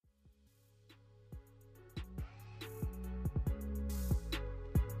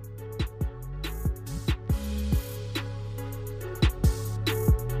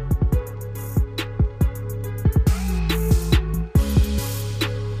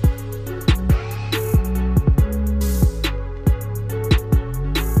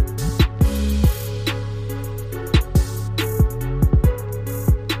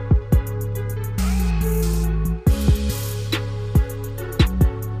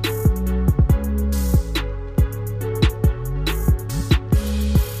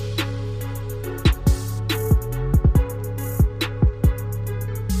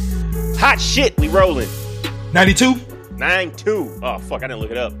shit. We rolling. 92? 9-2. Oh, fuck. I didn't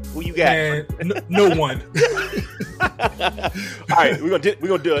look it up. Who you got? Man, no one. All right. We're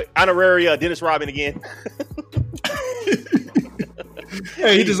gonna do an honorary Dennis Rodman again.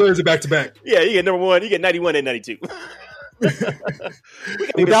 Hey, he deserves it back-to-back. Yeah, you get number one. You get 91 and 92. We got to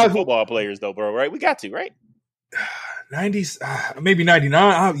get some football players, though, bro, right? We got to, right? 90s, maybe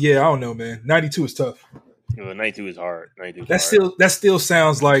 99. Yeah, I don't know, man. 92 is tough. 92 is hard. 92 is that still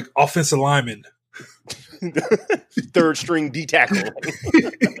sounds like offensive lineman. Third string D tackle.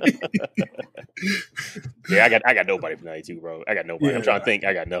 Yeah, I got nobody for 92, bro. I got nobody. Yeah, I'm trying to think.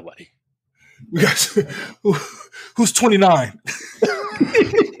 I got nobody. We got who's 29?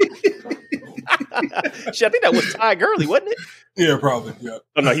 Shit, I think that was Ty Gurley, wasn't it? Yeah, probably. Yeah.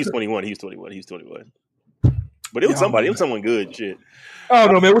 Oh no, he's 21. He's 21. But it was somebody. It was someone good. Shit. I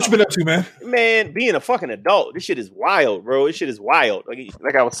don't know, man. What you been up to, man? Man, being a fucking adult, this shit is wild, bro. This shit is wild.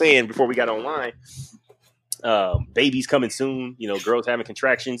 Like I was saying before we got online. Babies coming soon. You know, girls having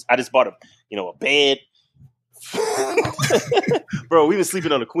contractions. I just bought a bed. Bro, we've been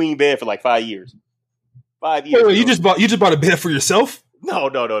sleeping on a queen bed for like 5 years. 5 years. Wait, you just bought a bed for yourself? No. I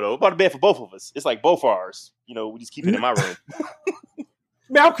bought a bed for both of us. It's like both ours. You know, we just keep it in my room.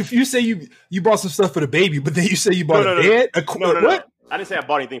 Man, I'm confused. You say you bought some stuff for the baby, but then you say you bought a bed? No. What? I didn't say I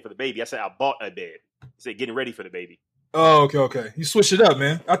bought anything for the baby. I said I bought a bed. I said getting ready for the baby. Oh, okay. You switched it up,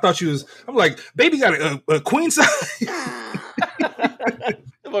 man. I thought I'm like, baby got a queen size.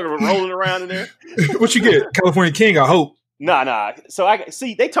 Rolling around in there. What you get? California King, I hope. Nah. So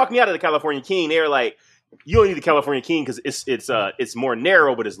they talked me out of the California King. They were like, you don't need the California King because it's more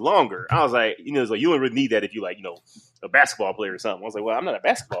narrow, but it's longer. I was like, you don't really need that if you like, a basketball player or something. I was like, well, I'm not a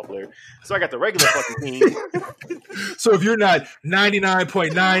basketball player. So I got the regular fucking King. So if you're not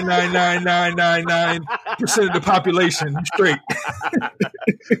 99.99999% of the population, you're straight.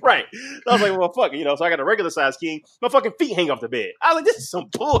 Right. So I was like, well, fuck it, so I got a regular size King. My fucking feet hang off the bed. I was like, this is some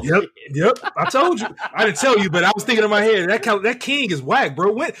bullshit. Yep. I told you. I didn't tell you, but I was thinking in my head, that King is whack,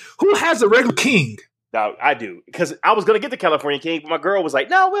 bro. Who has a regular King? No, I do. Because I was going to get the California King, but my girl was like,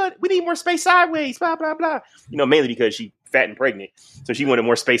 no, we need more space sideways, blah, blah, blah. Mainly because she's fat and pregnant. So she wanted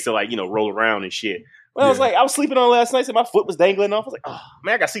more space to, roll around and shit. Well, I was sleeping on last night, so my foot was dangling off. I was like, oh,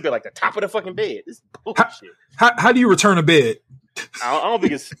 man, I got to sleep at, the top of the fucking bed. This is bullshit. How do you return a bed? I don't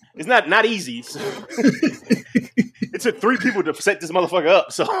think it's not easy. So. It took 3 people to set this motherfucker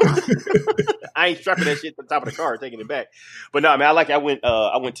up, so I ain't strapping that shit to the top of the car, taking it back. But no, man, I went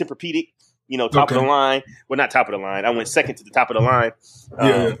Tempur-Pedic. Top of the line. Well, not top of the line. I went second to the top of the line.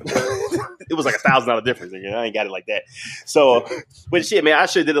 It was like $1,000 difference. I ain't got it like that. So, but shit, man, I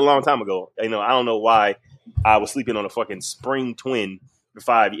should have did it a long time ago. I don't know why I was sleeping on a fucking spring twin for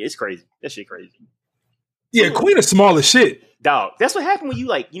 5 years. It's crazy. That shit crazy. Yeah, Queen is small as shit. Dog, that's what happened when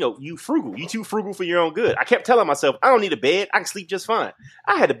you you frugal. You too frugal for your own good. I kept telling myself, I don't need a bed. I can sleep just fine.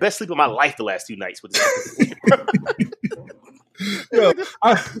 I had the best sleep of my life the last 2 nights with this. There's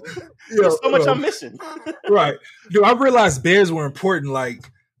so much I'm missing. Right. Dude, I realized beds were important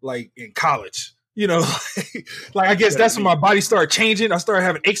like in college. I guess that's when my body started changing. I started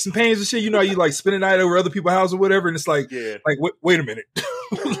having aches and pains and shit. You spend the night over other people's house or whatever, and it's wait a minute.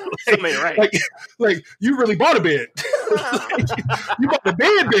 Something ain't right. Like you really bought a bed. You bought the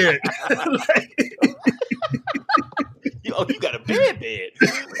bed. You got a bed.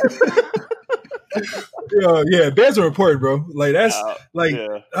 Yeah, beds are important, bro.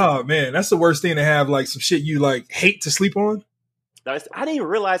 Oh man, that's the worst thing to have some shit you hate to sleep on. I didn't even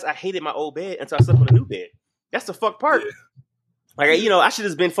realize I hated my old bed until I slept on a new bed. That's the fuck part. Yeah. I should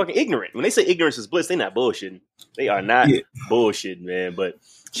have been fucking ignorant. When they say ignorance is bliss, they not bullshitting. They are not bullshitting, man. But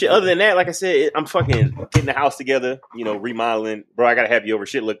shit, other than that, like I said, I'm fucking getting the house together, remodeling. Bro, I gotta have you over.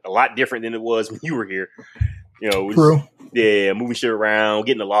 Shit look a lot different than it was when you were here. True. Yeah, moving shit around,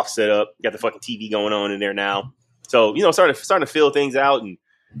 getting the loft set up, got the fucking TV going on in there now. So, starting to fill things out and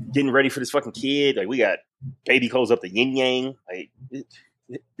getting ready for this fucking kid. We got baby clothes up the yin yang.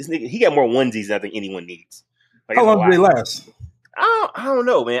 This nigga, he got more onesies than I think anyone needs. How long do they last? I don't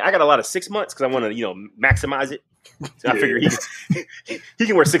know, man. I got a lot of 6 months because I want to, maximize it. So I figure he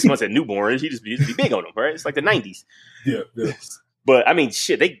can wear 6 months at newborn. He just be big on them, right? It's like the 90s. Yeah. But I mean,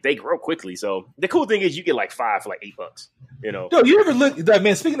 shit, they grow quickly. So the cool thing is you get 5 for $8. Yo, you ever look,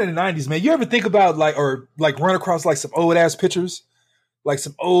 man? Speaking of the 90s, man, you ever think about run across some old ass pictures,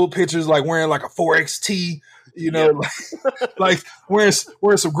 some old pictures wearing a 4XT,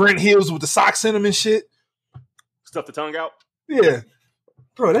 wearing some Grant Hills with the socks in them and shit. Stuff the tongue out. Yeah,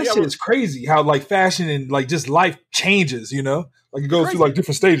 bro, that shit is crazy. How fashion and just life changes. It goes through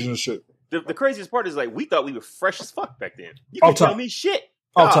different stages and shit. The craziest part is we thought we were fresh as fuck back then. You couldn't tell me shit.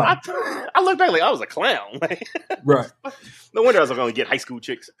 All time. I look back like I was a clown. Right. No wonder I was going to get high school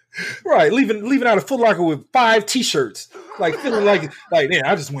chicks. Right. Leaving out a Foot Locker with 5 T-shirts. Like feeling like man,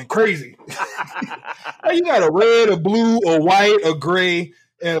 I just went crazy. Like, you got a red, a blue, a white, a gray,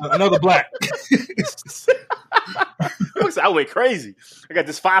 and another black. I went crazy. I got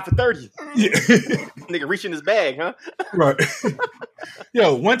this 5 for 30. Yeah. Nigga reaching his bag, huh? Right.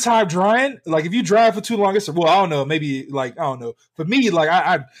 Yo, one time drying, like if you dry for too long, I don't know, maybe like I don't know. For me, like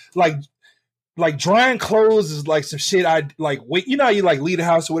I like drying clothes is like some shit I like wait, you know how you like leave the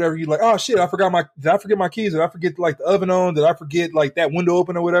house or whatever, you like, oh shit, did I forget my keys? Did I forget like the oven on? Did I forget like that window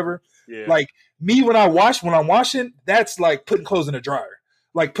open or whatever? Yeah. Like me when I'm washing, that's like putting clothes in the dryer.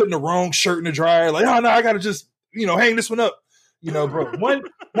 Like putting the wrong shirt in the dryer. Like, oh no, I gotta just, hang this one up. Bro.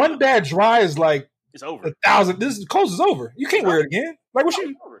 One bad dry is like it's over. 1,000. This clothes is over. You can't wear it again. Like what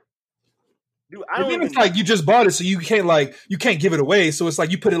you Dude, it's like you just bought it, so you can't give it away. So it's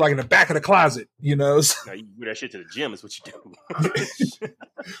like you put it like in the back of the closet, No, you wear that shit to the gym. Is what you do.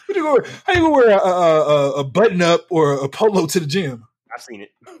 How you gonna wear a button up or a polo to the gym? I've seen it.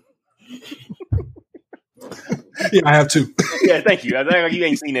 Yeah, I have too. Yeah, thank you. I think like you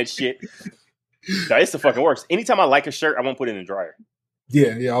ain't seen that shit. No, it's the fucking worst. Anytime I like a shirt, I won't put it in the dryer.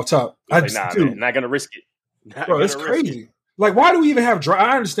 Yeah, off top. Man, not gonna risk it. Bro, it's crazy. Like, why do we even have dry?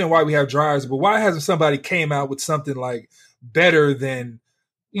 I understand why we have dryers, but why hasn't somebody came out with something like better than,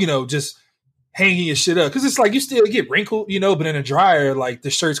 just hanging your shit up? Because it's like you still get wrinkled, but in a dryer, like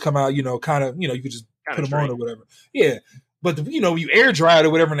the shirts come out, kind of, you could just put them on or whatever. Yeah. But, you air dry it or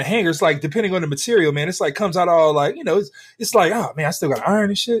whatever in the hanger, it's like, depending on the material, man, it's like comes out all like, it's like, oh, man, I still got to iron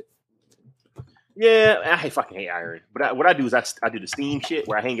and shit. Yeah, I fucking hate iron. But what I do is I do the steam shit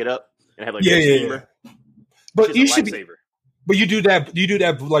where I hang it up and have like a steamer. Yeah. But you should be. But you do that. Do you do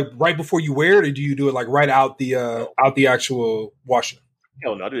that like right before you wear it, or do you do it like right out the actual washer?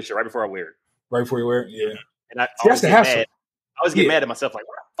 Hell no, I do this shit right before I wear it. Right before you wear it, yeah. And I always get mad at myself. Like,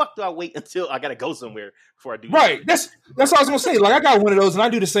 why the fuck do I wait until I gotta go somewhere before I do? Right. That's what I was gonna say. Like, I got one of those, and I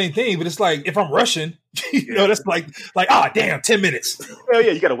do the same thing. But it's like if I'm rushing, that's like damn, 10 minutes. Hell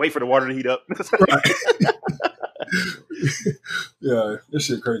yeah, you gotta wait for the water to heat up. Right. Yeah, this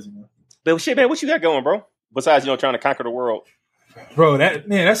shit crazy, man. But shit, man, what you got going, bro? Besides, trying to conquer the world. Bro,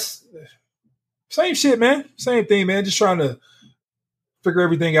 that's same shit, man. Same thing, man. Just trying to figure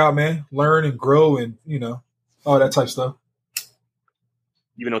everything out, man. Learn and grow and, all that type of stuff.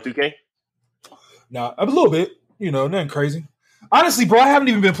 You been on 2K? Nah, a little bit. Nothing crazy. Honestly, bro, I haven't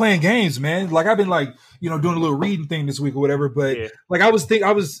even been playing games, man. Like, I've been, like, doing a little reading thing this week or whatever. But, like, I was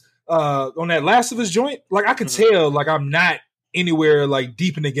on that Last of Us joint. Like, I could tell, like, I'm not anywhere, like,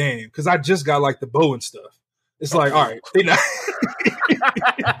 deep in the game. Because I just got, like, the bow and stuff. It's like, all right, they not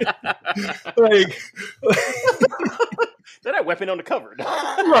like that weapon on the cover,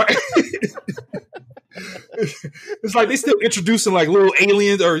 right? It's like they still introducing like little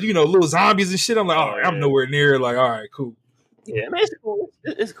aliens or little zombies and shit. I'm like, all right, I'm nowhere near. Like, all right, cool. Yeah, man, it's cool.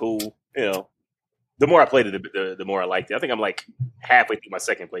 It's cool. The more I played it, the more I liked it. I think I'm like halfway through my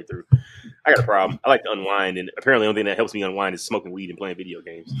second playthrough. I got a problem. I like to unwind, and apparently the only thing that helps me unwind is smoking weed and playing video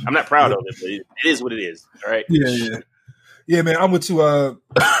games. I'm not proud of it, but it is what it is. All right. Yeah, man. I went to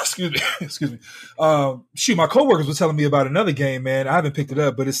excuse me. Shoot, my coworkers were telling me about another game, man. I haven't picked it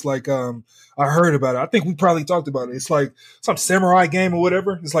up, but it's like I heard about it. I think we probably talked about it. It's like some samurai game or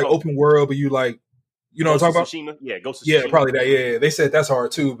whatever. It's like open world, but you like. You know what I'm talking about? Yeah, Ghost of Tsushima. Yeah, probably that. Yeah, they said that's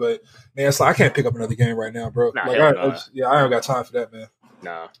hard too, but man, it's like I can't pick up another game right now, bro. Nah, like, I don't got time for that, man.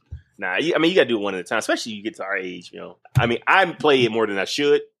 Nah. I mean, you got to do it one at a time, especially you get to our age. I mean, I play it more than I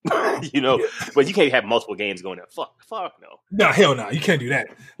should, but you can't have multiple games going there. Fuck no. No, hell no, you can't do that.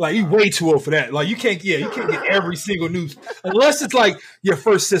 Like, you way too old for that. Like, you can't get every single new, unless it's like your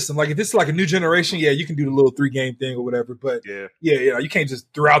first system. Like, if it's like a new generation, yeah, you can do the little 3-game thing or whatever. But yeah, you can't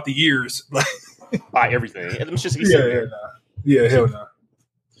just throughout the years buy everything. It's just yeah, hell no.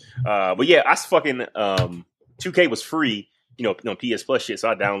 But yeah, I fucking 2K was free. PS Plus shit,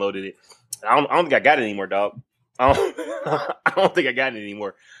 so I downloaded it. I don't think I got it anymore, dog. I don't think I got it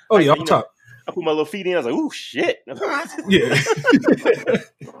anymore. Oh, yeah, on top. I put my little feet in. I was like, "Ooh, shit!" Yeah.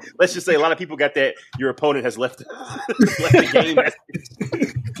 Let's just say a lot of people got that. Your opponent has left the game.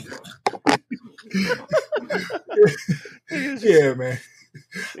 Yeah, man.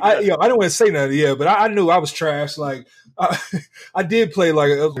 I don't want to say nothing, but I knew I was trash. Like, I did play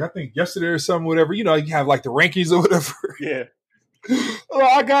I think yesterday or something, whatever. You have like the rankings or whatever. Yeah. Well,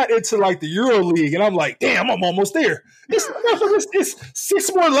 I got into like the Euro League, and I'm like, damn, I'm almost there. It's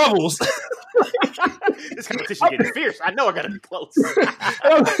 6 more levels. This competition getting fierce. I know I gotta be close.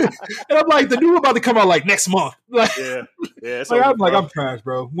 And I'm like, the new one about to come out like next month. Like, yeah. Like, I'm like, I'm trash,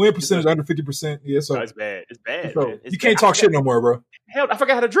 bro. Win percentage under 50%. Yeah, so no, it's bad. It's bad. so Man. It's you can't bad. talk shit no more, bro. Hell, I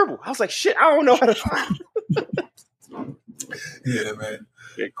forgot how to dribble. I was like, shit, I don't know how to. Yeah, man.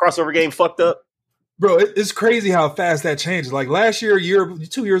 Crossover game fucked up. Bro, it's crazy how fast that changes. Like last year,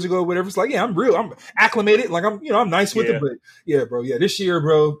 2 years ago, whatever. It's like, yeah, I'm acclimated. Like I'm nice with it. But yeah, bro, yeah, this year,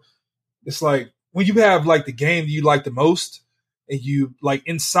 bro, it's like when you have like the game that you like the most, and you like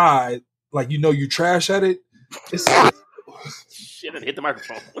inside, like you trash at it. It's shit, it hit the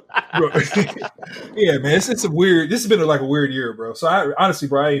microphone. Bro. Yeah, man, it's a weird. This has been like a weird year, bro. So I honestly,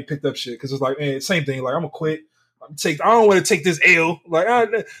 bro, I ain't picked up shit because it's like, man, same thing. Like I'm gonna quit. I don't want to take this L. Like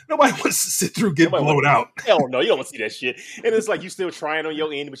nobody wants to sit through getting blown out. Hell no, you don't want to see that shit. And it's like you still trying on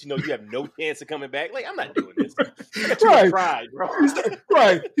your end, but you have no chance of coming back. Like I'm not doing this. I got too much pride, bro.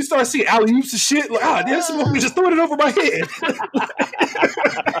 You start seeing alley oops and shit. Like this one just throwing it over my head.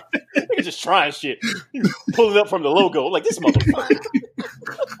 Nigga just trying shit. Pulling up from the logo. Like this motherfucker.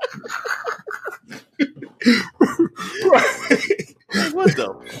 Like, what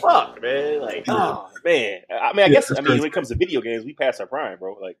the fuck, man? Like, oh man. I mean, I guess when it comes to video games, we pass our prime,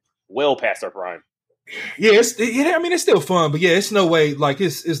 bro. Like, well past our prime. Yeah, it's still fun, but yeah, it's no way. Like,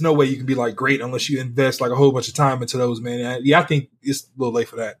 it's no way you can be like great unless you invest like a whole bunch of time into those, man. I think it's a little late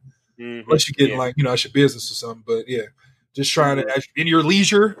for that. Mm-hmm. Unless you get like it's your business or something. But yeah, just trying to in your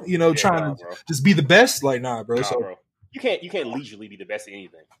leisure, trying to just be the best. Like, nah, bro. Bro. You can't leisurely be the best at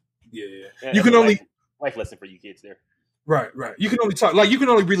anything. Yeah. You can only life lesson for you kids there. Right. You can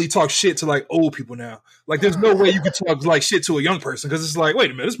only really talk shit to like old people now. Like, there's no way you can talk like shit to a young person because it's like,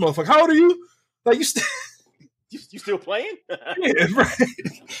 wait a minute, this motherfucker, how old are you? Like, you still playing? Yeah, right.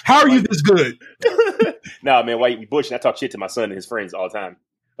 How are you this good? Nah, man, why you be bushing? I talk shit to my son and his friends all the time.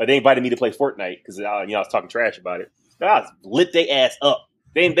 But they invited me to play Fortnite because I was talking trash about it. I lit their ass up.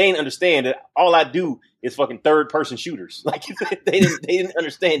 They didn't understand that all I do is fucking third person shooters. Like they didn't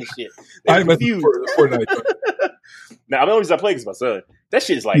understand the shit. They were confused. Fortnite. Now the only reason I play is my son. That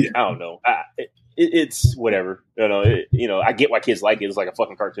shit is like I don't know. It's whatever. I get why kids like it. It's like a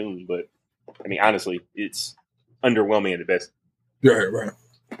fucking cartoon, but I mean honestly, it's underwhelming at the best. Right.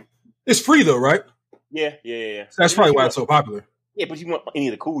 It's free though, right? Yeah. So that's probably why it's so popular. Yeah, but you want any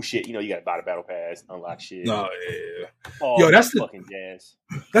of the cool shit, you got to buy the battle pass, unlock shit. No, yeah. Yo, that's the fucking jazz.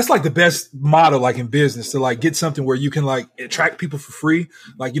 That's like the best model, like in business, to like get something where you can like attract people for free.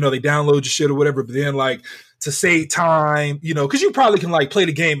 Like, they download your shit or whatever, but then like to save time, because you probably can like play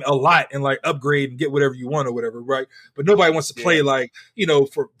the game a lot and like upgrade and get whatever you want or whatever, right? But nobody wants to play like,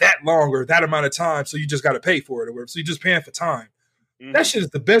 for that long or that amount of time. So you just got to pay for it or whatever. So you're just paying for time. Mm-hmm. That shit is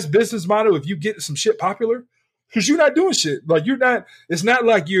the best business model if you get some shit popular. Because you're not doing shit. Like, it's not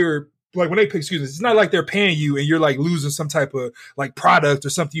like you're, like, when they pay, it's not like they're paying you and you're, like, losing some type of, like, product or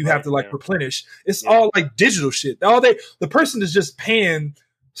something you have to, like, replenish. It's all, like, digital shit. The person is just paying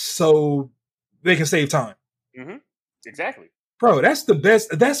so they can save time. Mm-hmm. Exactly. Bro, that's the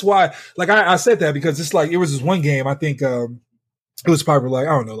best. That's why, like, I said that because it's like, it was this one game, I think, it was probably like,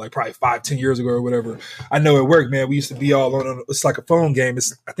 I don't know, like probably 5-10 years ago or whatever. I know at work, man, we used to be all on, it's like a phone game.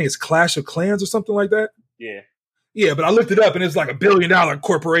 I think it's Clash of Clans or something like that. Yeah, but I looked it up and it's like $1 billion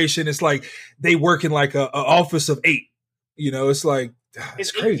corporation. It's like they work in like a office of 8. It's like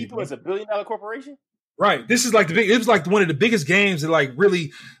it's crazy. People is $1 billion corporation? Right. This is like it was like one of the biggest games that like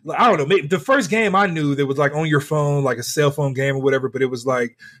really, I don't know, maybe the first game I knew that was like on your phone, like a cell phone game or whatever, but it was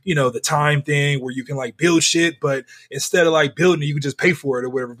like, the time thing where you can like build shit, but instead of like building it, you can just pay for it or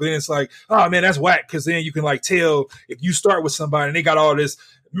whatever. But then it's like, oh man, that's whack. Cause then you can like tell if you start with somebody and they got all this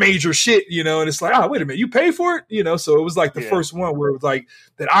major shit, and it's like, oh, wait a minute, you pay for it? So it was like the first one where it was like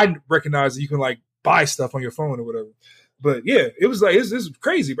that I recognized that you can like buy stuff on your phone or whatever. But yeah, it was like, it's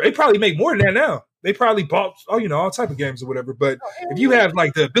crazy, but they probably make more than that now. They probably bought, all type of games or whatever. But if you have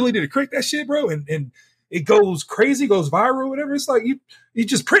like the ability to create that shit, bro, and it goes crazy, goes viral, whatever, it's like you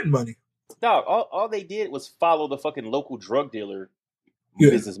just printing money. Dog, all they did was follow the fucking local drug dealer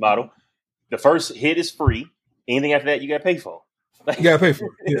business model. The first hit is free. Anything after that, you got to pay for. Like, you got to pay for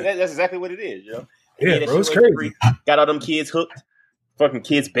it. Yeah. That's exactly what it is, Yeah, bro, it's crazy. Free. Got all them kids hooked. Fucking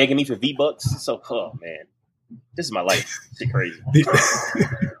kids begging me for V-Bucks. So, oh, man. This is my life. It's crazy.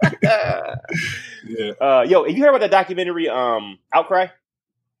 Yo, have you heard about that documentary, Outcry?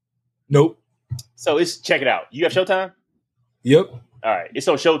 Nope. So check it out. You have Showtime? Yep. All right. It's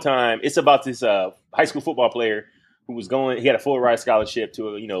on Showtime. It's about this high school football player who was he had a full ride scholarship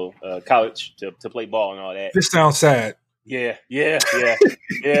to a college to play ball and all that. This sounds sad. Yeah. He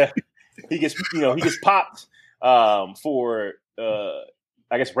gets popped for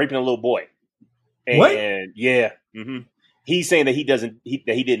I guess raping a little boy. And what? Yeah, he's saying that he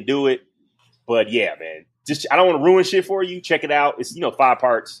didn't do it. But yeah, man, just I don't want to ruin shit for you. Check it out. It's 5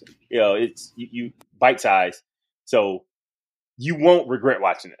 parts. It's you bite size, so you won't regret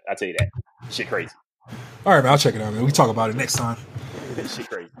watching it. I'll tell you that. Shit crazy. All right, man. I'll check it out, man. We can talk about it next time. Shit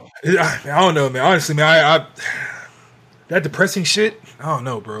crazy. I don't know, man. Honestly, man, I that depressing shit. I don't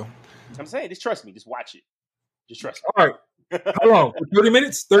know, bro. I'm saying, just trust me. Just watch it. Just trust me. All right. How long? 30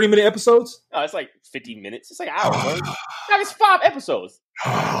 minutes? 30-minute episodes? Oh, it's like 15 minutes. It's like an hour, bro. It's 5 episodes.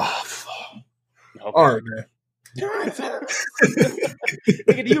 Oh, fuck. Okay. All right, man.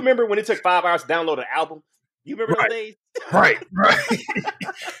 Nigga, do you remember when it took 5 hours to download an album? You remember those days? Right.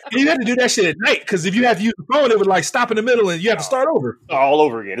 You had to do that shit at night because if you had to use the phone, it would like stop in the middle and you have to start over. All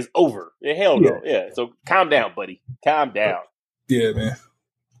over again. It's over. Hell no. Yeah. So calm down, buddy. Calm down. Yeah, man.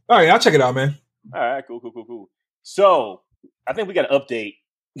 All right, I'll check it out, man. All right, cool. So I think we got to update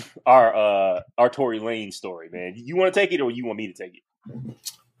our Tory Lanez story, man. You want to take it or you want me to take it?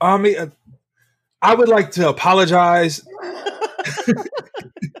 I mean, I would like to apologize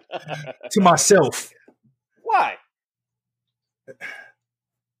to myself. Why?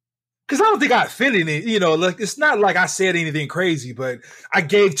 Because I don't think I offended it. Like it's not like I said anything crazy, but I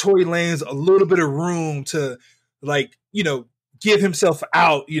gave Tory Lanez a little bit of room to, like, give himself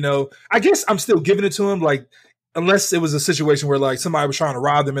out. I guess I'm still giving it to him, like, unless it was a situation where like somebody was trying to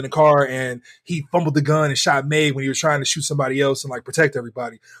rob them in a car and he fumbled the gun and shot Meg when he was trying to shoot somebody else and like protect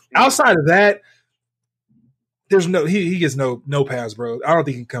everybody. Mm-hmm. Outside of that, there's he gets no pass, bro. I don't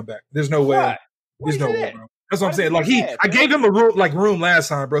think he can come back. There's no way. There's no way, bro. That's what I'm saying. Like I gave him a room last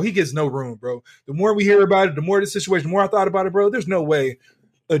time, bro. He gets no room, bro. The more we hear about it, the more the situation, the more I thought about it, bro. There's no way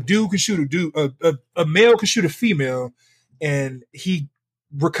a dude can shoot a dude, a male can shoot a female, and he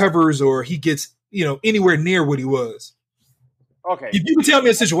recovers or he gets anywhere near what he was. Okay. If you can tell me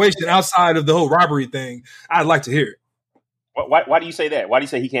a situation outside of the whole robbery thing, I'd like to hear it. Why do you say that? Why do you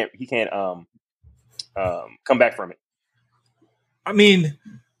say he can't come back from it? I mean,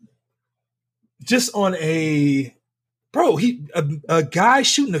 just on a guy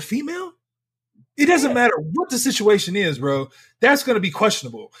shooting a female, it doesn't matter what the situation is, bro. That's going to be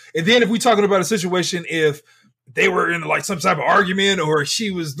questionable. And then if we're talking about a situation, if they were in like some type of argument or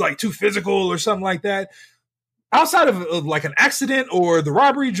she was like too physical or something like that, outside of like an accident or the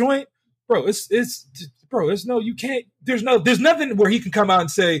robbery joint, bro, you can't, there's nothing where he can come out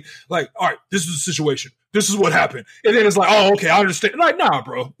and say like, all right, this is the situation. This is what happened. And then it's like, oh, okay, I understand. Like, nah,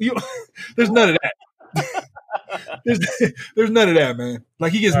 bro. There's none of that. there's none of that, man.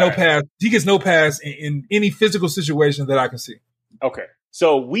 Like he gets no pass. He gets no pass in any physical situation that I can see. Okay.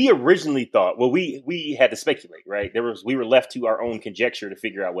 So we originally thought, we had to speculate, right? We were left to our own conjecture to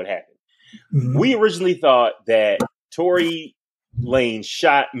figure out what happened. Mm-hmm. We originally thought that Tory Lanez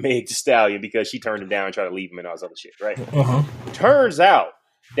shot Meg Thee Stallion because she turned him down and tried to leave him and all this other shit, right? Uh-huh. Turns out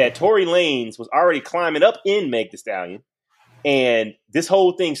that Tory Lanez was already climbing up in Meg Thee Stallion, and this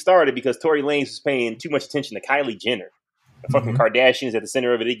whole thing started because Tory Lanez was paying too much attention to Kylie Jenner. The fucking Kardashians at the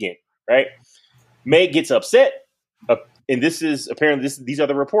center of it again, right? Meg gets upset, and this is apparently these are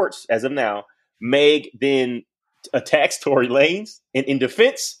the reports as of now. Meg then attacks Tory Lanez, and in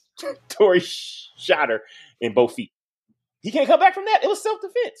defense, Tory shot her in both feet. He can't come back from that. It was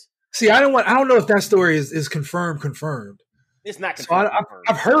self-defense. See, I don't know if that story is confirmed. It's not confirmed. So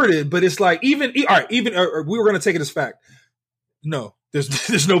I've heard it, but it's like we were going to take it as fact. No,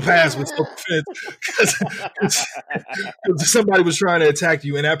 there's no pass with self-defense because somebody was trying to attack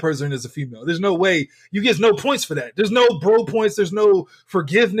you and that person is a female. There's no way you get no points for that. There's no bro points. There's no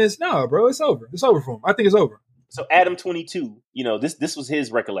forgiveness. No, bro, it's over. It's over for him. I think it's over. So Adam 22, this was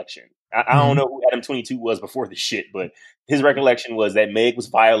his recollection. I don't know who Adam 22 was before this shit, but his recollection was that Meg was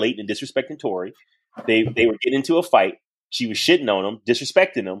violating and disrespecting Tory. They were getting into a fight. She was shitting on him,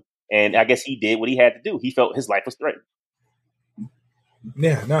 disrespecting him, and I guess he did what he had to do. He felt his life was threatened.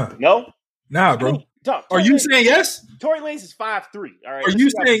 Yeah, nah. No? Nah, bro. Are you saying yes? Tory Lanez is 5'3". All right. Are you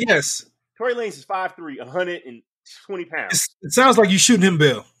saying yes? Tory Lanez is 5'3", 120 pounds. It sounds like you shooting him,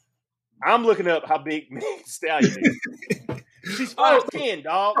 Bill. I'm looking up how big Meg Thee Stallion is. She's 5'10",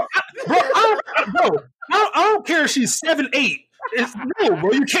 dog. I don't care if she's 7'8". No,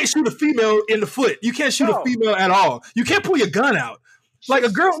 bro. You can't shoot a female in the foot. You can't shoot a female at all. You can't pull your gun out. Like a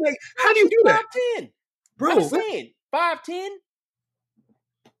girl, like, how do you do that? 5'10". Bro. I'm saying 5'10".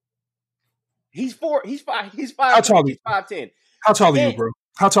 He's 5. He's 5. How tall are you? 5'10". How tall are you, bro?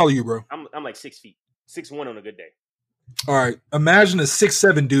 How tall are you, bro? I'm like 6 feet. 6'1" on a good day. All right. Imagine a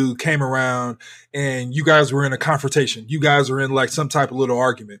 6'7" dude came around and you guys were in a confrontation. You guys were in like some type of little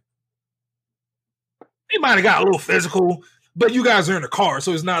argument. He might have got a little physical, but you guys are in a car,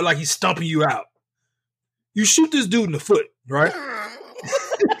 so it's not like he's stumping you out. You shoot this dude in the foot, right?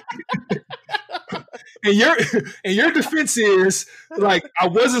 and your defense is like, I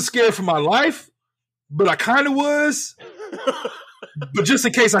wasn't scared for my life, but I kind of was. But just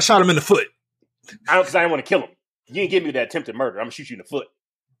in case I shot him in the foot. Because I didn't want to kill him. You ain't give me that attempted murder. I'm gonna shoot you in the foot.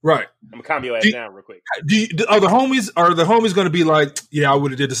 Right. I'm gonna calm your ass down real quick. Are the homies going to be like, yeah, I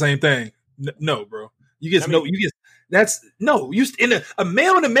would have did the same thing? No, bro. You get a male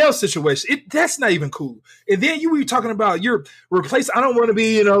in a male situation. That's not even cool. And then you were talking about your replace. I don't want to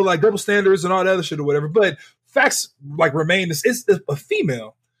be, like double standards and all that other shit or whatever. But facts like remain. It's a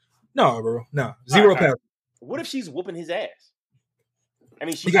female. No, bro. No, zero pass. What if she's whooping his ass? I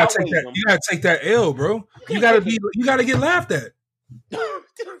mean, you gotta take that L, bro. You gotta get laughed at.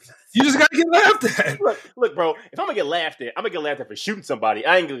 You just gotta get laughed at. Look, bro. If I'm gonna get laughed at, I'm gonna get laughed at for shooting somebody.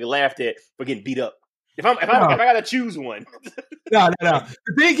 I ain't gonna get laughed at for getting beat up. If I gotta choose one. No. The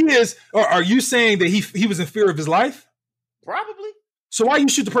thing is, are you saying that he was in fear of his life? Probably. So why you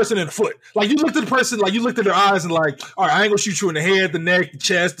shoot the person in the foot? Like you looked at the person, like you looked at their eyes and like, all right, I ain't gonna shoot you in the head, the neck, the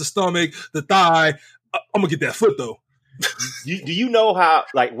chest, the stomach, the thigh. I'm gonna get that foot though. Do you know how,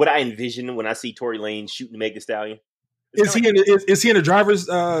 like, what I envision when I see Tory Lanez shooting Meg Thee Stallion? Is he in the driver's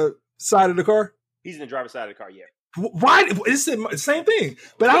side of the car? He's in the driver's side of the car. Yeah. Why? It's the same thing.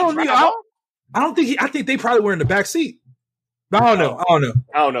 But I think they probably were in the back seat. I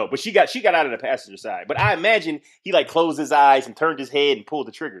don't know. But she got out of the passenger side. But I imagine he like closed his eyes and turned his head and pulled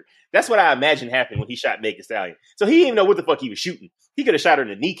the trigger. That's what I imagine happened when he shot Meg Thee Stallion. So he didn't even know what the fuck he was shooting. He could have shot her in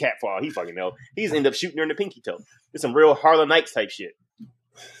the kneecap for all he fucking know. He's ended up shooting her in the pinky toe. It's some real Harlem Nights type shit.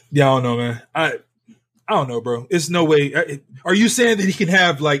 Yeah, I don't know, man. I don't know, bro. It's no way. Are you saying that he can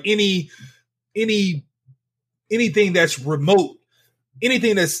have like anything that's remote,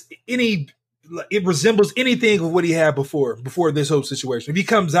 it resembles anything of what he had before this whole situation? If he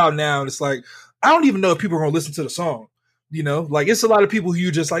comes out now and it's like, I don't even know if people are going to listen to the song. Like it's a lot of people who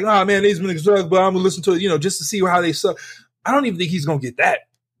you just like, oh man, these niggas suck, but I'm going to listen to it, just to see how they suck. I don't even think he's going to get that.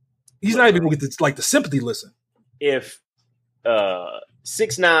 He's not even going to get the sympathy listen. If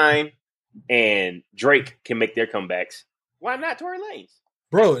 6ix9ine and Drake can make their comebacks, why not Tory Lanez?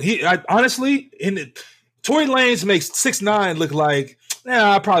 Bro, honestly, Tory Lanez makes 6ix9ine look like,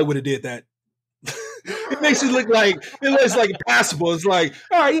 I probably would have did that. It makes it look like passable. It's like,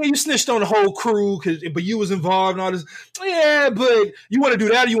 all right, yeah, you snitched on the whole crew, but you was involved and all this. Yeah, but you want to do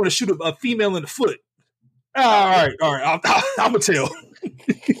that, or you want to shoot a female in the foot? All right, I'm gonna tell.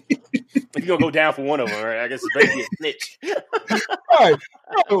 You're gonna go down for one of them, right? I guess it's basically a snitch. All right,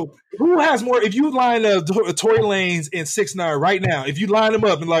 so who has more? If you line up Tory Lanez and 6ix9ine right now, if you line them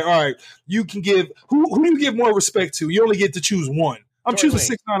up and like, all right, you can give who you give more respect to? You only get to choose one. I'm choosing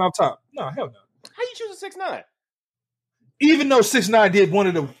 6ix9ine off top. No, hell no. How you choosing 6ix9ine? Even though 6ix9ine did one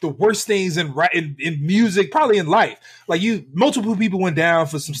of the worst things in music, probably in life. Like multiple people went down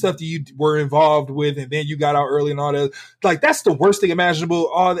for some stuff that you were involved with, and then you got out early and all that. Like that's the worst thing imaginable.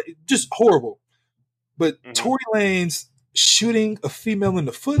 All that, just horrible. But Tory Lanez shooting a female in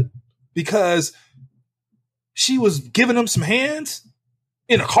the foot because she was giving him some hands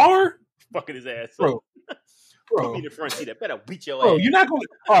in a car, fucking his ass, bro. Put me in the front seat. I better beat your ass. You're not going to.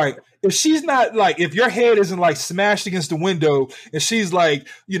 All right. If she's not like, if your head isn't like smashed against the window and she's like,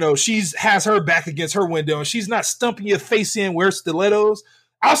 she's has her back against her window and she's not stumping your face in where stilettos,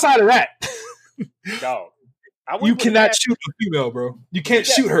 outside of that, dog, you cannot shoot a female, bro. You can't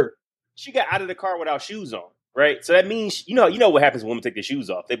shoot her. She got out of the car without shoes on, right? So that means, you know what happens when women take their shoes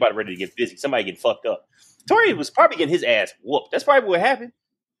off. They about ready to get busy. Somebody getting fucked up. Tory was probably getting his ass whooped. That's probably what happened.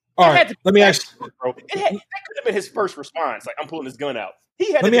 All right, let me ask you. Bro. That could have been his first response. Like, I'm pulling this gun out.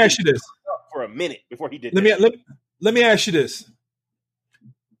 He had. Let me ask you this for a minute before he did. Let me ask you this.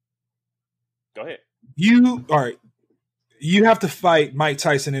 Go ahead. All right. You have to fight Mike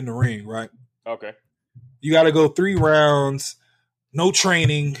Tyson in the ring, right? Okay. You got to go 3 rounds. No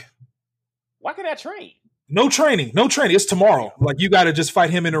training. Why can I train? No training. It's tomorrow. Like you got to just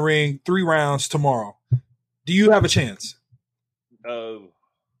fight him in the ring 3 rounds tomorrow. Do you have a chance?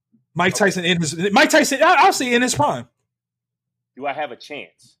 Mike Tyson I'll say in his prime. Do I have a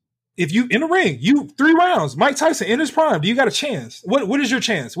chance? If you in the ring, 3 rounds, Mike Tyson in his prime, do you got a chance? What is your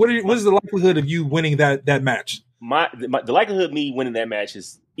chance? What is the likelihood of you winning that match? The likelihood of me winning that match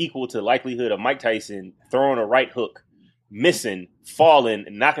is equal to the likelihood of Mike Tyson throwing a right hook, missing, falling,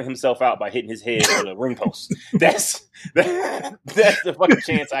 and knocking himself out by hitting his head on the ring post. That's the fucking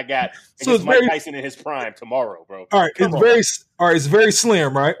chance I got against Mike Tyson in his prime tomorrow, bro. All right, it's very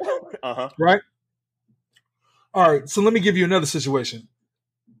slim, right? Right. All right, so let me give you another situation.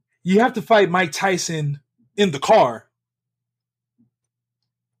 You have to fight Mike Tyson in the car.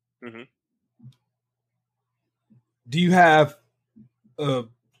 do you have?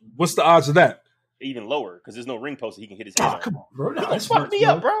 What's the odds of that? Even lower because there's no ring post that he can hit his head on. Come on, bro. You gonna fuck me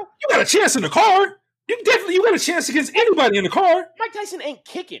up, bro. You got a chance in the car. You got a chance against anybody in the car. Mike Tyson ain't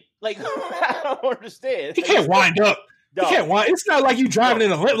kicking. Like I don't understand. He can't wind up. Dog. He can't wind. It's not like you driving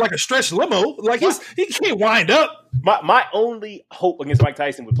in like a stretch limo. Like he can't wind up. My only hope against Mike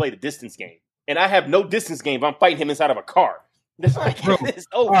Tyson would play the distance game, and I have no distance game if I'm fighting him inside of a car. It's like it's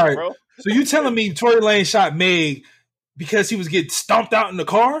over, all right, bro. So you telling me Tory Lanez shot Meg because he was getting stomped out in the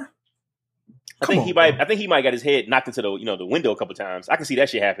car? I think he might got his head knocked into the window a couple times. I can see that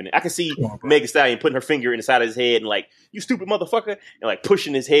shit happening. I can see Meg Thee Stallion putting her finger in the side of his head and like, you stupid motherfucker, and like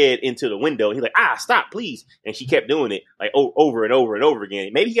pushing his head into the window. And he's like, stop, please. And she kept doing it like over and over and over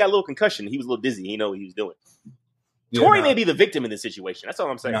again. Maybe he got a little concussion. He was a little dizzy. He didn't know what he was doing. Tory may be the victim in this situation. That's all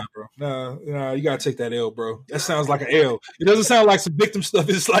I'm saying. Nah, bro. No, you gotta take that L, bro. That sounds like an L. It doesn't sound like some victim stuff.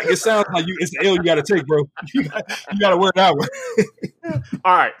 It sounds like it's the L you gotta take, bro. You gotta wear that one.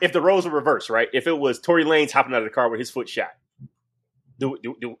 All right. If the roles were reversed, right? If it was Tory Lanez hopping out of the car with his foot shot,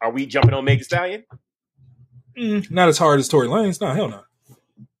 are we jumping on Meg Thee Stallion? Not as hard as Tory Lanez. No, hell no.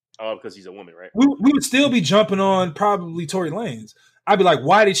 Oh, because he's a woman, right? We would still be jumping on probably Tory Lanez. I'd be like,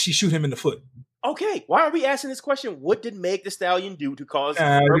 why did she shoot him in the foot? Okay, why are we asking this question? What did Meg Thee Stallion do to cause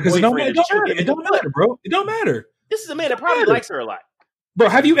her because boyfriend to shoot him? It don't matter, bro. It don't matter. This is a man that probably likes her a lot. Bro,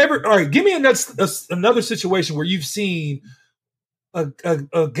 have you ever... All right, give me another situation where you've seen a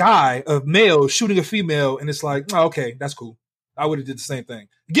guy, a male, shooting a female, and it's like, oh, okay, that's cool. I would have did the same thing.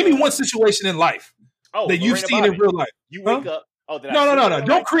 Give me one situation in life that you've seen in real life. You wake up... Oh, no.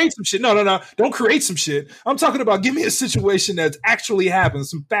 Don't create some shit. No. Don't create some shit. I'm talking about give me a situation that's actually happened,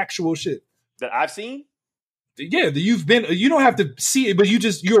 some factual shit. That I've seen? Yeah, that you've been. You don't have to see it, but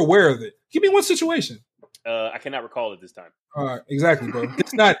you're aware of it. Give me one situation. I cannot recall it this time. All right, exactly, bro.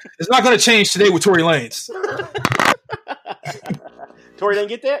 It's not going to change today with Tory Lanez. Tory didn't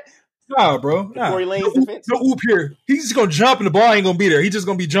get that? Nah, bro. Nah. Tory Lanez defense? No oop here. He's just going to jump and the ball ain't going to be there. He's just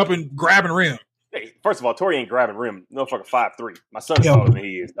going to be jumping, grabbing rim. Hey, first of all, Tory ain't grabbing rim. No fucking 5'3". My son's taller than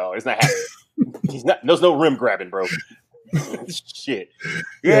he is, dog. It's not happening. There's no rim grabbing, bro. Shit.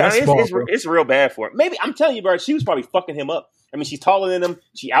 Yeah, it's real bad for him. Maybe I'm telling you, bro, she was probably fucking him up. I mean, she's taller than him.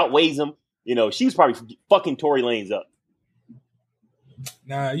 She outweighs him. She was probably fucking Tory Lanez up.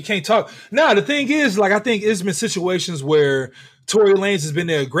 Nah, you can't talk. Nah, the thing is, like, I think there's been situations where Tory Lanez has been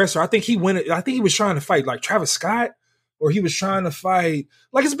the aggressor. I think he was trying to fight like Travis Scott, or he was trying to fight.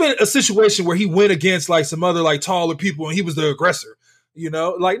 Like, it's been a situation where he went against like some other like taller people, and he was the aggressor.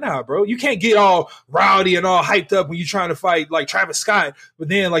 Like, nah, bro, you can't get all rowdy and all hyped up when you're trying to fight like Travis Scott, but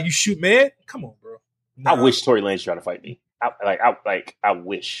then like you shoot mad. Come on, bro. Nah. I wish Tory Lanez tried to fight me. I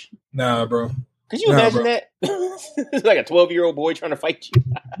wish. Nah, bro. Could you imagine that? It's like a 12-year-old boy trying to fight you.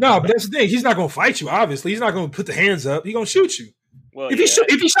 No, but that's the thing. He's not going to fight you. Obviously, he's not going to put the hands up. He's going to shoot you. Well, if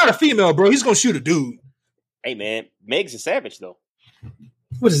he shot a female, bro, he's going to shoot a dude. Hey, man, Meg's a savage though.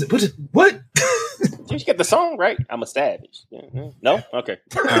 What is it? What? You get the song right. I'm a savage. No, okay.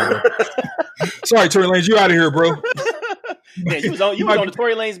 Sorry, Tory Lanez, you out of here, bro. Yeah, you was on the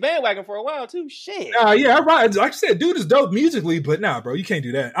Tory Lanez bandwagon for a while too. Shit. Yeah, right. Like I said, dude is dope musically, but nah, bro, you can't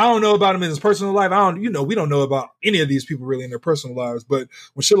do that. I don't know about him in his personal life. We don't know about any of these people really in their personal lives. But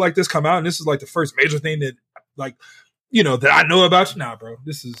when shit like this come out, and this is like the first major thing that, like, that I know about you, nah, bro.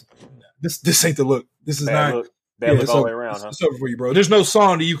 This ain't the look. This is bad not. Look. Bad look all the way around. It's over for you, bro. There's no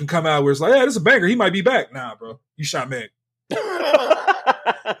song that you can come out where it's like, yeah, this is a banger. He might be back. Nah, bro, you shot Meg.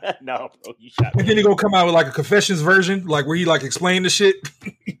 No, bro, you shot. And then he gonna come out with like a confessions version, like where he like explain the shit.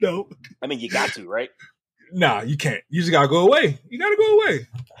 I mean, you got to, right? Nah, you can't. You just gotta go away. You gotta go away.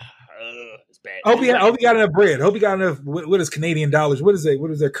 It's bad. I hope he got enough bread. I hope he got enough. What is Canadian dollars? What is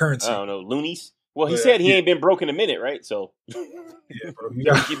their currency? I don't know. Loonies. Well, he said he ain't been broke in a minute, right? So yeah, bro, you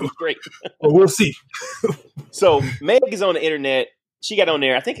gotta keep him straight. Well, we'll see. So Meg is on the internet. She got on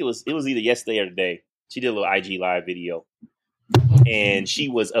there. I think it was either yesterday or today. She did a little IG live video. And she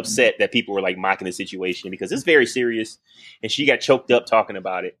was upset that people were like mocking the situation because it's very serious. And she got choked up talking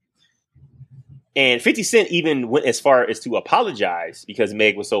about it. And 50 Cent even went as far as to apologize because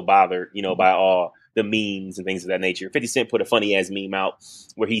Meg was so bothered, by all the memes and things of that nature. 50 Cent put a funny ass meme out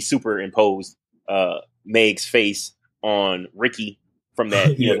where he superimposed Meg's face on Ricky from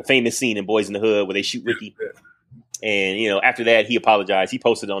that, the famous scene in Boys in the Hood where they shoot Ricky. And, after that, he apologized. He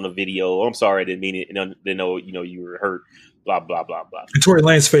posted on the video, "Oh, I'm sorry, I didn't mean it. And didn't know, you were hurt. Blah, blah, blah, blah." And Tory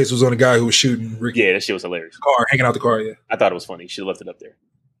Lanez's face was on the guy who was shooting Ricky. Yeah, that shit was hilarious. Car, hanging out the car, yeah. I thought it was funny. Should have left it up there.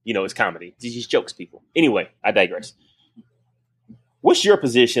 It's comedy. It's just jokes, people. Anyway, I digress. What's your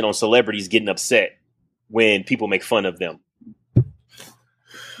position on celebrities getting upset when people make fun of them?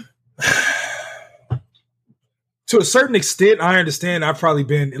 to a certain extent, I understand. I've probably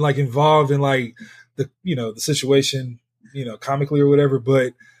been like involved in like the situation, comically or whatever.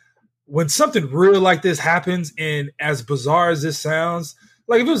 But when something real like this happens, and as bizarre as this sounds,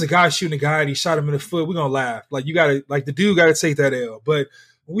 like if it was a guy shooting a guy and he shot him in the foot, we're gonna laugh. Like the dude gotta take that L. But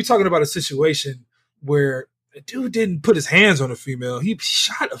when we're talking about a situation where a dude didn't put his hands on a female, he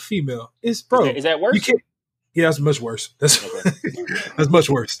shot a female. Is that worse? You can't. Yeah, that's much worse. That's much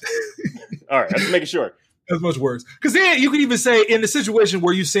worse. All right, I'm just making sure. That's much worse. Because then you could even say in the situation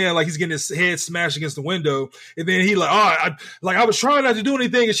where you're saying like he's getting his head smashed against the window, and then he I was trying not to do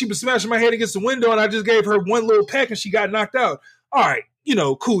anything, and she was smashing my head against the window, and I just gave her one little peck, and she got knocked out. All right,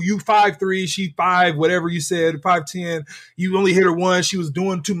 cool. You 5'3", she 5, whatever you said, 5'10". You only hit her once. She was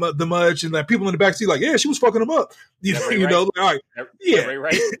doing too much, and like people in the backseat like, yeah, she was fucking him up. All right, yeah,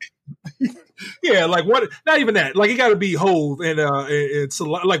 right. Yeah, like what? Not even that. Like it got to be Hove, and it's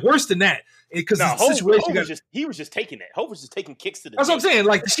like worse than that. Because the situation he was just taking it. Hove was just taking kicks to the. That's what I'm saying.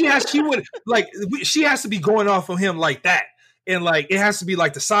 Like she has to be going off of him like that, and like it has to be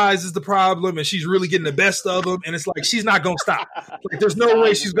like the size is the problem, and she's really getting the best of him, and it's like she's not gonna stop. Like there's no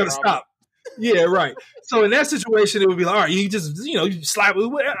way she's gonna stop. Yeah, right. So in that situation, it would be like, all right, you just you slap.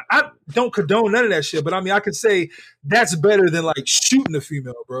 I don't condone none of that shit, but I mean, I could say that's better than like shooting a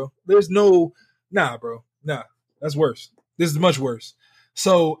female, bro. There's no, bro, that's worse. This is much worse.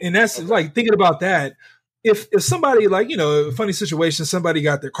 So, and that's like thinking about that. If somebody like, a funny situation, somebody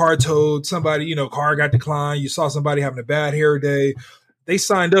got their car towed, somebody, car got declined, you saw somebody having a bad hair day, they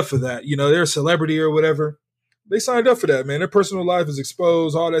signed up for that. They're a celebrity or whatever. They signed up for that, man. Their personal life is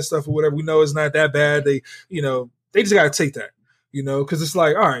exposed, all that stuff or whatever. We know it's not that bad. They, they just got to take that, because it's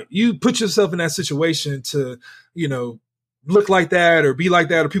like, all right, you put yourself in that situation to, look like that or be like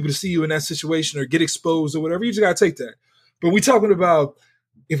that or people to see you in that situation or get exposed or whatever. You just got to take that. But we're talking about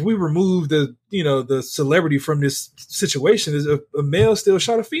if we remove the celebrity from this situation, is a male still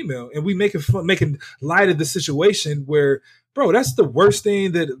shot a female, and we making light of the situation where, bro, that's the worst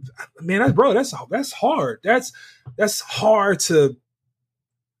thing that, man, that's hard. That's hard to.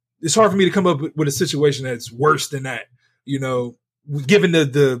 It's hard for me to come up with a situation that's worse than that, given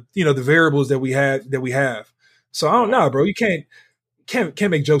the variables that we have. So I don't know, bro. You can't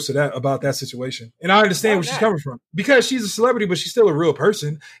make jokes about that situation. And I understand where she's coming from because she's a celebrity, but she's still a real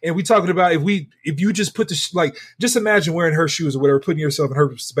person. And we talking about if you just put just imagine wearing her shoes or whatever, putting yourself in her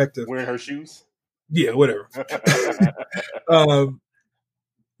perspective. Wearing her shoes? Yeah, whatever.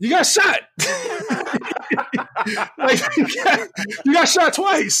 You got shot. You got shot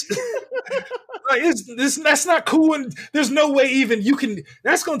twice. Like that's not cool, and there's no way even you can.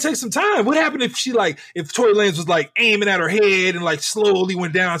 That's gonna take some time. What happened if if Tory Lanez was like aiming at her head and like slowly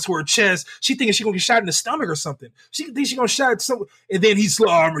went down to her chest? She thinking she gonna get shot in the stomach or something. She thinks she gonna shot some, and then he's slow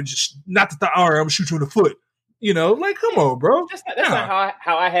armor, just not the arm. I'm gonna shoot you in the foot. Like come on, bro. That's not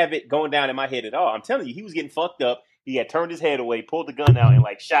how I have it going down in my head at all. I'm telling you, he was getting fucked up. He had turned his head away, pulled the gun out, and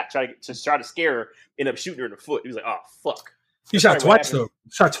like try to scare her. Ended up shooting her in the foot. He was like, "Oh fuck!" He shot twice though.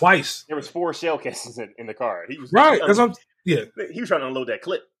 Shot twice. There was 4 shell casings in the car. He was right. He was trying to unload that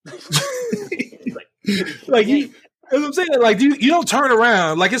clip. As I'm saying, like you don't turn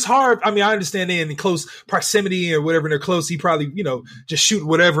around. Like it's hard. I mean, I understand they're in close proximity or whatever. And they're close. He probably just shoot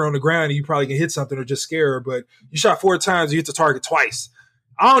whatever on the ground, and you probably can hit something or just scare her. But you shot 4 times, you hit the target twice.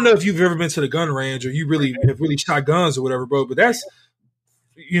 I don't know if you've ever been to the gun range or you have really shot guns or whatever, bro. But that's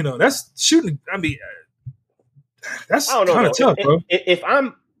shooting. I mean, that's kind of tough, bro. If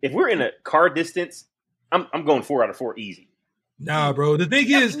we're in a car distance, I'm going 4 out of 4 easy. Nah, bro. The thing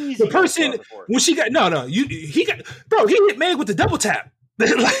is, the person when she got he hit Meg with the double tap.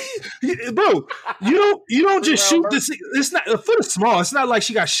 Like, bro, you don't just shoot this. It's not, the foot is small. It's not like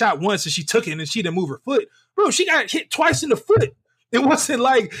she got shot once and she took it and she didn't move her foot, bro. She got hit twice in the foot. It wasn't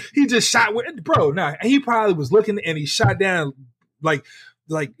like he just shot with, bro. Nah, he probably was looking and he shot down like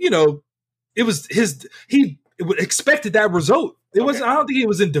it was he expected that result. It wasn't. I don't think he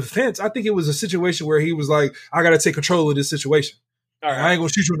was in defense. I think it was a situation where he was like, I got to take control of this situation. All right. I ain't gonna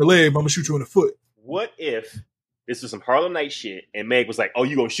shoot you in the leg, but I'm gonna shoot you in the foot. What if this was some Harlem Night shit and Meg was like, "Oh,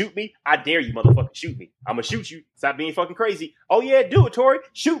 you gonna shoot me? I dare you, motherfucker, shoot me. I'm gonna shoot you. Stop being fucking crazy. Oh yeah, do it, Tory.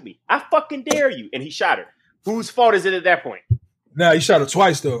 Shoot me. I fucking dare you." And he shot her. Whose fault is it at that point? Nah, you shot her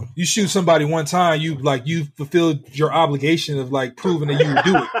twice though. You shoot somebody one time, you fulfilled your obligation of like proving that you would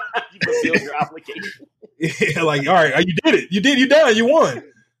do it. You fulfilled your obligation. Yeah, like all right, you did it. You done. You won.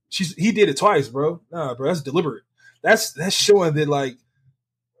 He did it twice, bro. Nah, bro, that's deliberate. That's showing that like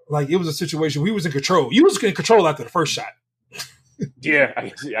it was a situation we was in control. You was in control after the first shot. Yeah,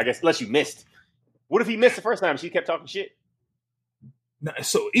 I guess unless you missed. What if he missed the first time and she kept talking shit?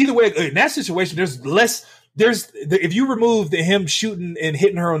 So either way, in that situation, there's less if you remove him shooting and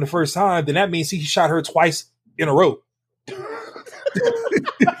hitting her on the first time, then that means he shot her twice in a row.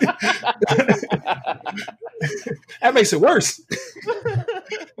 That makes it worse.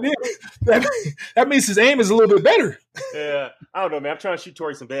 that means his aim is a little bit better. Yeah, I don't know, man. I'm trying to shoot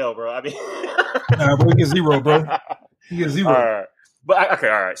Tori some bail, bro. I mean, nah, bro, he gets zero, bro. He gets zero. All right. But okay,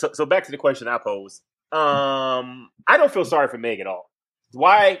 all right. So back to the question I posed. I don't feel sorry for Meg at all.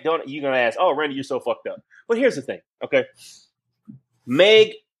 Why don't you gonna ask? Oh, Randy, you're so fucked up. But here's the thing, okay?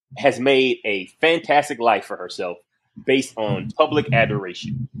 Meg has made a fantastic life for herself based on public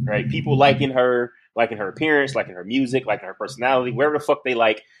adoration, right? People liking her appearance, liking her music, liking her personality, wherever the fuck they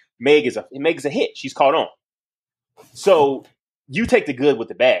like. Meg is a hit. She's caught on. So you take the good with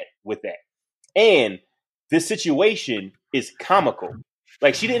the bad with that. And this situation is comical.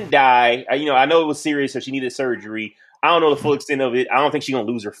 Like, she didn't die. I know it was serious, so she needed surgery. I don't know the full extent of it. I don't think she's going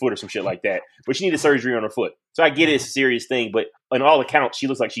to lose her foot or some shit like that. But she needed surgery on her foot. So I get it's a serious thing. But on all accounts, she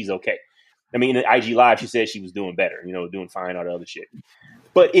looks like she's okay. I mean, in the IG Live, she said she was doing better, doing fine, all the other shit.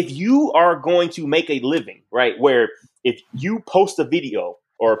 But if you are going to make a living, right, where if you post a video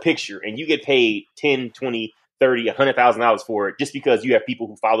or a picture and you get paid 10, 20, 30, $100,000 for it just because you have people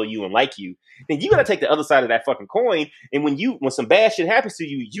who follow you and like you, then you got to take the other side of that fucking coin. And when some bad shit happens to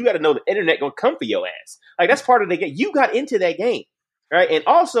you, you got to know the internet going to come for your ass. Like, that's part of the game. You got into that game, right? And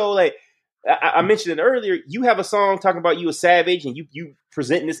also, like, I mentioned it earlier, you have a song talking about you a savage and you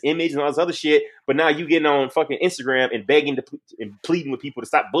presenting this image and all this other shit, but now you getting on fucking Instagram and begging and pleading with people to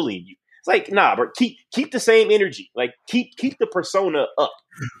stop bullying you. It's like, nah, bro, keep the same energy. Like, keep the persona up.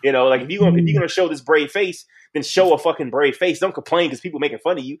 Like, if you're gonna show this brave face, then show a fucking brave face. Don't complain because people making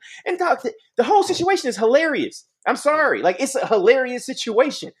fun of you. And dog, the whole situation is hilarious. I'm sorry. Like, it's a hilarious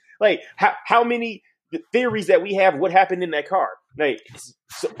situation. Like, how many theories that we have what happened in that car. Like,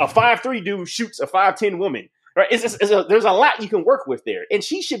 a 5'3" dude shoots a 5'10" woman. Right? There's a lot you can work with there. And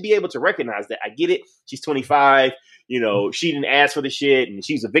she should be able to recognize that. I get it. She's 25. She didn't ask for the shit and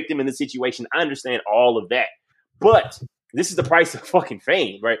she's a victim in this situation. I understand all of that. But this is the price of fucking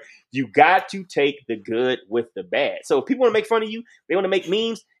fame, right? You got to take the good with the bad. So if people want to make fun of you, they want to make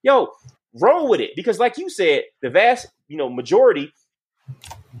memes, roll with it. Because like you said, the vast, majority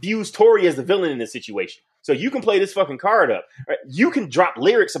views Tori as the villain in this situation. So you can play this fucking card up. Right? You can drop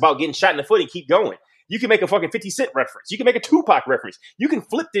lyrics about getting shot in the foot and keep going. You can make a fucking 50 Cent reference. You can make a Tupac reference. You can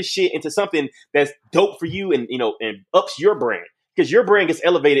flip this shit into something that's dope for you and ups your brand. Because your brand gets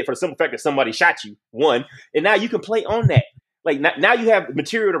elevated for the simple fact that somebody shot you, one. And now you can play on that. Like, now you have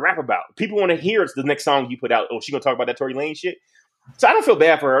material to rap about. People want to hear the next song you put out. Oh, she going to talk about that Tory Lanez shit? So I don't feel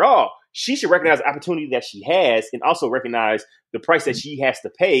bad for her at all. She should recognize the opportunity that she has and also recognize the price that she has to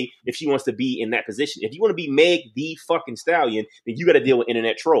pay if she wants to be in that position. If you want to be Meg the fucking Stallion, then you got to deal with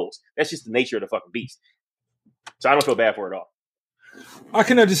internet trolls. That's just the nature of the fucking beast. So I don't feel bad for her at all. I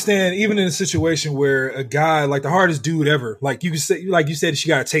can understand even in a situation where a guy, like the hardest dude ever, like you can say, like you said, she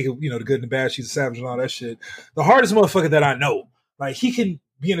got to take it, the good and the bad. She's a savage and all that shit. The hardest motherfucker that I know, like he can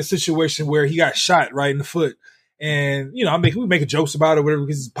be in a situation where he got shot right in the foot. And, we make jokes about it, whatever,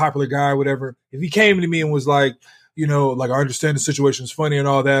 because he's a popular guy, or whatever. If he came to me and was like, like, I understand the situation is funny and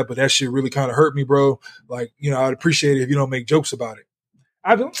all that, but that shit really kind of hurt me, bro. Like, I'd appreciate it if you don't make jokes about it.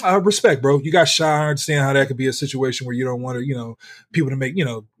 I respect, bro. You got shot. I understand how that could be a situation where you don't want to, people to make,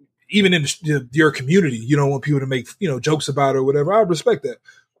 even in your community, you don't want people to make, jokes about it or whatever. I respect that.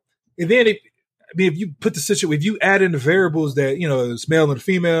 And then if you put the situation, if you add in the variables that, it's male and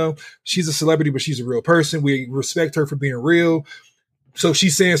female, she's a celebrity, but she's a real person. We respect her for being real. So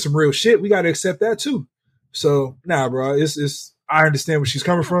she's saying some real shit. We got to accept that too. So nah, bro, I understand where she's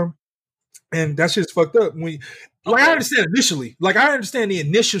coming from. And that shit's fucked up. I understand initially. Like, I understand the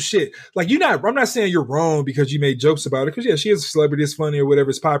initial shit. Like, I'm not saying you're wrong because you made jokes about it. Because, yeah, she is a celebrity. It's funny or whatever.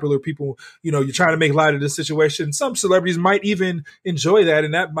 It's popular. People, you're trying to make light of this situation. Some celebrities might even enjoy that.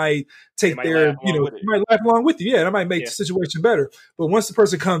 And that might take might laugh along with you. Yeah, that might make the situation better. But once the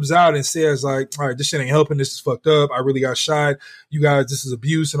person comes out and says, like, all right, this shit ain't helping. This is fucked up. I really got shot. You guys, this is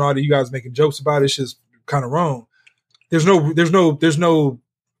abuse and all that. You guys making jokes about it. It's just kind of wrong. There's no,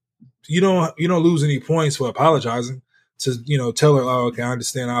 you don't lose any points for apologizing to, tell her, oh, okay, I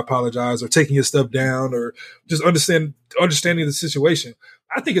understand, I apologize, or taking your stuff down, or just understanding the situation.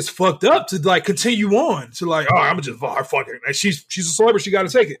 I think it's fucked up to like continue on to like, oh, I'm just fuck it. Like, she's a celebrity, she got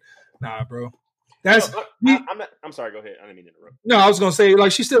to take it. Nah, bro. I'm sorry. Go ahead. I didn't mean to interrupt. No, I was gonna say,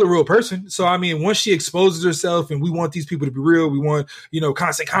 like, she's still a real person. So I mean, once she exposes herself, and we want these people to be real, we want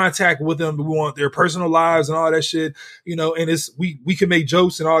constant contact with them. We want their personal lives and all that shit. And we can make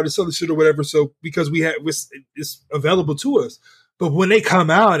jokes and all this other shit or whatever. So because it's available to us. But when they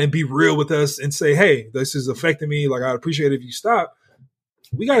come out and be real with us and say, hey, this is affecting me, like, I'd appreciate it if you stop,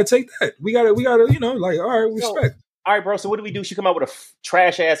 we got to take that. We got to, you know, like, all right, respect. All right, bro. So what do we do? She come out with a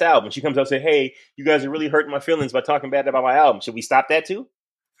trash ass album. She comes out and say, hey, you guys are really hurting my feelings by talking bad about my album. Should we stop that too?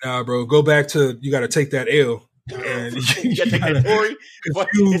 Nah, bro. Go back to, you got to take that L. And you got to take that Tory.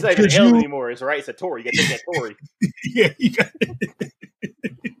 It's not even an L anymore. It's right. It's a Tory. You got to take that Tory. Yeah, you got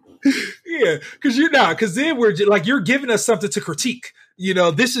yeah, because then we're like, you're giving us something to critique. You know,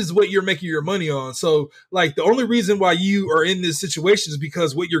 this is what you're making your money on. So, like, the only reason why you are in this situation is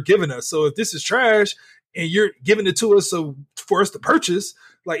because what you're giving us. So, if this is trash and you're giving it to us, so for us to purchase,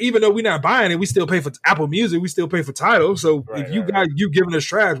 like, even though we're not buying it, we still pay for Apple Music, we still pay for Tidal. So, if you giving us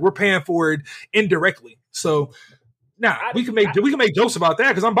trash, we're paying for it indirectly. So, now we can make jokes about that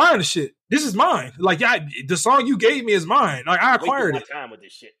because I'm buying the shit. This is mine. Like, the song you gave me is mine. Like, I acquired it. Time with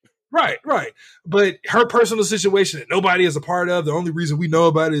this shit. Right. But her personal situation that nobody is a part of, the only reason we know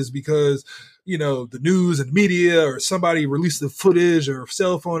about it is because, you know, the news and media or somebody released the footage or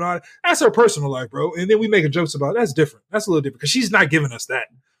cell phone on it. That's her personal life, bro. And then we making jokes about it. That's different. That's a little different because she's not giving us that,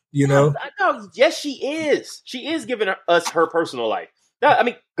 you know? No, yes, she is. She is giving us her personal life. I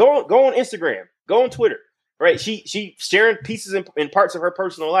mean, go on Instagram, go on Twitter, right? She sharing pieces and parts of her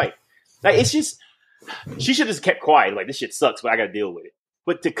personal life. Like, it's just, she should have just kept quiet. Like, this shit sucks, but I got to deal with it.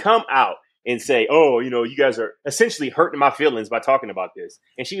 But to come out and say, oh, you know, you guys are essentially hurting my feelings by talking about this.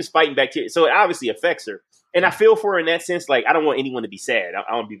 And she was fighting back to it. So it obviously affects her. And I feel for her in that sense. Like, I don't want anyone to be sad.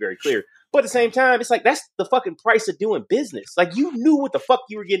 I want to be very clear. But at the same time, it's like, that's the fucking price of doing business. Like, you knew what the fuck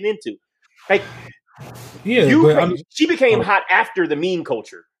you were getting into. Like, yeah, she became hot after the meme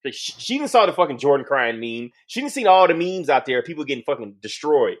culture. Like, she didn't saw the fucking Jordan crying meme. She didn't see all the memes out there, people getting fucking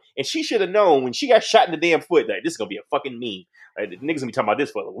destroyed. And she should have known when she got shot in the damn foot that this is going to be a fucking meme. Like, the niggas gonna be talking about this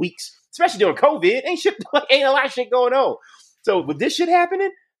for weeks, especially during COVID. Ain't a lot of shit going on. So with this shit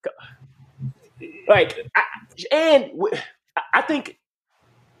happening, like, I think,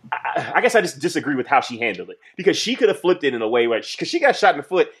 I guess I just disagree with how she handled it because she could have flipped it in a way where, because she got shot in the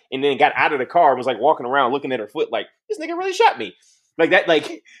foot and then got out of the car and was like walking around looking at her foot like, this nigga really shot me. Like that,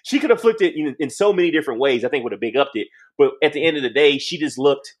 like she could have flipped it in so many different ways. I think would have big upped it. But at the end of the day, she just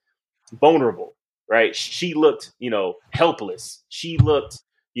looked vulnerable. Right. She looked, you know, helpless. She looked,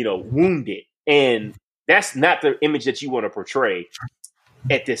 you know, wounded. And that's not the image that you want to portray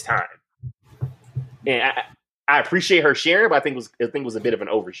at this time. And I appreciate her sharing, but I think it was a bit of an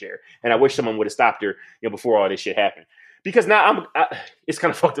overshare. And I wish someone would have stopped her, you know, before all this shit happened. Because now it's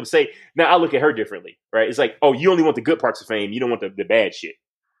kind of fucked up to say, now I look at her differently. Right. It's like, oh, you only want the good parts of fame. You don't want the bad shit.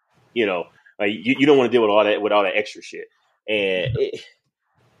 You know, like you don't want to deal with all that extra shit. And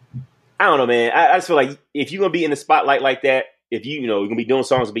I don't know, man. I just feel like if you're going to be in the spotlight like that, if you're going to be doing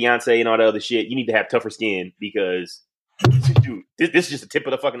songs with Beyonce and all that other shit, you need to have tougher skin because, dude, this is just the tip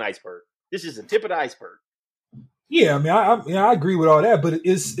of the fucking iceberg. This is the tip of the iceberg. Yeah, I mean, I agree with all that, but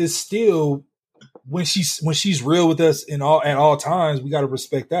it's still, when she's real with us at all times, we got to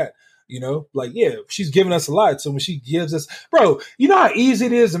respect that. You know, like, yeah, she's giving us a lot. So when she gives us, bro, you know how easy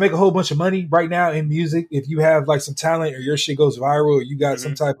it is to make a whole bunch of money right now in music if you have like some talent or your shit goes viral or you got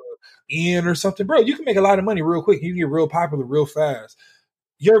some type of in or something, bro, you can make a lot of money real quick. You can get real popular real fast.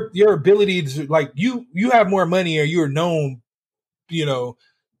 Your ability to, like, you have more money or you're known, you know,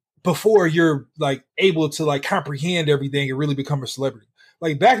 before you're like able to like comprehend everything and really become a celebrity.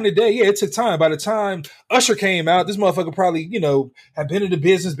 Like back in the day, yeah, it took time. By the time Usher came out, this motherfucker probably, you know, had been in the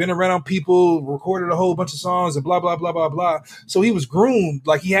business, been around people, recorded a whole bunch of songs and blah, blah, blah, blah, blah. So he was groomed.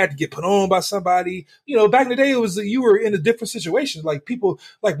 Like he had to get put on by somebody. You know, back in the day, it was, you were in a different situation. Like people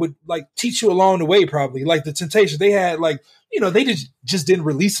like would like teach you along the way, probably. Like the Temptations, they had like, you know, they just didn't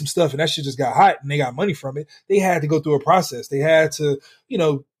release some stuff and that shit just got hot and they got money from it. They had to go through a process. They had to, you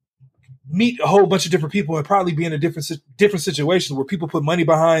know, meet a whole bunch of different people and probably be in a different situations where people put money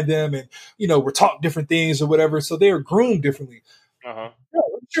behind them and, you know, were taught different things or whatever. So they were groomed differently. Yeah,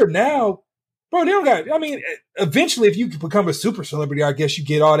 I'm sure now, bro, they don't got, I mean, eventually if you become a super celebrity, I guess you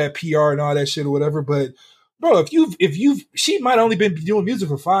get all that PR and all that shit or whatever. But bro, she might only been doing music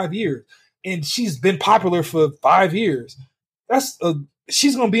for 5 years and she's been popular for 5 years.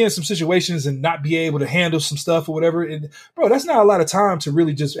 She's going to be in some situations and not be able to handle some stuff or whatever. And bro, that's not a lot of time to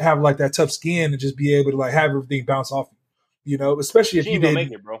really just have like that tough skin and just be able to like have everything bounce off you know, especially if you didn't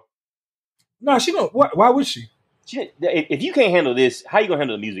make it, bro. No, she don't. Why would she? If you can't handle this, how you going to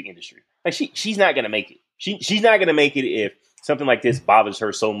handle the music industry? Like she's not going to make it. She's not going to make it if something like this bothers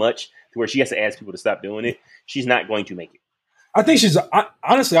her so much to where she has to ask people to stop doing it. She's not going to make it. I think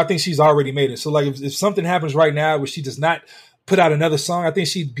honestly, I think she's already made it. So like if something happens right now where she does not put out another song, I think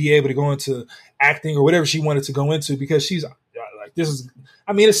she'd be able to go into acting or whatever she wanted to go into because she's like this is.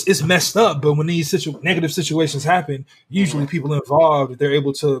 I mean, it's messed up, but when these negative situations happen, usually people involved, they're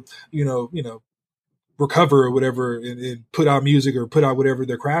able to, recover or whatever, and put out music or put out whatever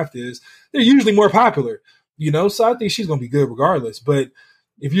their craft is. They're usually more popular, So I think she's gonna be good regardless. But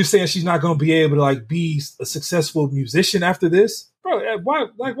if you're saying she's not gonna be able to like be a successful musician after this, bro, why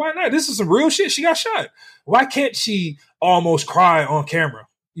not? This is some real shit. She got shot. Why can't she almost cry on camera?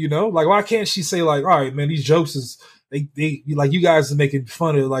 Like why can't she say like, all right, man, these jokes is they like you guys are making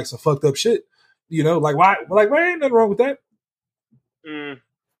fun of like some fucked up shit. Like why ain't nothing wrong with that?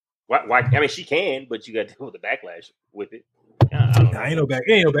 Why? I mean, she can, but you got to deal with the backlash with it. Ain't no back.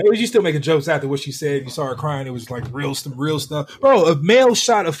 It was you still making jokes after what she said. You saw her crying. It was like real stuff, bro. A male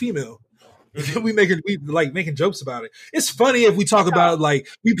shot a female. We making jokes about it. It's funny if we talk about like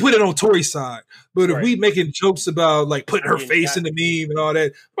we put it on Tori's side, but if we making jokes about like putting her face in the meme and all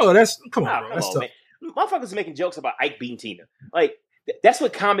that, bro, come on, bro. That's tough. Man. Motherfuckers are making jokes about Ike beating Tina. Like that's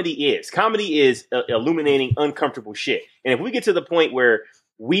what comedy is. Comedy is illuminating uncomfortable shit. And if we get to the point where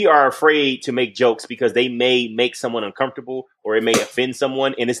we are afraid to make jokes because they may make someone uncomfortable or it may offend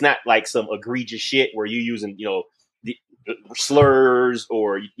someone, and it's not like some egregious shit where you're using, the slurs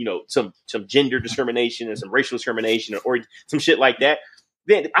or some gender discrimination and some racial discrimination or some shit like that,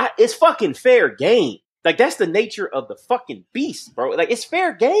 then it's fucking fair game. Like that's the nature of the fucking beast, bro. Like it's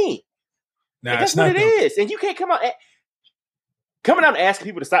fair game. Nah, that's what it is. And you can't coming out and asking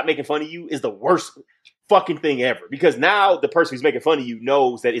people to stop making fun of you is the worst fucking thing ever, because now the person who's making fun of you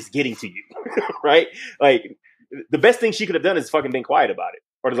knows that it's getting to you, right? Like the best thing she could have done is fucking been quiet about it,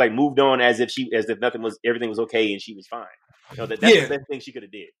 or just like moved on as if everything was okay and she was fine. That's the best thing she could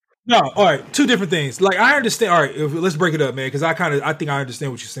have did. No, all right, two different things. Like I understand. All right, let's break it up, man, because I think I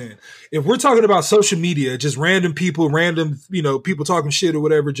understand what you're saying. If we're talking about social media, just random people, people talking shit or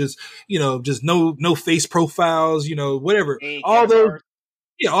whatever, just no face profiles, whatever, all those.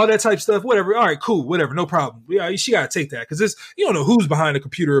 Yeah, all that type of stuff, whatever. All right, cool, whatever, no problem. Yeah, she got to take that because you don't know who's behind the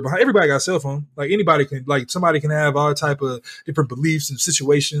computer. Everybody got a cell phone. Like anybody can, somebody can have all type of different beliefs and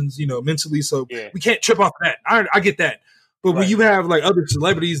situations, mentally. So we can't trip off of that. I get that. But when you have like other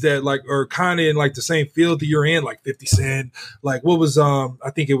celebrities that like are kind of in like the same field that you're in, like 50 Cent, like what was I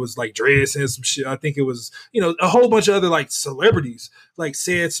think it was like Dre said some shit. I think it was a whole bunch of other like celebrities like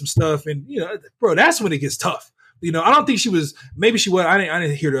said some stuff, and bro, that's when it gets tough. I don't think she was. Maybe she was. I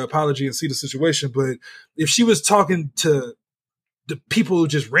didn't hear the apology and see the situation. But if she was talking to the people,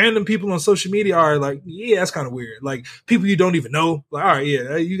 just random people on social media, are like, yeah, that's kind of weird. Like people you don't even know. Like, all right,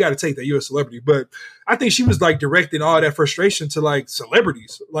 yeah, you got to take that. You're a celebrity. But I think she was like directing all that frustration to like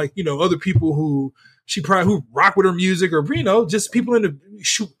celebrities, like other people who who rock with her music, or just people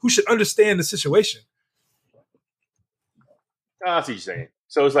who should understand the situation. I see what you're saying.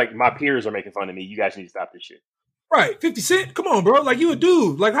 So it's like my peers are making fun of me. You guys need to stop this shit. Right, 50 Cent. Come on, bro. Like you a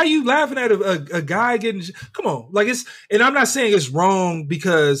dude. Like how you laughing at a guy getting? Come on. Like and I'm not saying it's wrong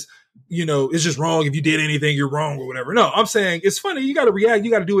because it's just wrong if you did anything you're wrong or whatever. No, I'm saying it's funny. You got to react.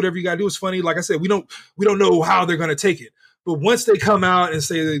 You got to do whatever you got to do. It's funny. Like I said, we don't know how they're gonna take it. But once they come out and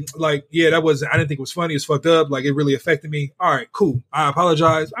say like, yeah, I didn't think it was funny. It's fucked up. Like it really affected me. All right, cool. I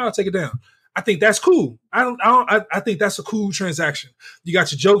apologize. I'll take it down. I think that's cool. I think that's a cool transaction. You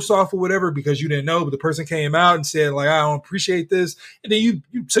got your jokes off or whatever because you didn't know, but the person came out and said like, I don't appreciate this. And then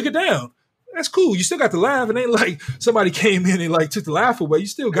you took it down. That's cool. You still got to laugh. It ain't like somebody came in and like took the laugh away. You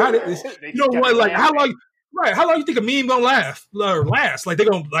still got it. You know what? Like how long? Right. How long you think a meme gonna laugh or last? Like they're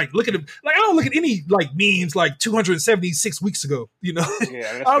gonna like look at it. Like I don't look at any like memes like 276 weeks ago. Yeah, I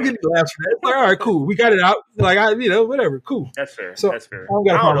don't get any laughs for that. Like, all right, cool. We got it out. Like whatever. Cool. That's fair. So that's fair.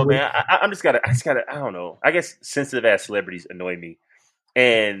 I don't know, man. I just gotta. I don't know. I guess sensitive ass celebrities annoy me,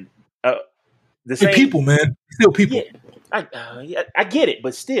 and the same people, man. Still people. Yeah, I get it,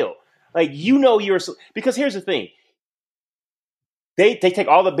 but still, like you're because here's the thing. They take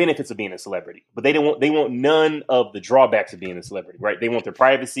all the benefits of being a celebrity, but they want none of the drawbacks of being a celebrity, right? They want their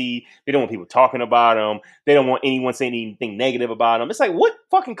privacy. They don't want people talking about them. They don't want anyone saying anything negative about them. It's like, what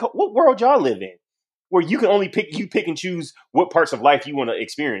world y'all live in where you can only pick and choose what parts of life you want to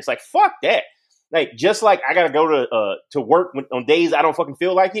experience? Like, fuck that. Like, just like I got to go to work on days I don't fucking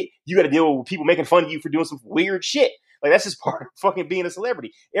feel like it, you got to deal with people making fun of you for doing some weird shit. Like, that's just part of fucking being a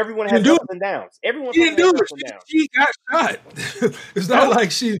celebrity. Everyone has ups and downs. Everyone has ups and downs. She got shot. It's not like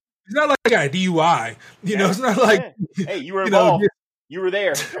it's not like a DUI. It's not like hey, you were involved. You were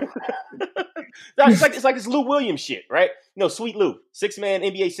there. It's like this Lou Williams shit, right? Sweet Lou,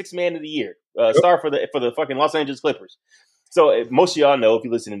 NBA sixth man of the year, star for the fucking Los Angeles Clippers. So most of y'all know, if you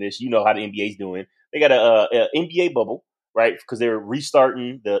listen to this, you know how the NBA's doing. They got a NBA bubble, right? Because they're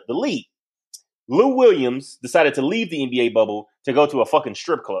restarting the league. Lou Williams decided to leave the NBA bubble to go to a fucking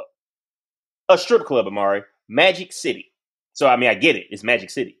strip club. A strip club, Amari. Magic City. So, I mean, I get it. It's Magic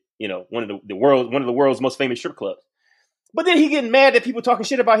City. You know, one of the world's most famous strip clubs. But then he getting mad that people talking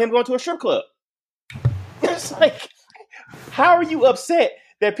shit about him going to a strip club. It's like, how are you upset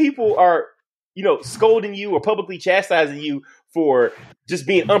that people are, you know, scolding you or publicly chastising you for just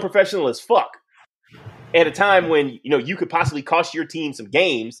being unprofessional as fuck at a time when, you know, you could possibly cost your team some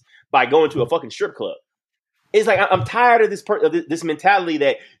games by going to a fucking strip club? It's like, I'm tired of this mentality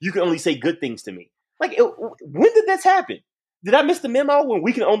that you can only say good things to me. Like, when did this happen? Did I miss the memo when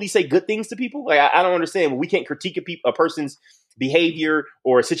we can only say good things to people? Like, I don't understand. When we can't critique a person's behavior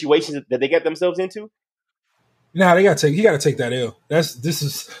or situations that they get themselves into. Nah, you gotta take that L.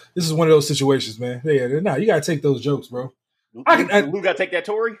 This is one of those situations, man. Yeah, nah, you gotta take those jokes, bro. Lou gotta take that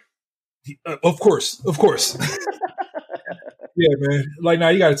Tory? Of course. Yeah, man. Like, nah,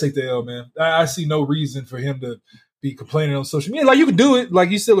 you gotta take the L, man. I see no reason for him to be complaining on social media. Like, you can do it. Like,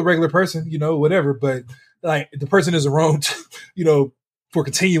 you're still a regular person, you know, whatever. But like, the person isn't wrong, you know, for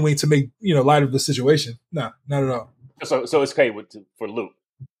continuing to make, you know, light of the situation. Nah, not at all. So it's okay for Lou.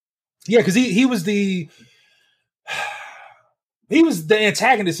 Yeah, because he was the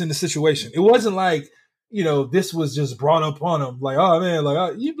antagonist in the situation. It wasn't like, you know, this was just brought up on him. Like, oh man,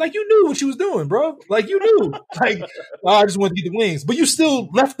 you knew what she was doing, bro. Like, you knew. Like, oh, I just want to eat the wings, but you still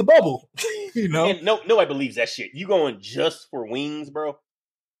left the bubble. You know, and nobody believes that shit. You going just for wings, bro?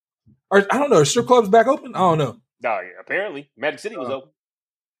 Or, I don't know. Are strip clubs back open? I don't know. No, yeah, apparently Magic City was open.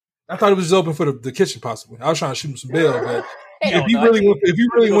 I thought it was just open for the kitchen, possibly. I was trying to shoot him some bail, but if you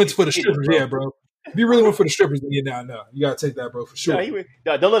really went for the strippers, yeah, bro. If you really went for the strippers, then you gotta take that, bro, for sure.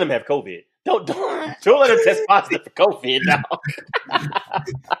 No, don't let him have COVID. Don't let him test positive for COVID now.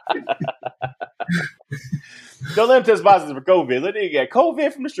 Don't let him test positive for COVID. Let him get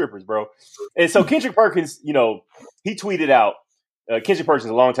COVID from the strippers, bro. And so Kendrick Perkins, you know, he tweeted out. Kendrick Perkins,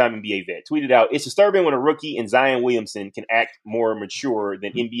 a longtime NBA vet, tweeted out, "It's disturbing when a rookie in Zion Williamson can act more mature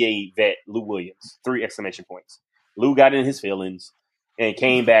than NBA vet Lou Williams." 3 exclamation points. Lou got in his feelings and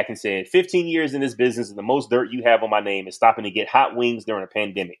came back and said, 15 years in this business and the most dirt you have on my name is stopping to get hot wings during a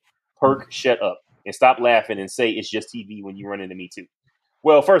pandemic. Perk, shut up and stop laughing and say it's just TV when you run into me too.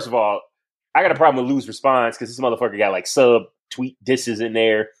 Well, first of all, I got a problem with Lou's response because this motherfucker got like sub-tweet disses in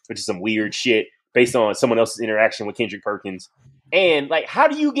there, which is some weird shit based on someone else's interaction with Kendrick Perkins. And like, how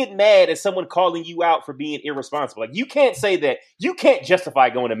do you get mad at someone calling you out for being irresponsible? Like, you can't say that. You can't justify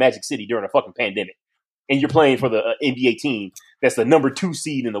going to Magic City during a fucking pandemic and you're playing for the NBA team that's the number 2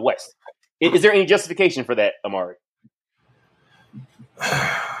 seed in the West. Is there any justification for that, Amari?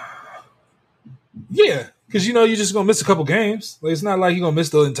 Yeah, because, you know, you're just going to miss a couple games. Like, it's not like you're going to miss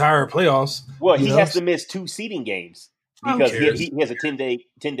the entire playoffs. Well, he has to miss 2 seeding games because he has a 10-day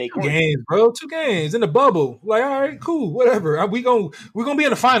games, bro. 2 games in the bubble. Like, all right, cool, whatever. We're gonna be in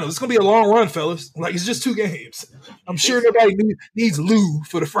the finals. It's gonna be a long run, fellas. Like, it's just 2 games. I'm sure nobody needs Lou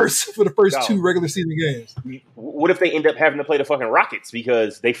for the first 2 regular season games. What if they end up having to play the fucking Rockets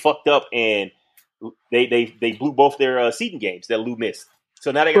because they fucked up and they blew both their seeding games that Lou missed?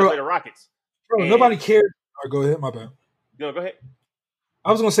 So now they got to play the Rockets. Bro, nobody cared. All right, go ahead. My bad. No, go ahead.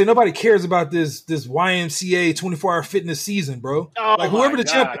 I was gonna say nobody cares about this YMCA 24-hour fitness season, bro. Oh, like whoever the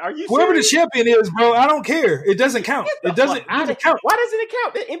champion is, bro, I don't care. It doesn't count. It doesn't count. Why doesn't it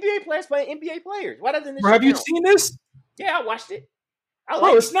count? The NBA players playing NBA players. Why doesn't it? Bro, have you seen this? Yeah, I watched it.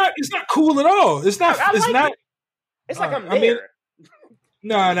 It's not cool at all. It's not. It's like I'm there.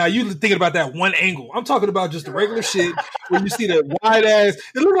 No, you thinking about that one angle. I'm talking about just the regular shit where you see that wide ass.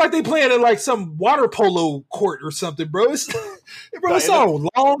 It looked like they playing at like some water polo court or something, bro. It's all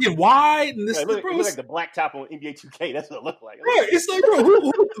long and wide, and it looks like the black top on NBA 2K. That's what it looked like. Right? It's like, bro,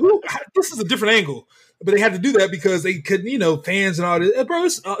 who? This is a different angle, but they had to do that because they couldn't, you know, fans and all this. Bro,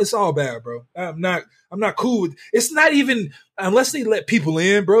 it's all bad, bro. I'm not cool with. It's not even unless they let people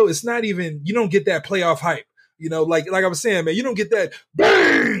in, bro. It's not even. You don't get that playoff hype. You know, like I was saying, man, you don't get that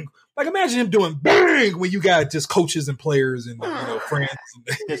bang. Like, imagine him doing bang when you got just coaches and players and, you know, friends.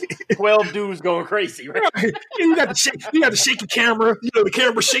 12 dudes going crazy, right? You got the shaky camera. You know, the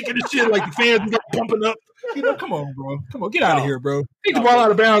camera shaking and shit, like the fans got pumping up. You know, come on, bro. Come on, get out of here, bro. Take the ball out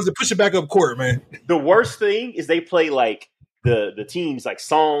of bounds and push it back up court, man. The worst thing is they play like the teams like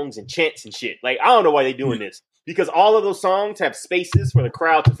songs and chants and shit. Like, I don't know why they're doing this because all of those songs have spaces for the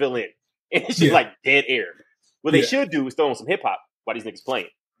crowd to fill in, and it's just like dead air. What they should do is throw in some hip hop while these niggas playing.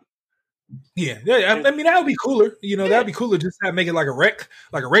 Yeah. I mean, that would be cooler. You know, that'd be cooler. Just have make it like a rec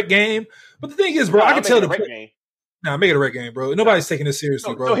game. But the thing is, bro, I can tell make it a rec game, bro. Nobody's taking this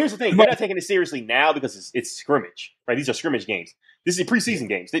seriously, bro. So here's the thing: they're not taking it seriously now because it's scrimmage, right? These are scrimmage games. This is preseason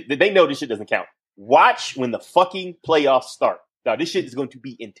games. They know this shit doesn't count. Watch when the fucking playoffs start. No, this shit is going to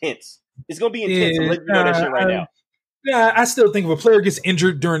be intense. It's going to be intense. I'm letting you know that shit right now. Yeah, I still think if a player gets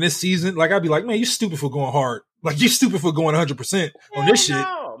injured during this season, like I'd be like, man, you stupid for going hard. Like you stupid for going 100% on this shit.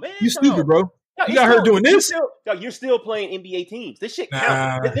 Man, you stupid, bro. No, you got hurt doing this. You're still playing NBA teams. This shit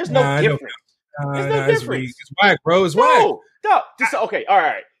counts. There's no difference. There's no difference. It's whack, bro. It's whack. No. Okay, all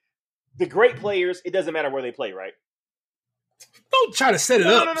right. The great players, it doesn't matter where they play, right? Don't try to set it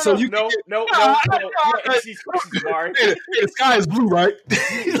up. No. The sky is blue, right?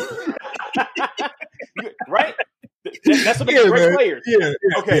 Right? That's what makes great players. Yeah.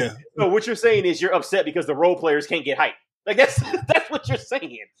 Okay. Yeah. So what you're saying is you're upset because the role players can't get hype. Like that's what you're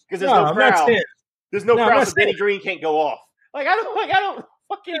saying. Because there's no crowd. There's no crowd, so Danny Green can't go off. Like I don't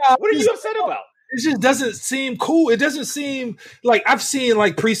fucking. What are you upset about? It just doesn't seem cool. It doesn't seem like I've seen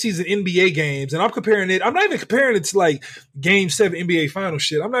like preseason NBA games, and I'm comparing it. I'm not even comparing it to like Game 7 NBA final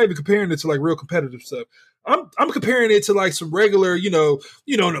shit. I'm not even comparing it to like real competitive stuff. I'm comparing it to like some regular,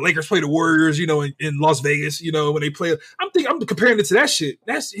 the Lakers play the Warriors, in Las Vegas, when they play. I'm comparing it to that shit.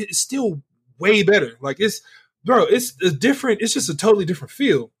 It's still way better. Like it's different. It's just a totally different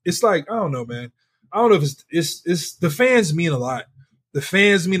feel. It's like I don't know, man. I don't know if it's the fans mean a lot. The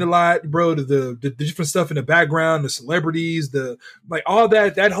fans mean a lot, bro. The different stuff in the background, the celebrities, all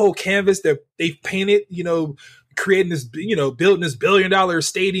that whole canvas that they've painted, creating this, building this $1 billion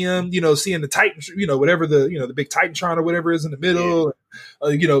stadium, seeing the Titan, whatever the big Titantron or whatever is in the middle,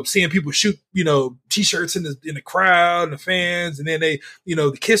 seeing people shoot, t-shirts in the crowd and the fans, and then they,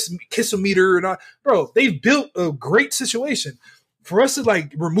 the kiss-o-meter and all. Bro, they've built a great situation for us to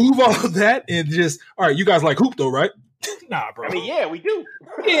like remove all of that and just, all right, you guys like hoop though, right? Nah, bro. I mean, yeah, we do.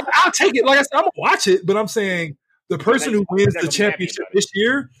 Yeah, I'll take it. Like I said, I'm gonna watch it, but I'm saying the person who wins the championship this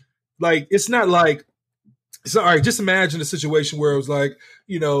year, like it's not like it's all right. Just imagine a situation where it was like,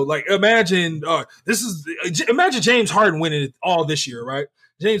 imagine imagine James Harden winning it all this year, right?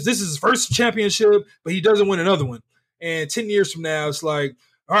 James, this is his first championship, but he doesn't win another one. And 10 years from now, it's like,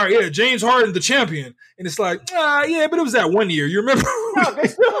 all right, yeah, James Harden, the champion. And it's like, yeah, but it was that 1 year. You remember? No,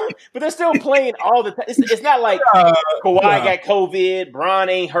 they're still playing all the time. It's not like Kawhi got COVID, Bron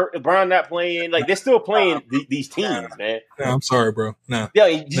ain't hurt, Bron not playing. Like, they're still playing these teams, man. No, I'm sorry, bro. No. Yeah,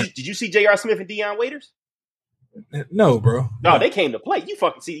 did you see J.R. Smith and Deion Waiters? No, bro. No, they came to play. You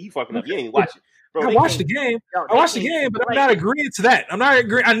fucking up. You didn't even watch it. Bro, I watched the game. I watched the game, but I'm not agreeing to that. I'm not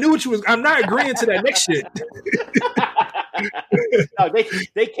agreeing. I knew what you was. I'm not agreeing to that next shit. No,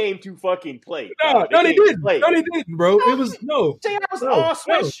 they came to fucking play. No, they didn't. No, they didn't, bro. It was no. JR was all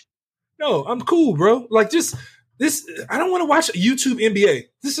swish. No, I'm cool, bro. Like just this. I don't want to watch YouTube NBA.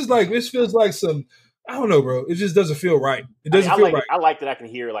 This feels like some. I don't know, bro. It just doesn't feel right. It doesn't feel right. I like that I can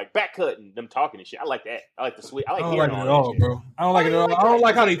hear like back cut and them talking and shit. I like that. I like the sweet. I don't like it at all, bro. I don't like it at all. I don't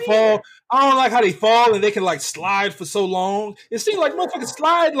like how they fall. I don't like how they fall and they can like slide for so long. It seems like motherfuckers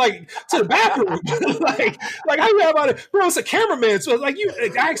slide like to the bathroom. like how you have about it, bro? It's a cameraman, so it's like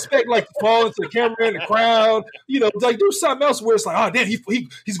I expect like to fall into the cameraman, the crowd. Like do something else where it's like, oh damn,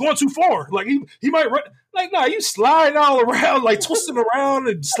 he's going too far. Like he might run. Like, nah, you sliding all around, like twisting around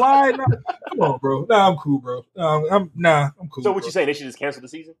and sliding. Come on, bro. Nah, I'm cool, bro. I'm cool. So what you saying? They should just cancel the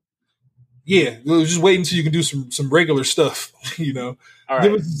season? Yeah, just wait until you can do some regular stuff. All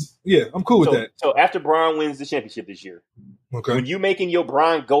right. I'm cool with that. So after Bron wins the championship this year, okay, when you making your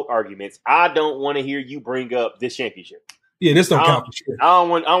Bron GOAT arguments, I don't want to hear you bring up this championship. Yeah, this don't count for sure. I don't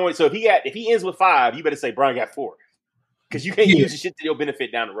want. So if he ends with 5, you better say Bron got 4. Because you can't use the shit to your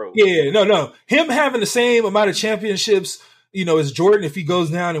benefit down the road. Yeah, no. Him having the same amount of championships, as Jordan, if he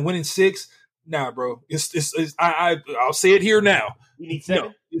goes down and winning 6, nah, bro. I'll say it here now. You need 7?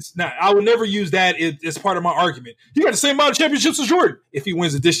 No, it's not. I will never use that as part of my argument. He got the same amount of championships as Jordan. If he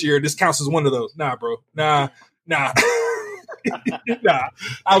wins it this year, this counts as one of those. Nah, bro. Nah.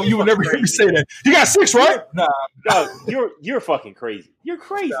 You would never hear me say that. You got 6, right? Nah. No, you're fucking crazy. You're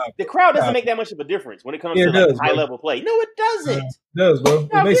crazy. The crowd doesn't make that much of a difference when it comes to high level play. No, it doesn't. It does, bro.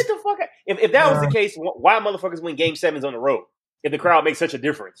 No, get the fuck out. If that was the case, why motherfuckers win Game 7s on the road? If the crowd makes such a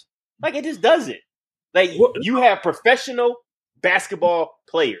difference, like it just doesn't. Like you have professional basketball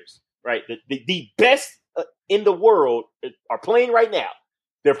players, right? The best in the world are playing right now.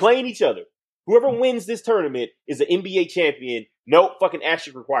 They're playing each other. Whoever wins this tournament is an NBA champion. No fucking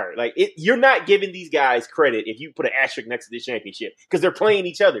asterisk required. Like you're not giving these guys credit if you put an asterisk next to this championship because they're playing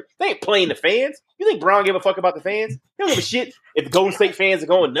each other. They ain't playing the fans. You think Bron give a fuck about the fans? He don't give a shit if the Golden State fans are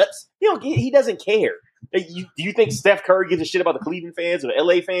going nuts. He doesn't care. Do you think Steph Curry gives a shit about the Cleveland fans or the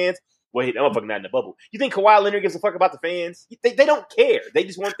LA fans? Well, that motherfucker not in the bubble. You think Kawhi Leonard gives a fuck about the fans? They don't care. They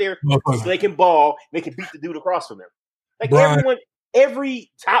just want their so they can ball. They can beat the dude across from them. Like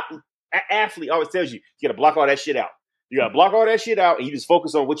every top athlete always tells you got to block all that shit out. You got to block all that shit out, and you just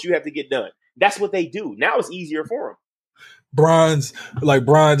focus on what you have to get done. That's what they do. Now it's easier for them. Bron,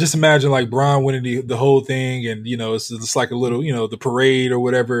 just imagine like Bron winning the whole thing, and it's like a little, the parade or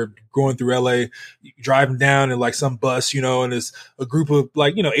whatever going through LA, driving down in like some bus, and it's a group of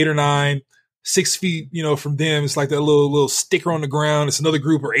like 8 or 9, 6 feet, from them. It's like that little sticker on the ground. It's another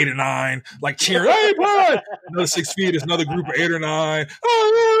group of 8 or 9, like cheering, hey, Bron! Another 6 feet. It's another group of 8 or 9.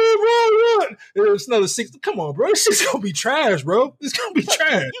 Oh, it's another 6. Come on, bro. This shit's gonna be trash, bro. It's gonna be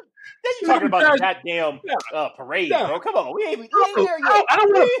trash. Then you talking about the goddamn parade, bro. Come on, we ain't there yet. I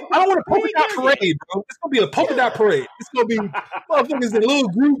don't want a polka dot parade, bro. It's gonna be a polka dot parade. It's gonna be motherfuckers in little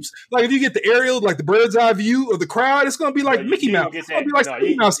groups. Like if you get the aerial, like the bird's eye view of the crowd, it's gonna be like Mickey Mouse. It's gonna be like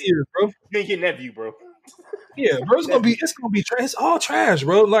Mickey Mouse ears, bro. You ain't getting that view, bro. Yeah, bro. It's gonna be trash. It's all trash,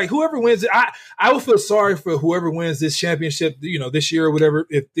 bro. Like whoever wins it, I would feel sorry for whoever wins this championship, this year or whatever,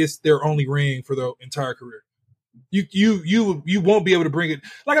 if this their only ring for the entire career. You won't be able to bring it.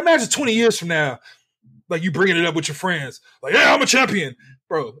 Like imagine 20 years from now, like you bringing it up with your friends, like yeah, I'm a champion,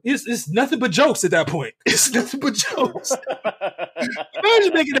 bro. It's nothing but jokes at that point. It's nothing but jokes.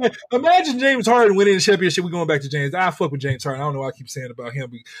 Imagine making that. Imagine James Harden winning the championship. We going back to James. I fuck with James Harden. I don't know what I keep saying about him,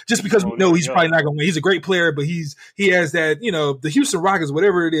 just because we know he's probably not gonna win. He's a great player, but he has that. The Houston Rockets,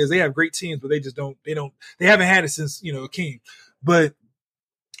 whatever it is, they have great teams, but they just don't. They haven't had it since King, but.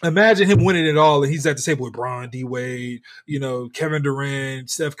 Imagine him winning it all, and he's at the table with Bron, D Wade, Kevin Durant,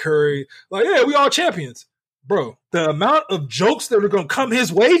 Steph Curry. Like, yeah, we all champions, bro. The amount of jokes that are going to come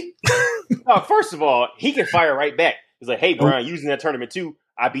his way. First of all, he can fire right back. He's like, "Hey, Bron, using that tournament too,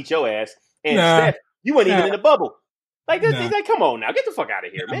 I beat your ass." And Steph, you weren't even in the bubble. Like, like, come on now, get the fuck out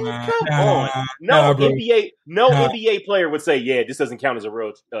of here, man. Come on. No NBA player would say, "Yeah, this doesn't count as a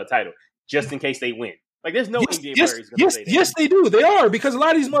real title," just in case they win. Like, there's no NBA players going to say that. Yes, they do. They are, because a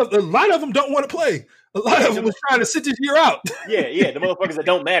lot of them don't want to play. A lot of them was trying to sit this year out. Yeah, the motherfuckers that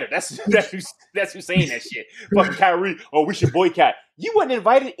don't matter. That's who's saying that shit. Fucking Kyrie. Oh, we should boycott. You wasn't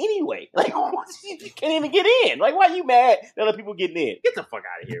invited anyway. Like, you can't even get in. Like, why are you mad that other people getting in? Get the fuck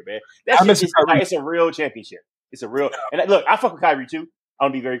out of here, man. It's a real championship. It's a real. And look, I fuck with Kyrie too. I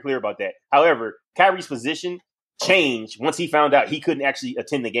want to be very clear about that. However, Kyrie's position changed once he found out he couldn't actually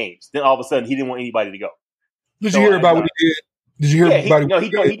attend the games. Then all of a sudden, he didn't want anybody to go. Did you hear about what he did? Did you hear about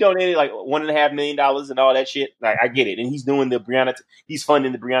he donated like $1.5 million and all that shit. Like, I get it, and he's doing he's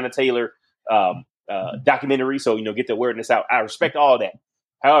funding the Breonna Taylor documentary. So get the awareness out. I respect all that.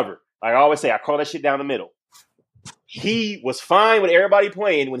 However, like I always say, I call that shit down the middle. He was fine with everybody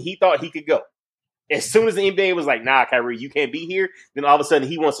playing when he thought he could go. As soon as the NBA was like, "Nah, Kyrie, you can't be here," then all of a sudden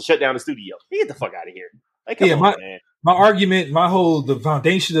he wants to shut down the studio. Get the fuck out of here. Like, come on, man. My argument, the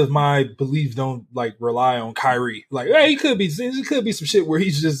foundation of my belief don't like rely on Kyrie. Like, hey, it could be some shit where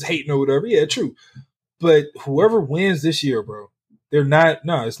he's just hating or whatever. Yeah, true. But whoever wins this year, bro, they're not.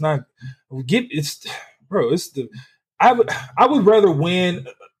 No, it's not. I would rather win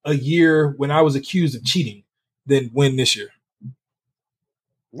a year when I was accused of cheating than win this year.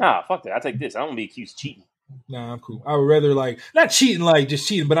 Nah, fuck that. I take this. I don't want to be accused of cheating. Nah, I'm cool. I would rather not cheating, like just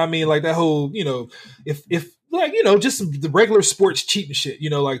cheating, but I mean like that whole, if just the regular sports cheating shit,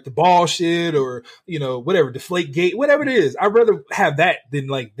 like the ball shit or whatever, deflate gate, whatever it is. I'd rather have that than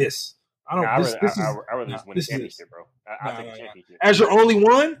like this. I don't. I'd rather just win the championship, bro. I take the championship as your only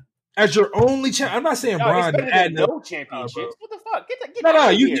one. As your only champ, I'm not saying Bron had no championships. What the fuck? Get no.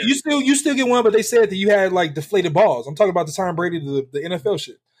 You still get one, but they said that you had like deflated balls. I'm talking about the Tom Brady, the NFL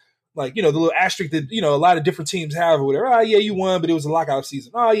shit. Like, the little asterisk that, a lot of different teams have or whatever. Oh, yeah, you won, but it was a lockout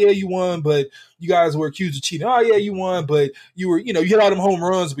season. Oh, yeah, you won, but you guys were accused of cheating. Oh, yeah, you won, but you were, you hit all them home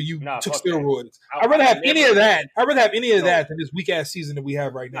runs, but you took steroids. I'd rather have any of that. I'd rather have any of that than this weak-ass season that we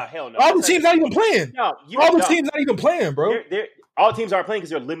have right now. Hell no. All the teams not even playing. All the teams not even playing, bro. All the teams aren't playing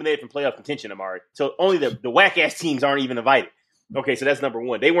because they're eliminated from playoff contention, Amari. So only the whack-ass teams aren't even invited. Okay, so that's number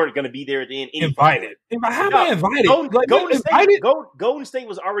one. They weren't going to be there at the end. Invited. How am I invited? Golden State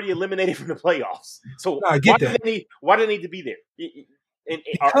was already eliminated from the playoffs. So why do they need to be there?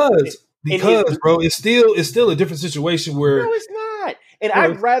 Because, bro, it's still a different situation where. No, it's not. And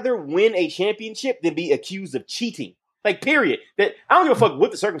I'd rather win a championship than be accused of cheating. Like, period. That I don't give a fuck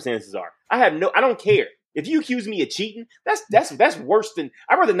what the circumstances are. I don't care. If you accuse me of cheating, that's worse than.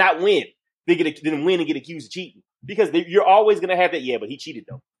 I'd rather not win than win and get accused of cheating. Because you're always going to have that. Yeah, but he cheated,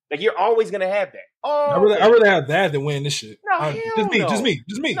 though. Like, you're always going to have that. I'd rather have that than win this shit. No, just me.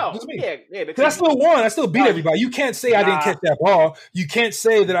 Yeah, because I still won. I still beat everybody. You can't say I didn't catch that ball. You can't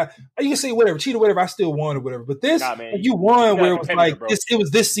say that you can say whatever, cheat or whatever. I still won or whatever. But this, you won where it was like, it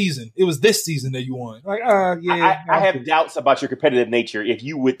was this season. It was this season that you won. Like, yeah. I have doubts about your competitive nature if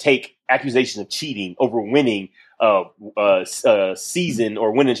you would take accusations of cheating over winning season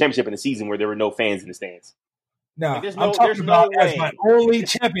or winning a championship in a season where there were no fans in the stands. Now, like, I'm talking about as my only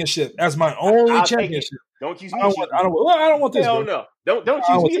championship. As my only championship. Don't accuse me of cheating. I don't want this. Hell bro. no. Don't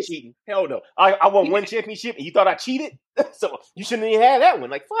accuse me of cheating. Hell no. I won one championship and you thought I cheated? So you shouldn't even have that one.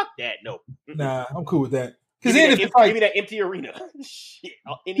 Like, fuck that. No. Nah, I'm cool with that. Because then give me that empty arena. Shit.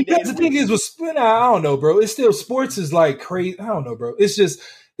 Because the thing is, I don't know, bro. It's still sports is like crazy. I don't know, bro. It's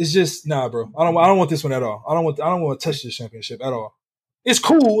just nah, bro. I don't want this one at all. I don't want to touch this championship at all. It's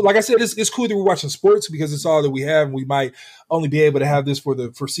cool. Like I said, it's cool that we're watching sports because it's all that we have, and we might only be able to have this for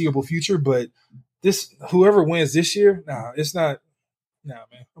the foreseeable future. But whoever wins this year, it's not. Nah,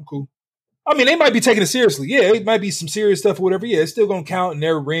 man, I'm cool. I mean, they might be taking it seriously. Yeah, it might be some serious stuff or whatever. Yeah, it's still going to count in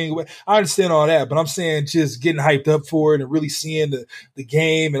their ring. I understand all that, but I'm saying just getting hyped up for it and really seeing the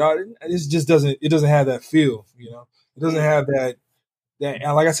game and all, it just doesn't have that feel, you know? It doesn't have that, and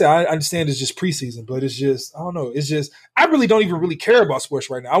like I said, I understand it's just preseason, but it's just, I don't know. It's just, I really don't even really care about sports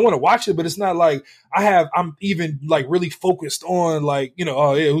right now. I want to watch it, but it's not like I'm even like really focused on like, you know,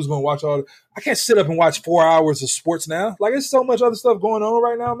 oh yeah, who's going to watch all the, I can't sit up and watch 4 hours of sports now. Like, there's so much other stuff going on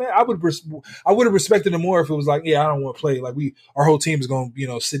right now, man. I would have respected it more if it was like, yeah, I don't want to play. Like our whole team is going to, you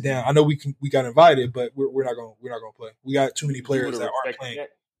know, sit down. I know we got invited, but we're not going to play. We got too many players that aren't playing. That?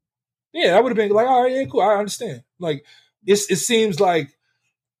 Yeah, I would have been like, all right, yeah, cool. I understand. Like, it seems like,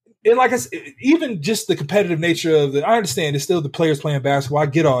 and like I said, even just the competitive nature of I understand it's still the players playing basketball. I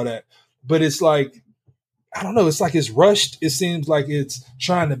get all that, but it's like, I don't know. It's like it's rushed. It seems like it's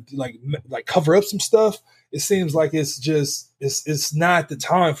trying to like cover up some stuff. It seems like it's just it's not the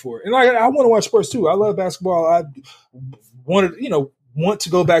time for it. And like I want to watch sports too. I love basketball. I want to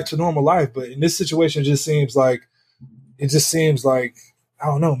go back to normal life, but in this situation, it just seems like I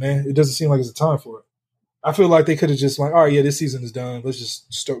don't know, man. It doesn't seem like it's a time for it. I feel like they could have just like, all right, yeah, this season is done. Let's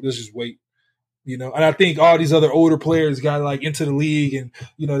just wait, you know. And I think all these other older players got like into the league, and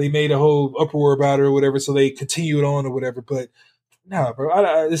you know they made a whole uproar about it or whatever, so they continued on or whatever. But nah, bro,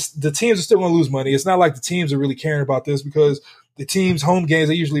 the teams are still going to lose money. It's not like the teams are really caring about this because the teams' home games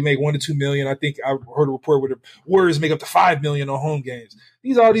they usually make $1 to $2 million. I think I heard a report where the Warriors make up to $5 million on home games.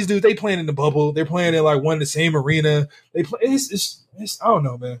 All these dudes they playing in the bubble. They're playing in like the same arena. They play. It's I don't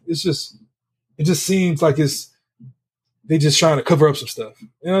know, man. It just seems like they just trying to cover up some stuff.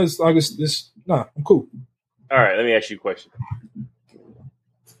 You know, it's like I'm cool. All right, let me ask you a question.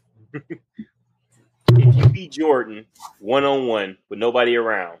 If you beat Jordan 1-on-1 with nobody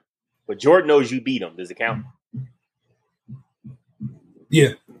around, but Jordan knows you beat him, does it count?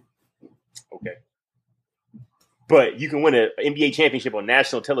 Yeah. Okay. But you can win an NBA championship on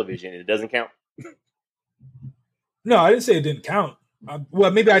national television and it doesn't count? No, I didn't say it didn't count. Well,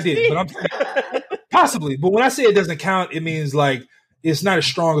 maybe I did, but I'm possibly. But when I say it doesn't count, it means like it's not as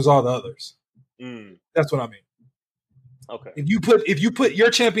strong as all the others. That's what I mean. Okay. If you put your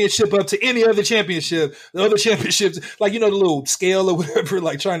championship up to any other championship, the other championships, like you know the little scale or whatever,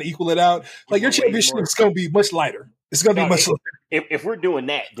 like trying to equal it out, like your championship is going to be much lighter. It's going to be much lighter. If we're doing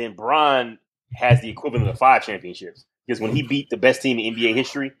that, then Bron has the equivalent of 5 championships because when he beat the best team in NBA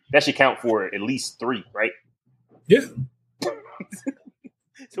history, that should count for at least 3, right? Yeah.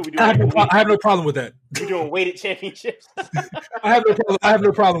 So I have no problem with that. We're doing weighted championships. I have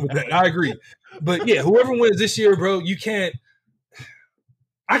no problem with that. I agree. But yeah, whoever wins this year, bro, you can't.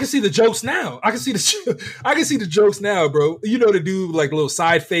 I can see the jokes now. I can see the jokes now, bro. You know the dude like a little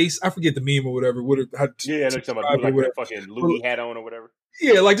side face. I forget the meme or whatever. Yeah, they're talking about like that fucking Louis hat on or whatever.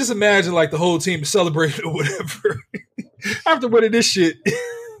 Yeah, like just imagine like the whole team celebrating or whatever after winning this shit.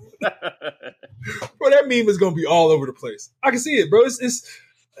 Bro, that meme is gonna be all over the place. I can see it, bro.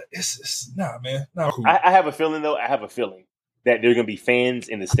 It's nah, man. Not cool. I have a feeling though. I have a feeling that there are gonna be fans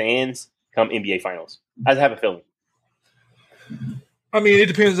in the stands come NBA Finals. I just have a feeling. I mean, it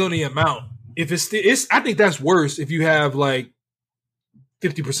depends on the amount. If it's I think that's worse if you have like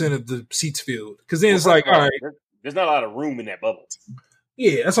 50% of the seats filled, because then it's like, all right, there's not a lot of room in that bubble.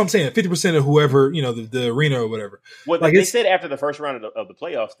 Yeah, that's what I'm saying. 50% of whoever, you know, the arena or whatever. Well, like they said after the first round of the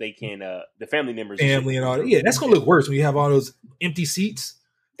playoffs, they can the family members, family and all that. Yeah, that's gonna look worse when you have all those empty seats.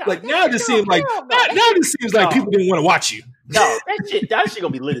 Like now, it just seems like people didn't want to watch you. No, that shit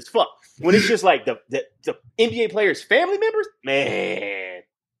gonna be lit as fuck. When it's just like the NBA players' family members, man,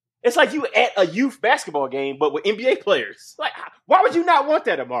 it's like you at a youth basketball game, but with NBA players. Like, why would you not want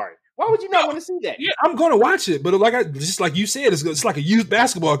that, Amari? Why would you not want to see that? Yeah, I'm going to watch it, but just like you said, it's like a youth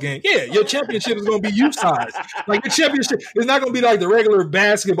basketball game. Yeah, your championship is going to be youth size. Like your championship, it's not going to be like the regular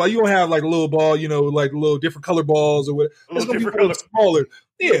basketball. You don't have like a little ball, you know, like little different color balls or whatever. It's going to be a little smaller.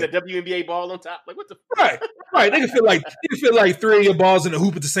 Yeah, the WNBA ball on top. Like what the right? They can fit like 3 of your balls in the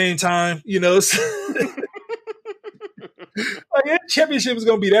hoop at the same time. You know. Like that championship is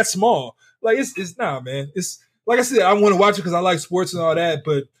gonna be that small. Like it's nah, man. It's like I said, I want to watch it because I like sports and all that,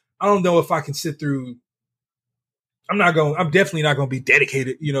 but I don't know if I can sit through. I'm definitely not gonna be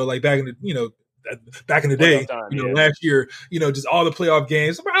dedicated. Like back in the day, last year, just all the playoff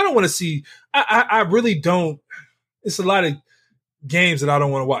games. I don't want to see. I really don't. It's a lot of games that I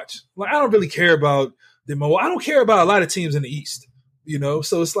don't want to watch. Like I don't really care about them. I don't care about a lot of teams in the East.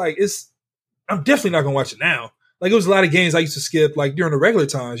 So it's like I'm definitely not gonna watch it now. Like it was a lot of games I used to skip like during the regular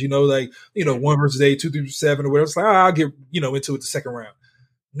times, 1 versus 8, 2 through 7 or whatever. It's like I'll get into it the second round.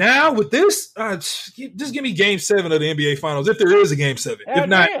 Now with this, just give me Game 7 of the NBA Finals if there is a Game 7. If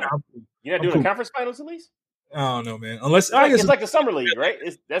not, you're not doing the conference finals at least. I don't know, man. Unless it's like the summer league, right?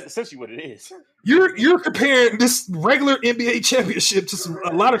 That's essentially what it is. You're comparing this regular NBA championship to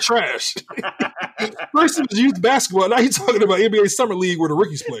a lot of trash. First it was youth basketball. Now you're talking about NBA summer league where the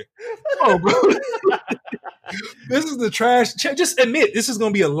rookies play. Oh, bro. This is the trash. Just admit this is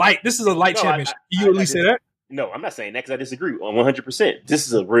going to be a light. This is a light championship. You at least say that? No, I'm not saying that because I disagree on 100%. This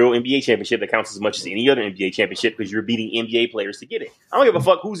is a real NBA championship that counts as much as any other NBA championship because you're beating NBA players to get it. I don't give a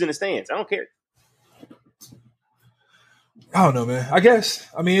fuck who's in the stands. I don't care. I don't know, man. I guess.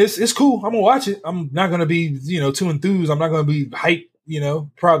 I mean, it's cool. I'm gonna watch it. I'm not gonna be, too enthused. I'm not gonna be hyped.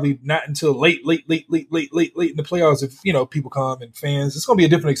 Probably not until late in the playoffs. If people come and fans, it's gonna be a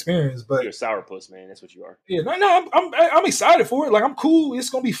different experience. But you're a sourpuss, man. That's what you are. Yeah, no. I'm excited for it. Like I'm cool. It's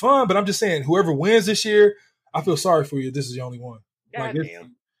gonna be fun. But I'm just saying, whoever wins this year, I feel sorry for you. This is the only one. God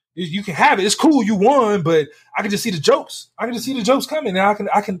damn. You can have it. It's cool. You won, but I can just see the jokes. I can just see the jokes coming, and I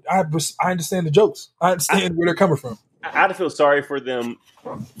understand the jokes. I understand where they're coming from. I feel sorry for them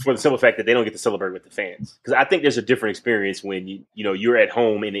for the simple fact that they don't get to celebrate with the fans. Because I think there's a different experience when you're at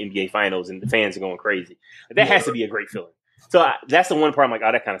home in the NBA Finals and the fans are going crazy. That has to be a great feeling. So that's the one part I'm like,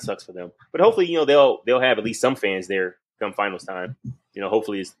 oh, that kind of sucks for them. But hopefully, they'll have at least some fans there come finals time.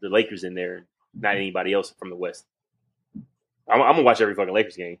 Hopefully it's the Lakers in there, not anybody else from the West. I'm gonna watch every fucking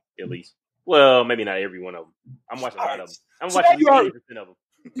Lakers game at least. Well, maybe not every one of them. I'm watching a lot of them. I'm watching 80% of them.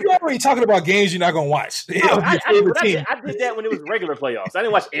 You're already talking about games you're not going to watch. I did that when it was regular playoffs. I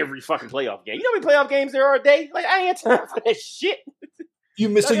didn't watch every fucking playoff game. You know how many playoff games there are a day? Like, I ain't time for that shit. You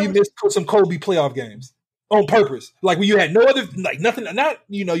missed some Kobe playoff games on purpose. Like, when you had no other, like, nothing, not,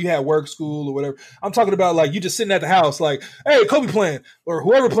 you had work, school, or whatever. I'm talking about, like, you just sitting at the house, like, hey, Kobe playing, or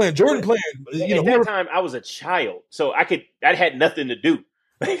whoever playing, Jordan playing. At that time, I was a child, so I had nothing to do.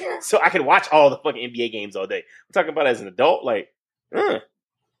 So I could watch all the fucking NBA games all day. I'm talking about as an adult, like,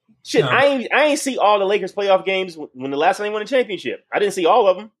 shit, no. I ain't see all the Lakers playoff games when the last time they won a championship. I didn't see all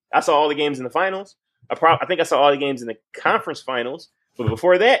of them. I saw all the games in the finals. I think I saw all the games in the conference finals. But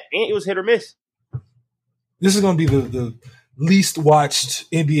before that, it was hit or miss. This is going to be the least watched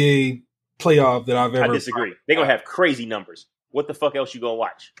NBA playoff that I've ever. I disagree. They're going to have crazy numbers. What the fuck else you going to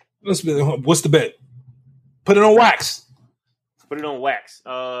watch? What's the bet? Put it on wax. Put it on wax.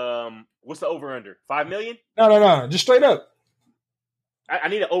 What's the over-under? 5 million? No. Just straight up. I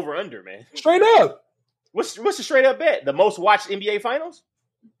need an over-under, man. Straight up. What's the straight-up bet? The most watched NBA Finals?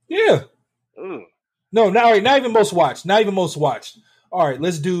 Yeah. Ooh. No, not even most watched. Not even most watched. All right,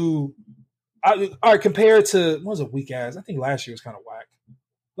 let's do. All right, compared to what was it? Weak ass. I think last year was kind of whack.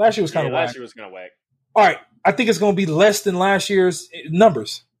 Last year was kind of whack. Last year was kind of whack. All right, I think it's going to be less than last year's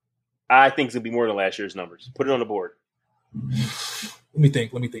numbers. I think it's going to be more than last year's numbers. Put it on the board. Let me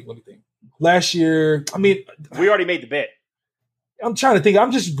think. Last year, I mean, we already made the bet. I'm trying to think.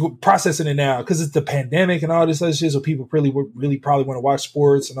 I'm just processing it now because it's the pandemic and all this other shit. So people really probably want to watch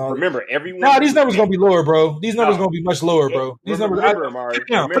sports and all. Remember, everyone. No, these numbers gonna be lower, bro. These numbers gonna be much lower, bro. These numbers.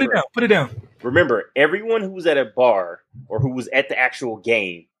 Put it down. Remember, everyone who was at a bar or who was at the actual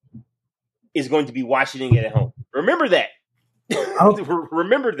game is going to be watching it at home. Remember that.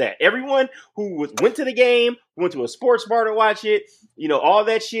 Remember that. Everyone who went to the game, went to a sports bar to watch it, all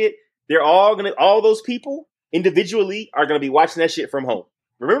that shit. They're all all those people. Individually are going to be watching that shit from home.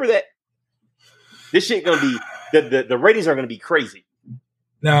 Remember that. This shit going to be the ratings are going to be crazy.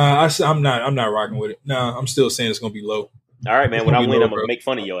 Nah, I'm not rocking with it. Nah, I'm still saying it's going to be low. All right, man. When I win, I'm going to make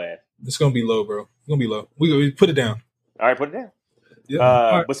fun of your ass. It's going to be low, bro. It's going to be low. We put it down. All right, put it down. Yeah.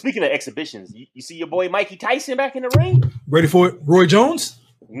 Right. But speaking of exhibitions, you see your boy Mikey Tyson back in the ring? Ready for it? Roy Jones?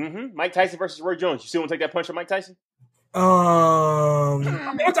 Mm-hmm. Mike Tyson versus Roy Jones. You still want to take that punch from Mike Tyson? I'll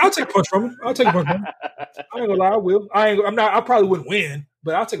take a punch from him. I ain't gonna lie, I will. I probably wouldn't win,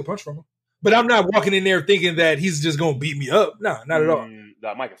 but I'll take a punch from him. But I'm not walking in there thinking that he's just gonna beat me up. No, not at all.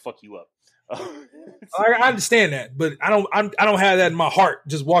 Mike can fuck you up. I understand that, but I don't have that in my heart.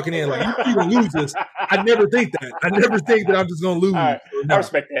 Just walking in like you gonna lose this. I never think that. I never think that I'm just gonna lose. Right. No. I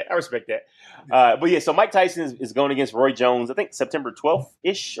respect that. But yeah, so Mike Tyson is going against Roy Jones. I think September 12th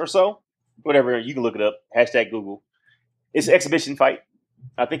ish or so. Whatever, you can look it up. Hashtag Google. It's an exhibition fight.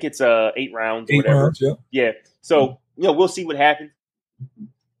 I think it's 8 rounds. Or whatever. Rounds, yeah. Yeah. So we'll see what happens.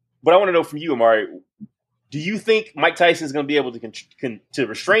 But I want to know from you, Amari. Do you think Mike Tyson is going to be able to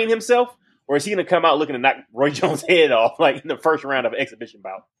restrain himself, or is he going to come out looking to knock Roy Jones' head off like in the first round of an exhibition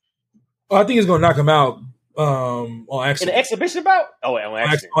bout? I think he's going to knock him out on accident. In an exhibition bout? Oh, on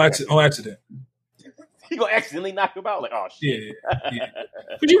accident. On accident. He gonna accidentally knock him out? Like, oh shit. Yeah.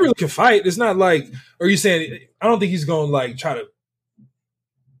 But you really can fight. It's not like, or you saying? I don't think he's going to like try to.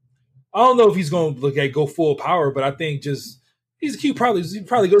 I don't know if he's going to go full power, but I think just he probably it's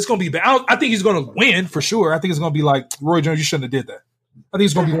going to be bad. I think he's going to win for sure. I think it's going to be like Roy Jones. You shouldn't have did that. I think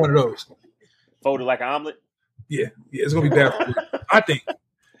it's going to be one of those. Folded like an omelet. Yeah, it's going to be bad for Roy, I think.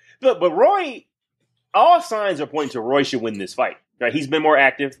 But Roy, all signs are pointing to Roy should win this fight. Right? He's been more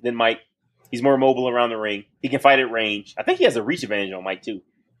active than Mike. He's more mobile around the ring. He can fight at range. I think he has a reach advantage on Mike, too.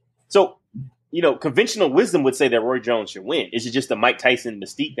 So, conventional wisdom would say that Roy Jones should win. Is it just the Mike Tyson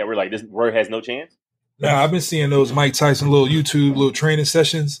mystique that we're like, Roy has no chance? Nah, I've been seeing those Mike Tyson little training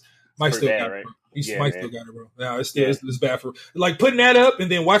sessions. Mike still got it, bro. Mike still got it, bro. Now it's bad for like putting that up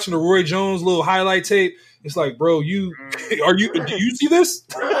and then watching the Roy Jones little highlight tape. It's like, bro, do you see this?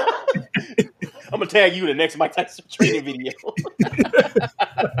 I'm gonna tag you in the next Mike Tyson training video.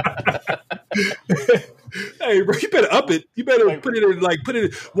 Hey, bro, you better up it. You better put it at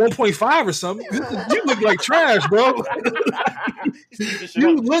 1.5 or something. You look like trash, bro.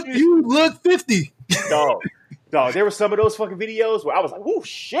 You look 50. Dog. There were some of those fucking videos where I was like, "Whoa,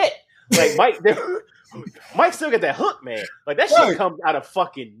 shit!" Like Mike still got that hook, man. Like that shit comes out of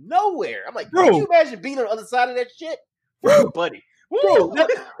fucking nowhere. I'm like, bro, can you imagine being on the other side of that shit, bro, buddy? Bro, that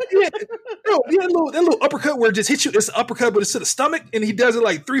little uppercut where it just hits you. It's an uppercut, but it's to the stomach, and he does it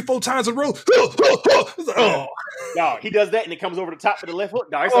like 3-4 times in a row. Oh, no, he does that, and it comes over the top of the left hook.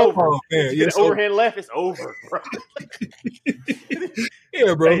 No, it's over. Man, yeah, overhand left, it's over, bro.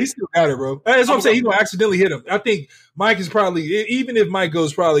 Yeah, bro, he still got it, bro. That's what I'm saying. He's gonna accidentally hit him. I think Mike is probably, even if Mike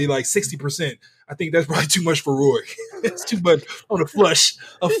goes probably like 60%, I think that's probably too much for Roy. It's too much on a flush.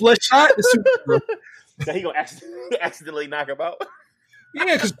 A flush shot is too much, bro. Now he gonna accidentally knock him out.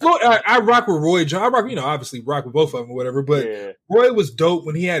 Yeah, because I rock with Roy Jones. I rock, obviously rock with both of them or whatever. But Roy was dope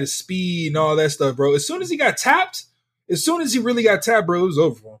when he had his speed and all that stuff, bro. As soon as he really got tapped, bro, it was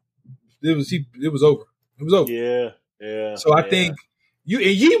over for him. It was over. It was over. Yeah. So I think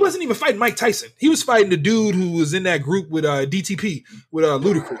he wasn't even fighting Mike Tyson. He was fighting the dude who was in that group with DTP with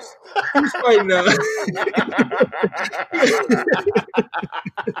Ludacris. He was fighting.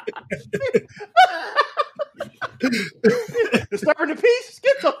 Disturbing the peace?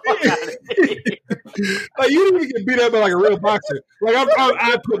 Get the fuck out of here. Like, you didn't even get beat up by like a real boxer. Like,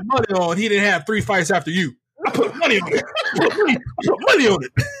 I put money on he didn't have 3 fights after you. I put money on it. I put money on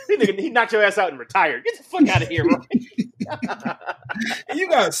it. He knocked your ass out and retired. Get the fuck out of here, bro. You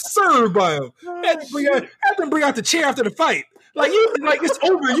got served by him. Had to bring out the chair after the fight. Like, it's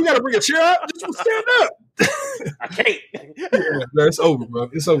over. You got to bring a chair out. Just stand up. I can't. Yeah, it's over,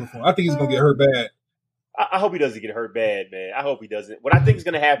 bro. It's over for him. I think he's gonna get hurt bad. I hope he doesn't get hurt bad, man. I hope he doesn't. What I think is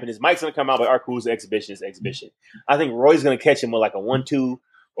going to happen is Mike's going to come out like, "Our cool's exhibition is exhibition." I think Roy's going to catch him with like a 1-2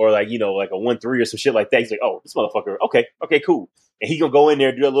 or like a 1-3 or some shit like that. He's like, "Oh, this motherfucker. Okay, cool." And he gonna go in there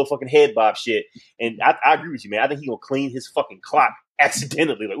and do that little fucking head bob shit. And I agree with you, man. I think he gonna clean his fucking clock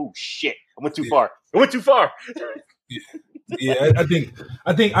accidentally. Like, "Oh shit, I went too far. Yeah, I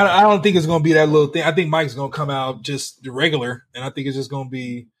don't think it's gonna be that little thing. I think Mike's gonna come out just the regular, and I think it's just gonna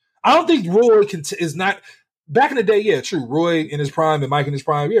be. I don't think Roy is not back in the day. Yeah, true. Roy in his prime and Mike in his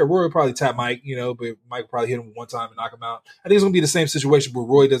prime. Yeah, Roy would probably tap Mike, but Mike would probably hit him one time and knock him out. I think it's gonna be the same situation where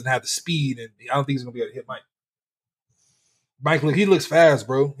Roy doesn't have the speed, and I don't think he's gonna be able to hit Mike. Mike, he looks fast,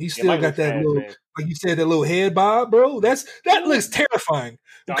 bro. He still got that fast, little, man. Like you said, that little head bob, bro. That looks terrifying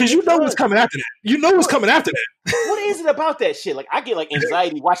because you know what's coming after that. You know what's coming after that. What is it about that shit? Like, I get like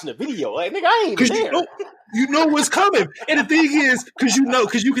anxiety watching the video. Like, nigga, I ain't even there. You know what's coming, and the thing is, because you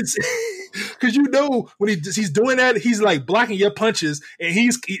can see, because when he's doing that, he's like blocking your punches, and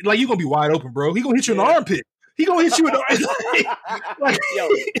he's like, you're gonna be wide open, bro. He gonna hit you in the armpit. He gonna hit you in the like, yo,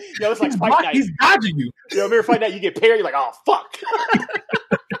 it's like fight night. He's dodging you. Yo, remember fight night? You get paired. You're like, oh fuck.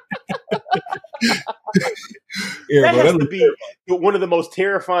 Yeah, that has to be one of the most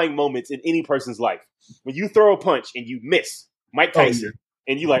terrifying moments in any person's life. When you throw a punch and you miss Mike Tyson,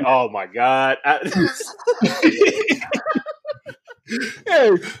 and you like, oh my god.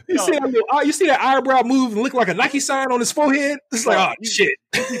 Hey, you see that eyebrow move and look like a Nike sign on his forehead? It's like, oh shit.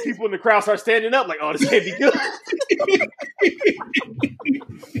 You see people in the crowd start standing up like, oh, this can't be good.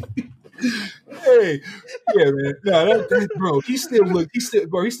 Hey, yeah, man. No, bro, he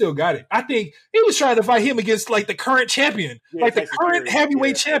still got it. I think he was trying to fight him against like the current champion, like the current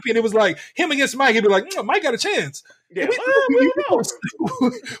heavyweight champion. It was like him against Mike. He'd be like, Mike got a chance. Yeah, we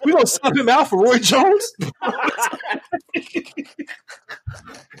gonna sub him out for Roy Jones.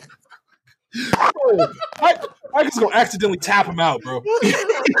 Bro, Mike is gonna accidentally tap him out, bro.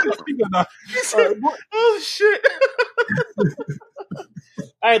 Oh shit!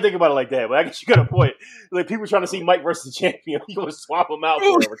 I didn't think about it like that, but I guess you got a point. Like people trying to see Mike versus the champion, you gonna swap him out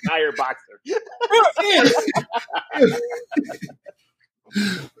for a retired boxer?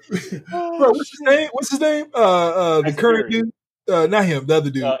 Bro, what's his name? The current dude. Not him. The other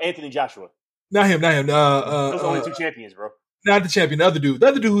dude. Anthony Joshua. Not him. Those are only two champions, bro. Not the champion. The other dude. The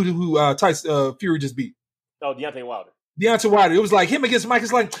other dude who Tyson Fury just beat. Oh, Deontay Wilder. Deontay Wilder. It was like him against Mike.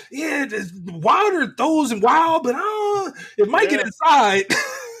 It's like, yeah, Wilder throws him wild, but if Mike get inside.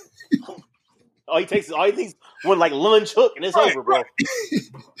 all he takes one like lunge hook and it's over, bro.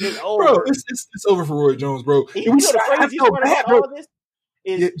 It's over. Bro, it's over for Roy Jones, bro. You know the craziest part about all of this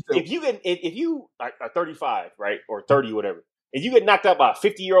is if you are 35, right, or 30, whatever, if you get knocked out by a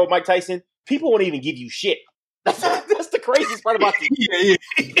 50-year-old Mike Tyson, people won't even give you shit. That's the craziest part about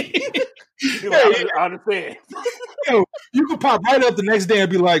it. I understand. Yo, you could pop right up the next day and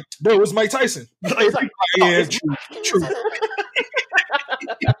be like, bro, it's Mike Tyson. Yeah, true.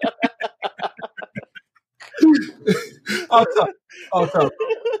 I'll tell.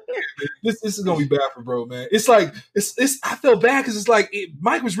 This is gonna be bad for bro, man. It's like it's. I felt bad because it's like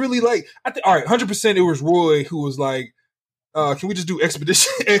Mike was really like. I think all right, 100%. It was Roy who was like, "Can we just do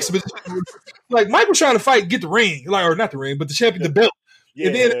expedition?" Like Mike was trying to fight, get the ring, like or not the ring, but the champion, the belt. Yeah.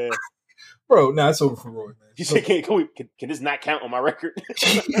 And then, bro, it's over for Roy, man. You say, can this not count on my record?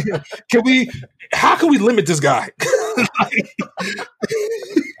 How can we limit this guy?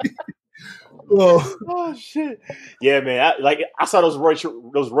 Well, oh shit! Yeah, man. I saw those Roy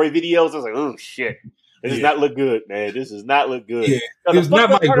videos. I was like, oh shit, this does not look good, man. This does not look good. Yeah, it's not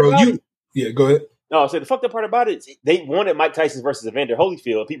Mike, bro. Go ahead. No, so the fucked up part about it is they wanted Mike Tyson versus Evander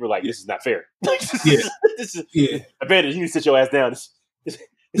Holyfield. People were like, this is not fair. Evander, you need to sit your ass down. This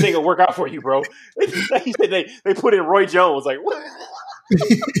ain't gonna work out for you, bro. He said they put in Roy Jones. Like, what?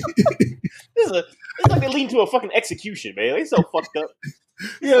 It's like they lead to a fucking execution, man. They so fucked up.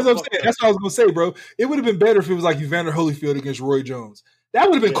 Yeah, that's what I'm saying. That's what I was gonna say, bro. It would have been better if it was like Evander Holyfield against Roy Jones. That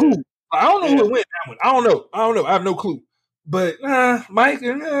would have been cool. I don't know who would win that one. I don't know. I have no clue. But Mike,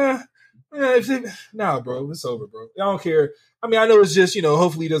 bro, it's over, bro. I don't care. I mean, I know it's just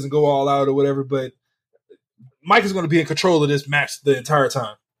hopefully he doesn't go all out or whatever. But Mike is going to be in control of this match the entire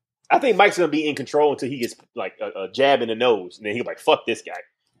time. I think Mike's going to be in control until he gets like a jab in the nose, and then he'll be like, "Fuck this guy,"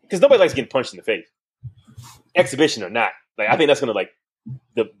 because nobody likes getting punched in the face, exhibition or not. Like I think that's going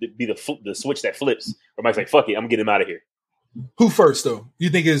to be the switch that flips. Where Mike's like, "Fuck it, I'm gonna get him out of here." Who first though? You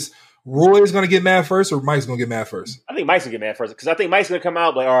think is Roy's going to get mad first, or Mike's going to get mad first? I think Mike's going to get mad first because I think Mike's going to come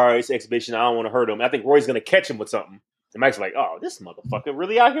out like, "All right, it's exhibition. I don't want to hurt him." I think Roy's going to catch him with something, and Mike's like, "Oh, this motherfucker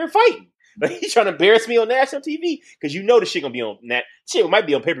really out here fighting." Like he's trying to embarrass me on national TV because the shit gonna be on that shit. It might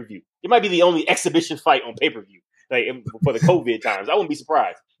be on pay per view. It might be the only exhibition fight on pay per view, like for the COVID times. I wouldn't be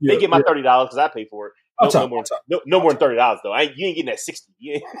surprised. They get my $30 because I pay for it. No more than $30 though. You ain't getting that 60.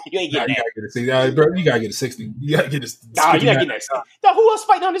 You ain't getting that. Bro, you gotta get a 60. You gotta get a. Nah, you're not getting that. No, who else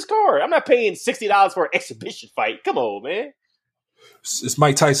fighting on this card? I'm not paying $60 for an exhibition fight. Come on, man. It's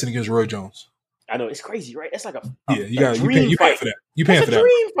Mike Tyson against Roy Jones. I know it's crazy, right? It's like a you paying for that. You paying for that.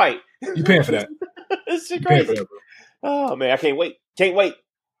 Dream fight. You paying for that. It's just crazy. That, oh man, I can't wait. Can't wait.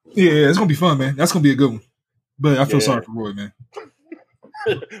 Yeah, it's gonna be fun, man. That's gonna be a good one. But I feel sorry for Roy, man.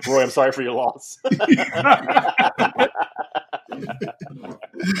 Roy, I'm sorry for your loss.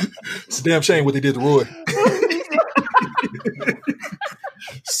 It's a damn shame what they did to Roy.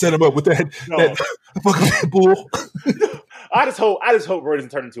 Set him up with that fucking bull. I just hope Roy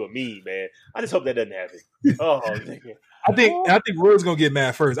doesn't turn into a meme, man. I just hope that doesn't happen. Oh, man. I think Roy's gonna get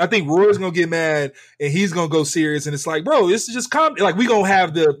mad first. I think Roy's gonna get mad and he's gonna go serious. And it's like, bro, this is just comedy. Like we're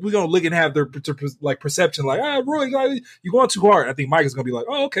gonna look and have their like perception, like, Roy, you going too hard. I think Mike is gonna be like,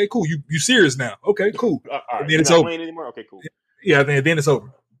 oh, okay, cool. You serious now? Okay, cool. Right. And then it's over. Anymore? Okay, cool. Yeah, then it's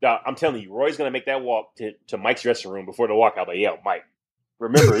over. I'm telling you, Roy's gonna make that walk to Mike's dressing room before the walkout. Like, yeah, Mike,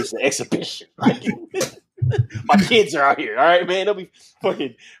 remember it's an exhibition. My kids are out here, all right, man. They'll be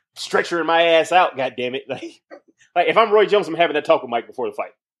fucking stretching my ass out. God damn it! Like if I'm Roy Jones, I'm having that talk with Mike before the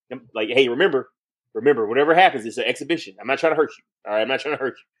fight. I'm like, hey, remember, whatever happens, it's an exhibition. I'm not trying to hurt you. All right, I'm not trying to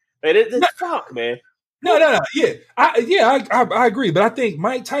hurt you. Hey, fuck, man. No. Yeah, I agree. But I think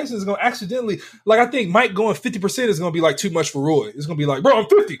Mike Tyson is going to accidentally, like, I think Mike going 50% is going to be like too much for Roy. It's going to be like, bro, I'm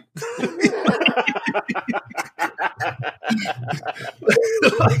 50.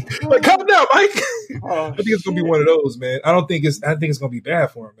 like, calm down, Mike. I think it's going to be one of those, man. I think it's going to be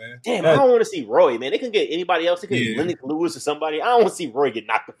bad for him, man. Damn, I don't want to see Roy, man. They can get anybody else. They can get Lennox Lewis or somebody. I don't want to see Roy get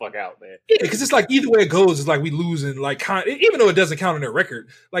knocked the fuck out, man. Yeah, because it's like either way it goes, it's like we losing. Like, even though it doesn't count on their record,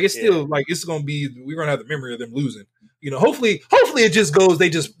 like it's still like it's going to be. We're going to have the memory of them losing. You know, hopefully it just goes.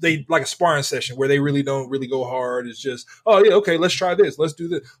 They like a sparring session where they really don't really go hard. It's just, oh yeah, okay, let's try this, let's do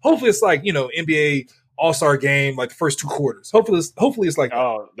this. Hopefully it's like, you know, NBA All-Star game, like the first 2 quarters. Hopefully it's like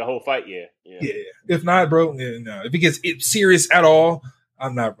the whole fight. Yeah. If not, bro, no. If it gets serious at all,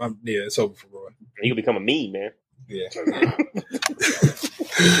 it's over for Roy. He could become a meme, man. Yeah.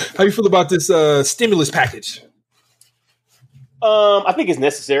 How you feel about this stimulus package? I think it's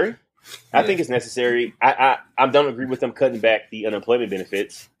necessary. I think it's necessary. I don't agree with them cutting back the unemployment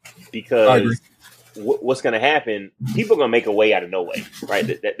benefits because what's going to happen, people are going to make a way out of no way,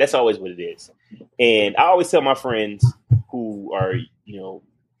 right? That's always what it is. And I always tell my friends who are, you know,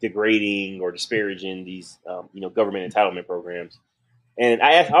 degrading or disparaging these, government entitlement programs. And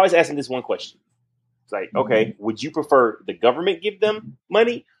I always ask them this one question. It's like, okay, would you prefer the government give them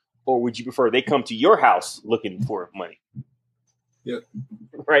money, or would you prefer they come to your house looking for money? Yeah.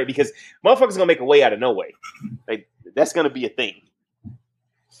 Right, because motherfuckers gonna make a way out of no way. Like, that's gonna be a thing.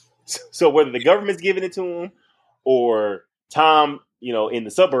 So whether the government's giving it to them or Tom, you know, in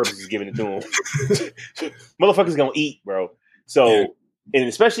the suburbs is giving it to them, motherfuckers gonna eat, bro. So, and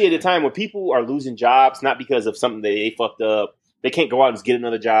especially at a time when people are losing jobs, not because of something that they fucked up, they can't go out and get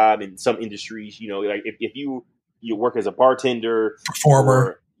another job in some industries. You know, like if you work as a bartender,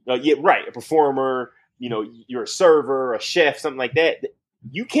 performer, a performer. You know, you're a server, a chef, something like that.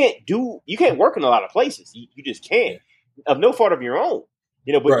 You can't work in a lot of places. You just can't, of no fault of your own.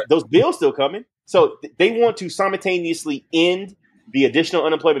 You know, but those bills still coming. So they want to simultaneously end the additional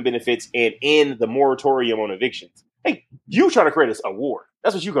unemployment benefits and end the moratorium on evictions. Hey, you trying to create a war?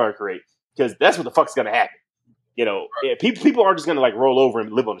 That's what you gotta create, because that's what the fuck's gonna happen. You know, people aren't just gonna like roll over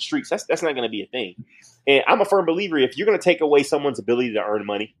and live on the streets. That's not gonna be a thing. And I'm a firm believer, if you're gonna take away someone's ability to earn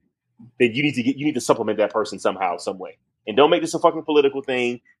money, then you need to supplement that person somehow, some way. And don't make this a fucking political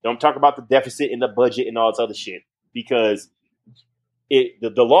thing. Don't talk about the deficit and the budget and all this other shit, because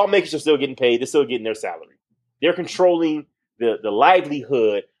the lawmakers are still getting paid. They're still getting their salary. They're controlling the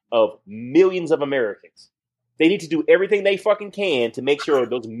livelihood of millions of Americans. They need to do everything they fucking can to make sure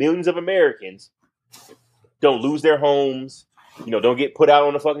those millions of Americans don't lose their homes, you know, don't get put out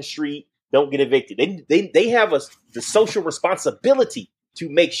on the fucking street, don't get evicted. They have the social responsibility to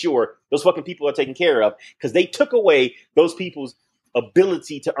make sure those fucking people are taken care of, because they took away those people's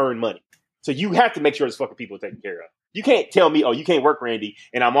ability to earn money. So you have to make sure those fucking people are taken care of. You can't tell me, oh, you can't work, Randy,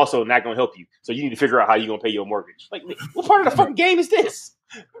 and I'm also not going to help you. So you need to figure out how you're going to pay your mortgage. Like, what part of the fucking game is this?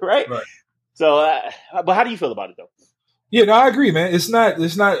 Right? So, but how do you feel about it, though? Yeah, no, I agree, man. It's not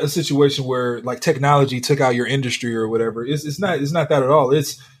a situation where like technology took out your industry or whatever. It's not that at all.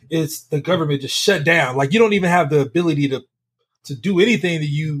 It's the government just shut down. Like, you don't even have the ability to do anything that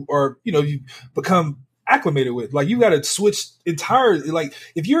you become acclimated with. Like, you got to switch entirely. Like,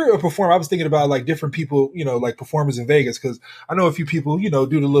 if you're a performer, I was thinking about like different people, you know, like performers in Vegas, because I know a few people, you know,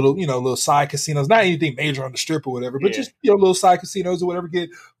 do the little side casinos, not anything major on the strip or whatever, but just, you know, little side casinos or whatever, get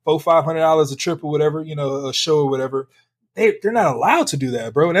 $400-$500 a trip or whatever, you know, a show or whatever. They're not allowed to do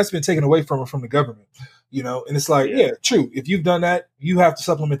that, bro, and that's been taken away from the government. You know, and it's like, yeah, true. If you've done that, you have to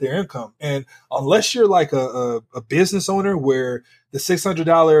supplement their income. And unless you're like a business owner where the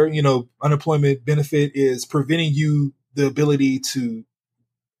 $600, you know, unemployment benefit is preventing you the ability to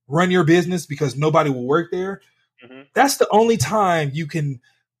run your business because nobody will work there, that's the only time you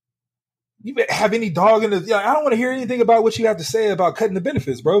have any dog in the. I don't want to hear anything about what you have to say about cutting the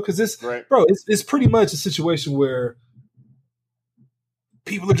benefits, bro, because it's pretty much a situation where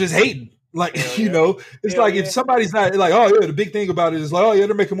people are just hating. Like, it's like if somebody's not like, oh yeah, the big thing about it is like, oh yeah,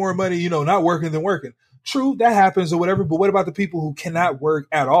 they're making more money, you know, not working than working. True, that happens or whatever. But what about the people who cannot work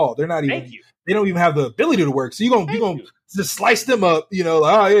at all? They're not even, they don't even have the ability to work. So you're gonna just slice them up, you know,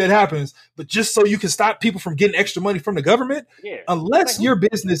 like, oh yeah, it happens. But just so you can stop people from getting extra money from the government, unless your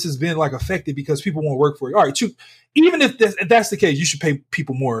business has been like affected because people won't work for you. All right, even if that's the case, you should pay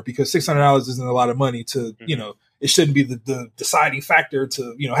people more, because $600 isn't a lot of money to, you know. It shouldn't be the deciding factor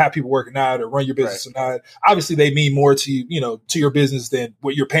to, you know, have people working out or run your business or not. Obviously, they mean more to you, you know, to your business than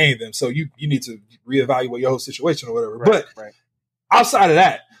what you're paying them. So you need to reevaluate your whole situation or whatever. Outside of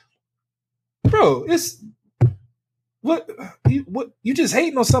that, bro, what you just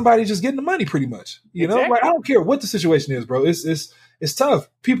hating on somebody just getting the money pretty much. You know, like I don't care what the situation is, bro. It's tough.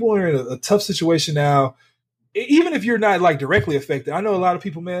 People are in a tough situation now. Even if you're not like directly affected, I know a lot of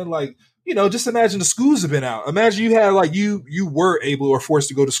people, man, like, you know, just imagine the schools have been out. Imagine you had like you were able or forced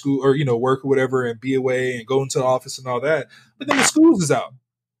to go to school or, you know, work or whatever and be away and go into the office and all that. But then the schools is out.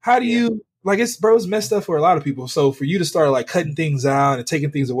 How do you like it's messed up for a lot of people. So for you to start like cutting things out and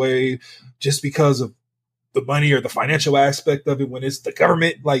taking things away just because of the money or the financial aspect of it, when it's the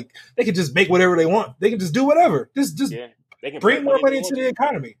government, like they can just make whatever they want. They can just do whatever. Just they can bring more money into the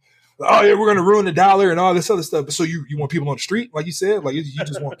economy. Oh yeah, we're going to ruin the dollar and all this other stuff. But so you want people on the street, like you said, like you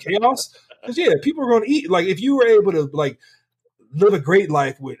just want chaos? Because yeah, people are going to eat. Like if you were able to like live a great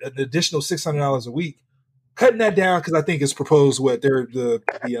life with an additional $600 a week, cutting that down, because I think it's proposed what they're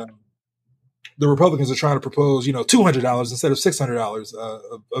the Republicans are trying to propose, you know, $200 instead of $600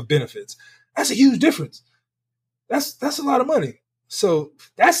 of benefits. That's a huge difference. That's a lot of money. So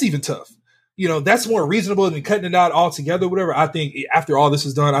that's even tough. You know, that's more reasonable than cutting it out altogether, whatever. I think after all this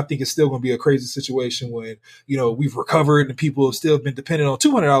is done, I think it's still going to be a crazy situation when, you know, we've recovered and people have still been dependent on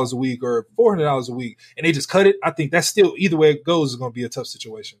 $200 a week or $400 a week and they just cut it. I think that's still, either way it goes, is going to be a tough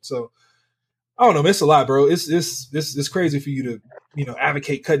situation. So I don't know, man, it's a lot, bro. It's crazy for you to, you know,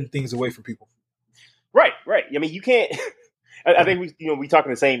 advocate cutting things away from people. Right. I mean, you can't. I think we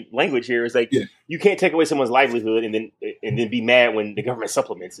talking the same language here. It's like you can't take away someone's livelihood and then be mad when the government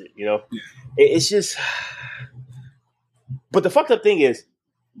supplements it. You know, it's just. But the fucked up thing is,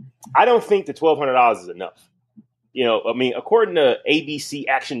 I don't think the $1,200 is enough. You know, I mean, according to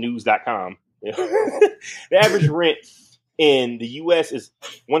ABCActionNews.com, you know, the average rent in the U.S. is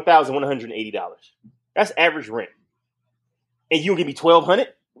 $1,180. That's average rent, and you give me $1,200.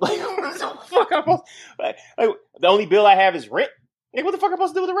 Like, what the fuck? Like, the only bill I have is rent. Like, what the fuck am I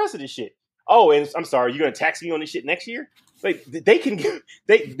supposed to do with the rest of this shit? Oh, and I'm sorry, you're gonna tax me on this shit next year? Like, they can.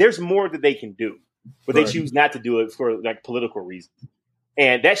 There's more that they can do, but they choose not to do it for like political reasons.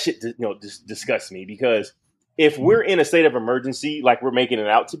 And that shit, you know, just disgusts me, because if we're in a state of emergency, like we're making it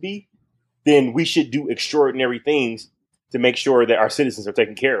out to be, then we should do extraordinary things to make sure that our citizens are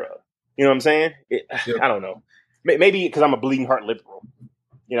taken care of. You know what I'm saying? I don't know. Maybe because I'm a bleeding heart liberal.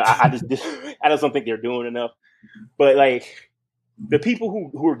 You know, I just don't think they're doing enough. But like the people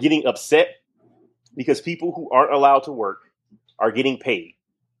who are getting upset because people who aren't allowed to work are getting paid,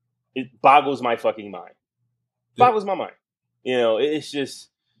 it boggles my fucking mind. Boggles my mind. You know, it's just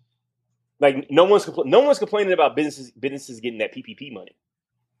like no one's complaining about businesses getting that PPP money.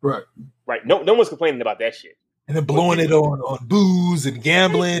 Right. No one's complaining about that shit. And then blowing it on booze and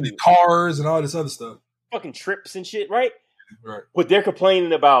gambling and cars and all this other stuff. Fucking trips and shit, right? Right. But they're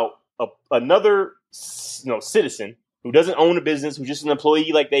complaining about another, you know, citizen who doesn't own a business, who's just an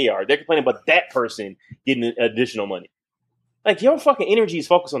employee like they are. They're complaining about that person getting additional money. Like, your fucking energy is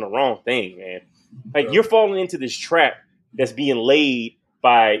focused on the wrong thing, man. Like, you're falling into this trap that's being laid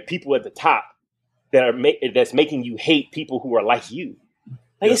by people at the top that's making you hate people who are like you.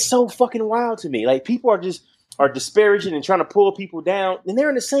 Like, it's so fucking wild to me. Like, people are disparaging and trying to pull people down, and they're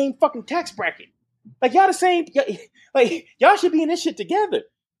in the same fucking tax bracket. Like, y'all the same. Like, y'all should be in this shit together.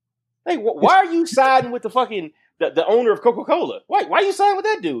 Like, why are you siding with the fucking the owner of Coca-Cola? Why are you siding with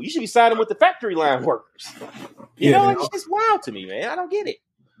that dude? You should be siding with the factory line workers. You know, like, it's just wild to me, man. I don't get it.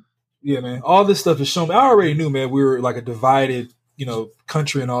 Yeah, man. All this stuff is shown. I already knew, man, we were like a divided, you know,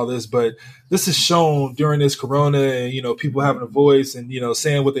 country and all this, but this is shown during this Corona and, you know, people having a voice and, you know,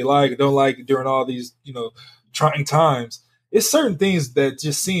 saying what they like and don't like during all these, you know, trying times. It's certain things that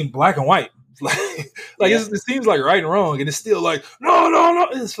just seem black and white. It seems like right and wrong, and it's still like no.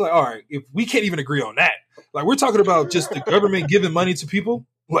 It's like, all right, if we can't even agree on that, like we're talking about just the government giving money to people,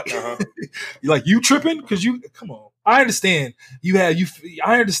 like like you tripping because you come on. I understand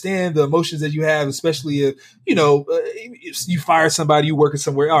I understand the emotions that you have, especially if you know if you fire somebody, you working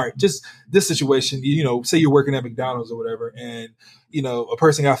somewhere. All right, just this situation, you know, say you're working at McDonald's or whatever, and you know a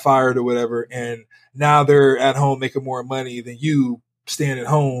person got fired or whatever, and now they're at home making more money than you. Staying at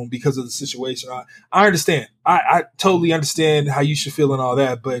home because of the situation. I understand. I totally understand how you should feel and all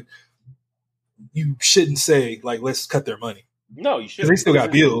that, but you shouldn't say like let's cut their money. No, you shouldn't. They still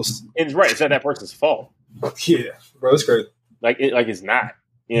got bills. It's right. It's not that person's fault. Yeah, bro, it's crazy. Like it's not.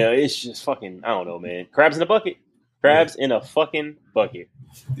 You know, it's just fucking. I don't know, man. Crabs in a bucket. Crabs in a fucking bucket.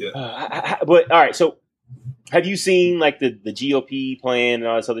 Yeah. But all right. So, have you seen like the GOP plan and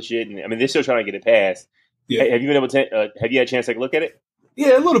all this other shit? And I mean, they're still trying to get it passed. Yeah. Have you been able to? Have you had a chance to take a look at it?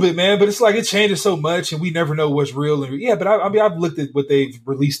 Yeah, a little bit, man. But it's like it changes so much, and we never know what's real. And yeah, but I mean, I've looked at what they've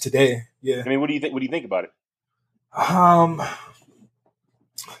released today. Yeah. I mean, what do you think? What do you think about it?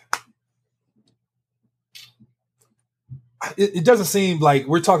 it doesn't seem like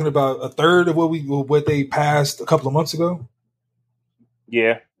we're talking about a third of what they passed a couple of months ago.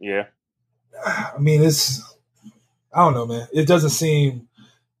 Yeah. I mean, I don't know, man. It doesn't seem,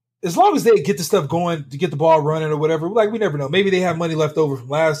 as long as they get the stuff going to get the ball running or whatever, like we never know. Maybe they have money left over from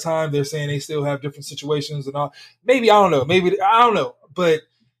last time. They're saying they still have different situations and all. Maybe, I don't know. I don't know. But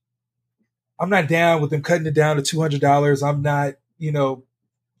I'm not down with them cutting it down to $200. I'm not,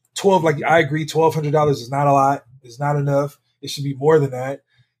 12, like I agree, $1,200 is not a lot. It's not enough. It should be more than that.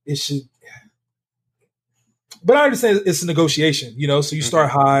 It should. But I understand it's a negotiation, so you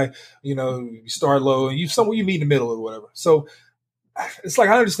start high, you start low, and you meet in the middle or whatever. So it's like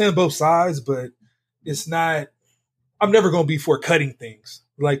I understand both sides, but it's not. I'm never going to be for cutting things.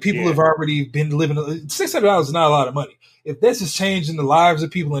 Like people have already been living. $600 is not a lot of money. If this is changing the lives of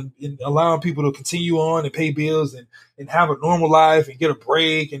people and allowing people to continue on and pay bills and have a normal life and get a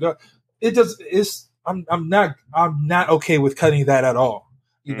break, and it does. I'm not okay with cutting that at all.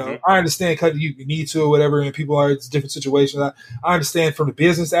 I understand cutting you need to or whatever, and people are in different situations. I understand from the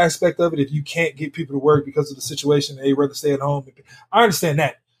business aspect of it. If you can't get people to work because of the situation, they rather stay at home. I understand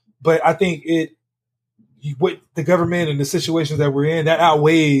that, but I think with the government and the situations that we're in, that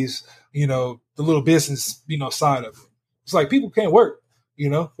outweighs, the little business, side of it. It's like people can't work,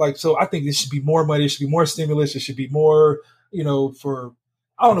 so I think there should be more money. There should be more stimulus. There should be more, for,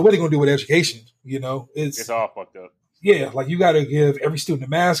 I don't know what they're going to do with education. It's all fucked up. Yeah. Like you got to give every student a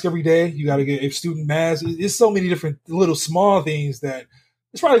mask every day. You got to give every student masks. It's so many different little small things that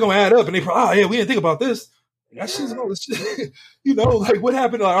it's probably going to add up. And they probably, we didn't think about this. That shit's like what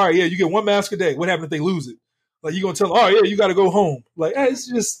happened? Like, all right, you get one mask a day. What happened if they lose it? Like you gonna tell them, oh yeah, you got to go home. Like it's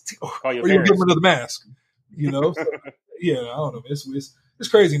just, or you give them another mask. So, yeah, I don't know. It's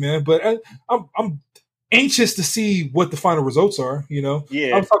crazy, man. But I'm anxious to see what the final results are.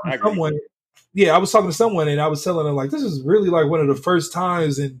 Yeah, I was talking to someone. Yeah, I was talking to someone and I was telling them like this is really like one of the first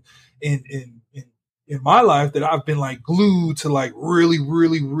times in my life that I've been like glued to like really,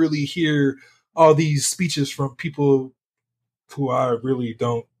 really, really hear all these speeches from people who I really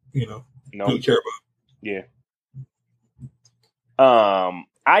don't, really care about. Yeah.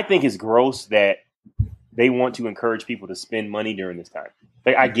 I think it's gross that they want to encourage people to spend money during this time.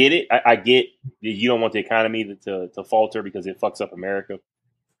 Like, I get it. I get that you don't want the economy to falter because it fucks up America.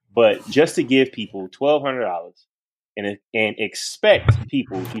 But just to give people $1,200 and expect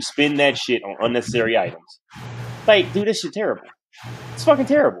people to spend that shit on unnecessary items, like, dude, this shit terrible. It's fucking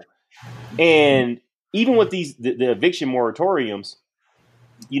terrible. And even with the eviction moratoriums,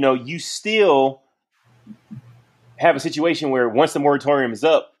 you still have a situation where once the moratorium is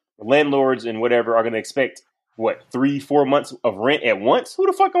up, landlords and whatever are going to expect 3-4 months of rent at once. Who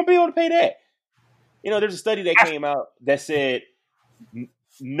the fuck gonna be able to pay that? There's a study that came out that said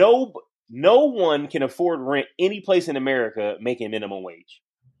no one can afford rent any place in America making minimum wage.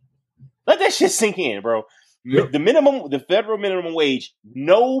 Let that shit sink in, bro. Yep. The federal minimum wage,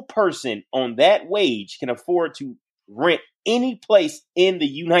 no person on that wage can afford to rent any place in the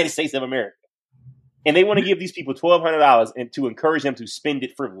United States of America. And they want to give these people $1,200 and to encourage them to spend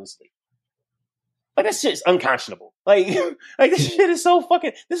it frivolously. Like, that shit's unconscionable. Like this shit is so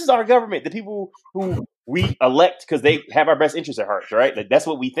fucking. This is our government, the people who we elect because they have our best interests at heart, right? Like, that's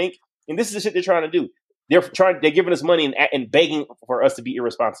what we think. And this is the shit they're trying to do. They're giving us money and begging for us to be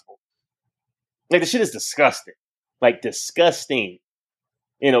irresponsible. Like, the shit is disgusting. Like, disgusting.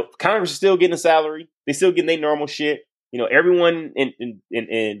 Congress is still getting a salary. They still getting their normal shit. Everyone in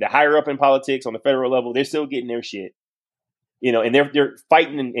the higher up in politics on the federal level, they're still getting their shit. And they're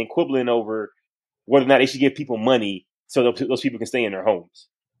fighting and quibbling over whether or not they should give people money so those people can stay in their homes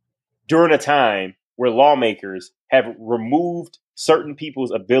during a time where lawmakers have removed certain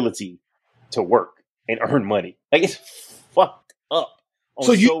people's ability to work and earn money. Like, it's fucked up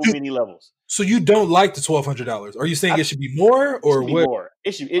on so many levels. So you don't like the $1,200? Are you saying it should be more or what? More.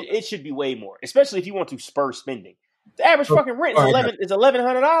 It should be way more, especially if you want to spur spending. The average fucking rent is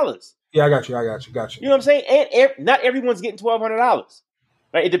 $1,100. Yeah, I got you. You know what I'm saying? And not everyone's getting $1,200.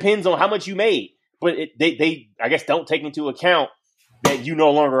 Right? It depends on how much you made, but they I guess don't take into account that you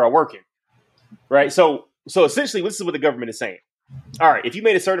no longer are working. Right? So essentially, this is what the government is saying. All right, if you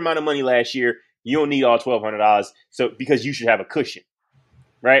made a certain amount of money last year, you don't need all $1,200. So because you should have a cushion.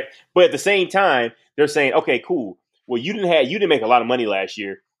 Right? But at the same time, they're saying, okay, cool. Well, you didn't make a lot of money last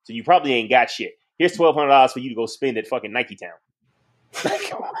year, so you probably ain't got shit. Here's $1,200 for you to go spend at fucking Nike Town.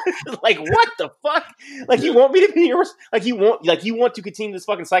 Like, what the fuck? Like, you want me to be yours? Like, you want to continue this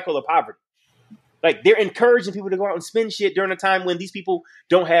fucking cycle of poverty. Like, they're encouraging people to go out and spend shit during a time when these people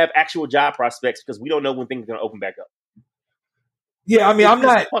don't have actual job prospects because we don't know when things are going to open back up. Yeah, I mean, I'm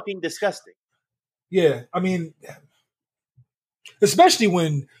not fucking disgusting. Yeah, I mean, especially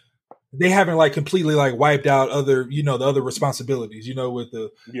when they haven't like completely like wiped out other, the other responsibilities, with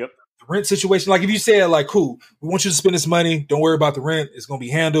the rent situation. Like if you say like, cool, we want you to spend this money. Don't worry about the rent. It's going to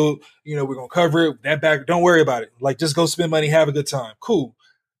be handled. We're going to cover it. That back. Don't worry about it. Like just go spend money, have a good time. Cool.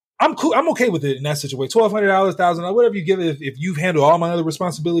 I'm cool. I'm okay with it in that situation. $1,200, $1,000, whatever you give it. If you've handled all my other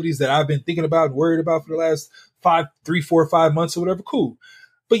responsibilities that I've been thinking about and worried about for the last 3, 4, 5 months or whatever, cool.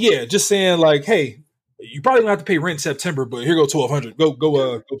 But yeah, just saying like, hey, you probably don't have to pay rent in September, but here go $1,200. Go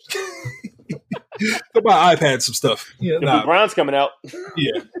go buy iPad some stuff. Yeah, the Brown's coming out.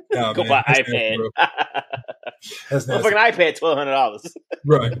 Yeah, go buy iPad. That's nasty. Fucking iPad, $1,200.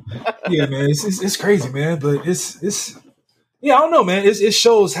 Right. Yeah, man, it's crazy, man. But it's. Yeah, I don't know, man. It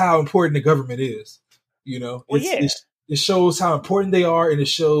shows how important the government is. It shows how important they are, and it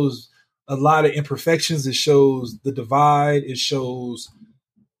shows a lot of imperfections. It shows the divide. It shows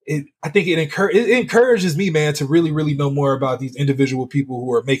it. I think it encourages me, man, to really, really know more about these individual people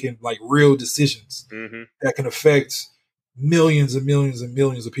who are making like real decisions that can affect millions and millions and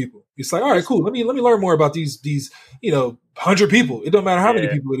millions of people. It's like, all right, cool. Let me learn more about these 100 people. It don't matter how many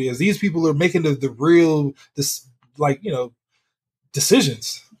people it is. These people are making the real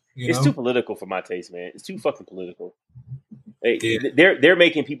decisions. It's too political for my taste, man. It's too fucking political. They're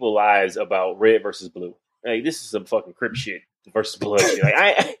making people's lives about red versus blue. Like this is some fucking Crip shit versus blood shit.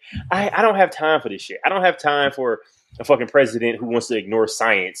 Like I don't have time for this shit. I don't have time for a fucking president who wants to ignore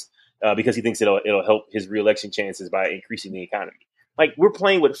science because he thinks it'll help his reelection chances by increasing the economy. Like we're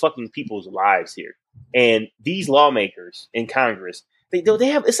playing with fucking people's lives here, and these lawmakers in Congress, they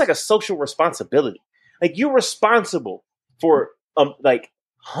have it's like a social responsibility. Like you're responsible for like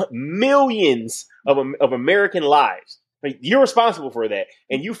millions of American lives. Like, you're responsible for that,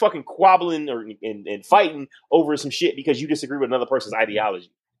 and you fucking quabbling and fighting over some shit because you disagree with another person's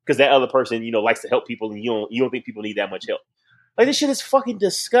ideology because that other person likes to help people and you don't think people need that much help. Like this shit is fucking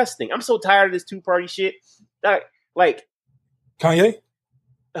disgusting. I'm so tired of this 2-party shit. Like Kanye?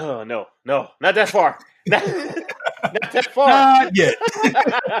 Oh no, not that far. Not that far. Not yet.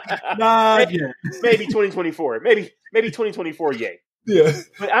 Not yet. Maybe 2024. Maybe 2024. Yay. Yeah.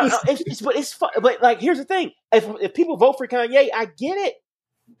 But like, here's the thing: if people vote for Kanye, I get it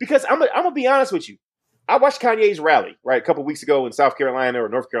because I'm gonna be honest with you. I watched Kanye's rally a couple weeks ago in South Carolina or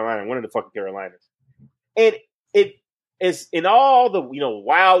North Carolina, one of the fucking Carolinas, and it is in all the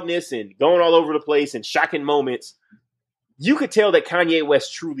wildness and going all over the place and shocking moments. You could tell that Kanye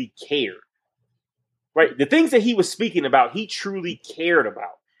West truly cared. Right, the things that he was speaking about, he truly cared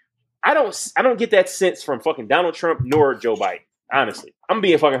about. I don't get that sense from fucking Donald Trump nor Joe Biden. Honestly, I'm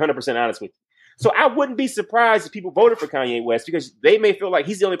being fucking 100% honest with you. So I wouldn't be surprised if people voted for Kanye West because they may feel like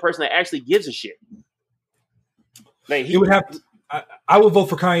he's the only person that actually gives a shit. Like it would have. I would vote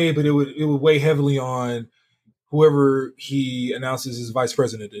for Kanye, but it would weigh heavily on whoever he announces his vice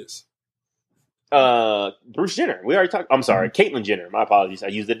president is. Bruce Jenner. We already talked. I'm sorry, Caitlyn Jenner. My apologies. I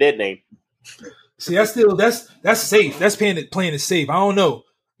used the dead name. See, that's safe. That's playing it safe. I don't know.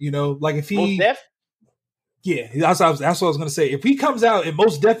 Like if he. Most Def? Yeah, that's what I was going to say. If he comes out and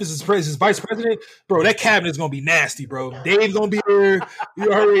Most Def is his vice president, bro, that cabinet is going to be nasty, bro. Dave's going to be there.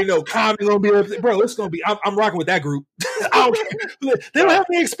 You already know. Common's going to be there. Bro, it's going to be. I'm rocking with that group. They don't have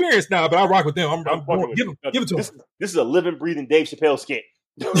any experience now, but I rock with them. I'm give it to them. This is a living, breathing Dave Chappelle skit.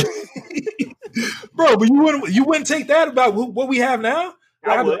 Bro, but you wouldn't take that about what we have now?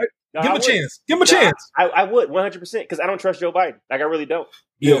 I would. Give him a chance. Give him a chance. I would 100% because I don't trust Joe Biden. Like I really don't.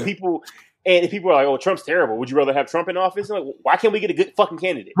 People are like, "Oh, Trump's terrible. Would you rather have Trump in office?" I'm like, why can't we get a good fucking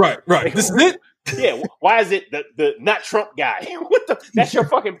candidate? Right. Like, this is it. Yeah. Why is it the not Trump guy? That's your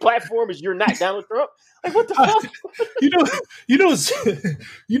fucking platform? Is you're not Donald Trump? Like what the fuck?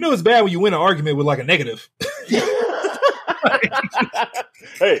 It's bad when you win an argument with like a negative.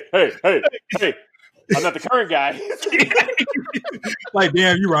 Hey. I'm not the current guy. Like,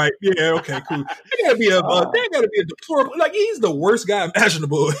 damn, you're right. Yeah, okay, cool. That gotta be a deplorable. Like, he's the worst guy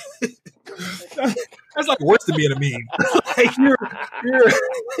imaginable. That's like worse than being a meme. Like you're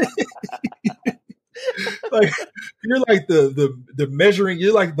like the measuring.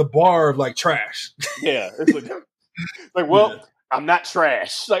 You're like the bar of like trash. Yeah, it's like well, I'm not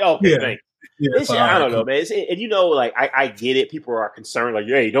trash. Like, okay, thanks. Yeah, I don't know, man. And like I get it. People are concerned, like,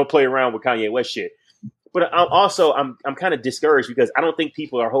 hey, don't play around with Kanye West shit. But I'm kind of discouraged because I don't think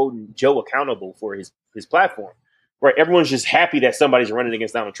people are holding Joe accountable for his platform. Right? Everyone's just happy that somebody's running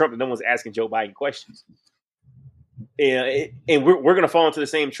against Donald Trump and no one's asking Joe Biden questions. And we're going to fall into the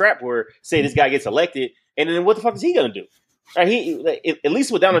same trap where, say, this guy gets elected, and then what the fuck is he going to do? Right? At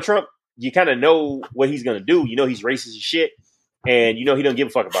least with Donald Trump, you kind of know what he's going to do. You know he's racist as shit, and you know he doesn't give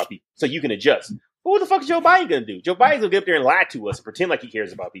a fuck about people, so you can adjust. But what the fuck is Joe Biden going to do? Joe Biden's going to get up there and lie to us and pretend like he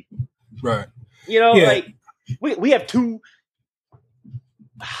cares about people. Right. Like we have two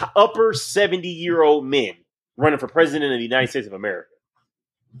upper 70-year-old men running for president of the United States of America.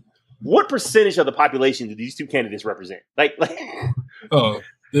 What percentage of the population do these two candidates represent? Like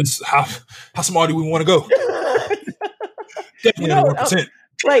this how small do we want to go? Definitely 1%.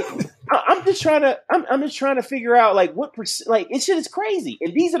 Like I'm just trying to figure out like what percent. Like it shit is crazy.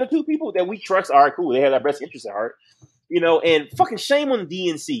 And these are the two people that we trust. All right, cool. They have our best interests at heart, And fucking shame on the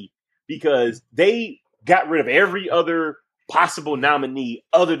DNC because they got rid of every other possible nominee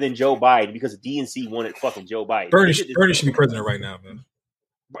other than Joe Biden because the DNC wanted fucking Joe Biden. Bernie should be president right now, man.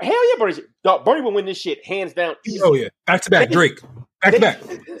 Hell yeah, Bernie will win this shit hands down. Easy. Oh yeah, back to back, Drake. Back to back.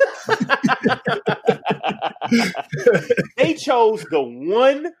 They chose the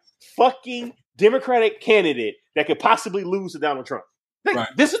one fucking Democratic candidate that could possibly lose to Donald Trump. Like, right.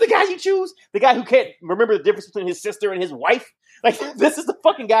 This is the guy you choose? The guy who can't remember the difference between his sister and his wife? Like, this is the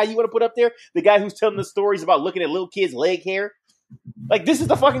fucking guy you want to put up there? The guy who's telling the stories about looking at little kids' leg hair? Like, this is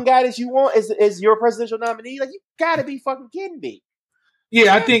the fucking guy that you want as your presidential nominee? Like, you gotta be fucking kidding me.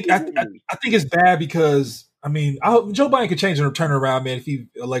 Yeah, I think it's bad because Joe Biden could change and turn around, man, if he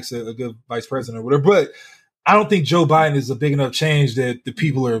elects a good vice president or whatever. But I don't think Joe Biden is a big enough change that the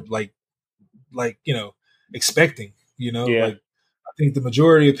people are expecting. Yeah. Like I think the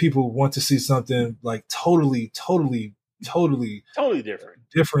majority of people want to see something like totally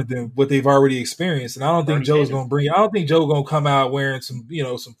different than what they've already experienced. And I don't think Joe's going to I don't think Joe's going to come out wearing some,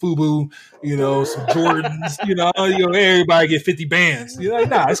 some FUBU, some Jordans, everybody get 50 bands.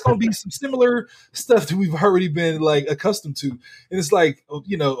 It's going to be some similar stuff that we've already been like accustomed to. And it's like,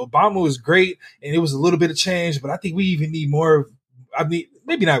 Obama was great and it was a little bit of change, but I think we even need more.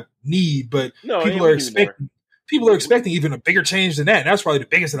 Maybe not need, but people are expecting. People are expecting even a bigger change than that. And that's probably the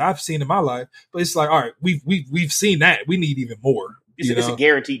biggest that I've seen in my life. But it's like, all right, we've seen that. We need even more. It's a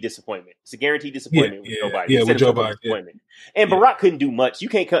guaranteed disappointment. It's a guaranteed disappointment with Joe Biden. Yeah, with Joe Biden. And Barack couldn't do much. You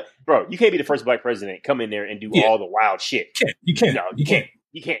can't be the first black president come in there and do all the wild shit. You can't. You can't.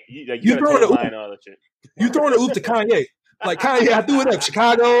 You throwing the oop. You throwing the oop to Kanye. Like Kanye, I threw it up.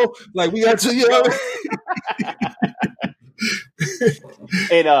 Chicago. Like we got to,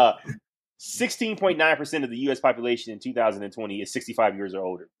 And 16.9% of the U.S. population in 2020 is 65 years or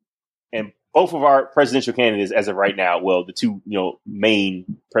older. And both of our presidential candidates, as of right now, well, the two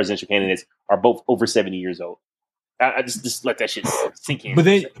main presidential candidates are both over 70 years old. I just let that shit sink in. But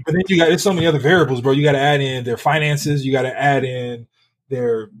then you got so many other variables, bro. You got to add in their finances. You got to add in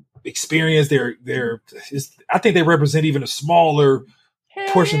their experience. I think they represent even a smaller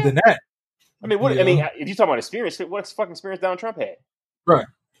portion than that. I mean, if you talk about experience, what fucking experience Donald Trump had? Right.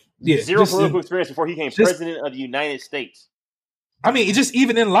 Yeah, zero political experience before he became president of the United States. I mean, just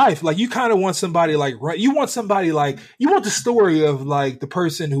even in life, like you kind of want somebody you want the story of like the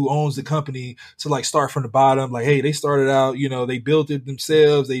person who owns the company to like start from the bottom. Like, hey, they started out, they built it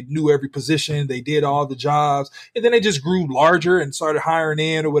themselves. They knew every position. They did all the jobs. And then they just grew larger and started hiring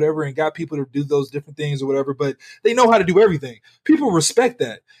in or whatever and got people to do those different things or whatever. But they know how to do everything. People respect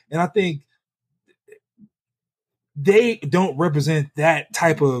that. And I think they don't represent that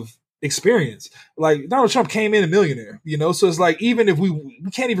type of experience. Like Donald Trump came in a millionaire, so it's like, even if we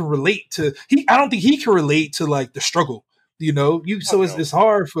can't even relate to, I don't think he can relate to like the struggle, so it's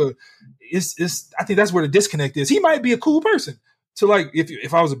hard for, I think that's where the disconnect is. He might be a cool person to like,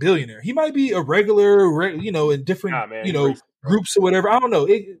 if I was a billionaire, he might be a regular, in different, groups or whatever. I don't know.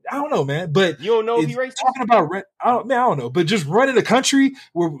 I don't know, man. But you don't know if he racist? Talking about I don't know. But just running a country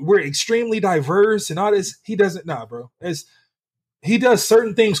where we're extremely diverse and all this, he doesn't. Nah, bro. He does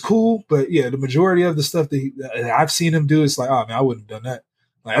certain things cool, but yeah, the majority of the stuff that I've seen him do, it's like, oh man, I wouldn't have done that.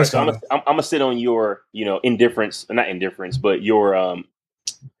 Like, right, so I'm gonna sit on your, indifference, not indifference, but your,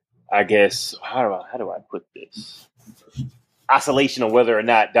 I guess, how do I put this? Oscillation on whether or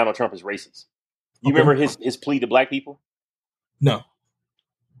not Donald Trump is racist. You remember his plea to black people? No.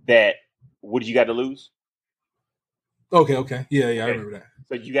 That what you got to lose? Okay. Yeah, I remember that.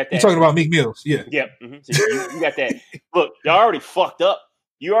 So you got that. You're talking about Meek Mills, yeah. Yeah. Mm-hmm. So you got that. Look, y'all already fucked up.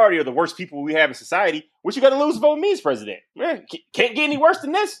 You already are the worst people we have in society. What you got to lose to vote me as president? Man, can't get any worse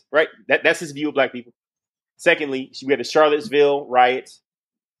than this, right? That's his view of black people. Secondly, we had the Charlottesville riots,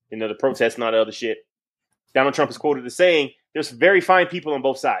 the protests and all the other shit. Donald Trump is quoted as saying, there's very fine people on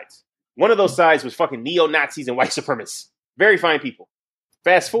both sides. One of those sides was fucking neo-Nazis and white supremacists. Very fine people.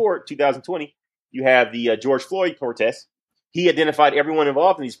 Fast forward 2020, you have the George Floyd protests. He identified everyone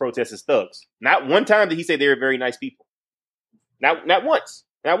involved in these protests as thugs. Not one time did he say they were very nice people. Not once.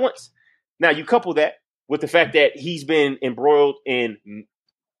 Now you couple that with the fact that he's been embroiled in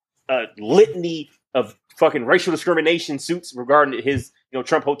litany of fucking racial discrimination suits regarding his,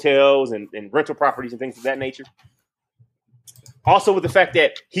 Trump hotels and rental properties and things of that nature. Also with the fact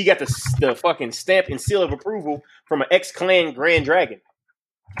that he got the fucking stamp and seal of approval from an ex-Klan Grand Dragon.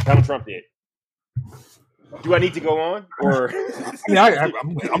 Donald Trump did. Do I need to go on? Or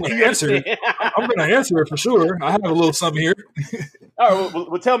I'm going to answer it. I'm going to answer it for sure. I have a little something here. All right,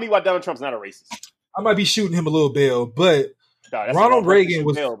 well, tell me why Donald Trump's not a racist. I might be shooting him a little bail, but Ronald Reagan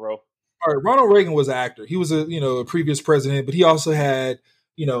was bail, bro. All right, Ronald Reagan was an actor. He was a previous president, but he also had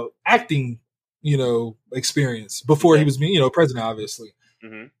acting experience before he was president, obviously.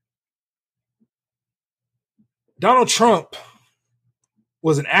 Mm-hmm. Donald Trump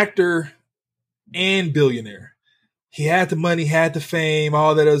was an actor and billionaire. He had the money, had the fame,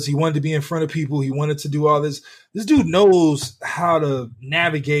 all that else. He wanted to be in front of people. He wanted to do all this. This dude knows how to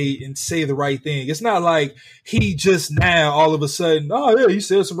navigate and say the right thing. It's not like he just now all of a sudden, oh yeah, you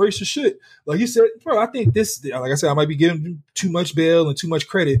said some racist shit. Like he said, bro, I think this, like I said, I might be giving him too much bail and too much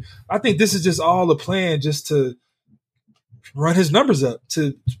credit. I think this is just all a plan just to run his numbers up,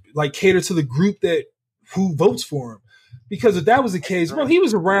 to like cater to the group who votes for him. Because if that was the case, bro, he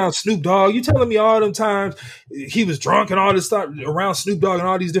was around Snoop Dogg. You telling me all them times he was drunk and all this stuff around Snoop Dogg and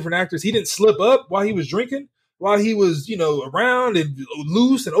all these different actors. He didn't slip up while he was drinking, while he was, around and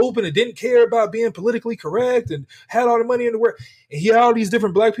loose and open and didn't care about being politically correct and had all the money in the world. And he had all these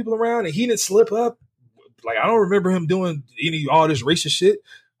different black people around and he didn't slip up. Like, I don't remember him doing all this racist shit,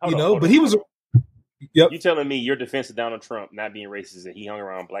 but he was. Yep. You telling me your defense of Donald Trump not being racist is that he hung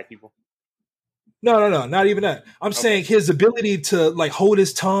around black people? No, not even that. I'm saying his ability to like hold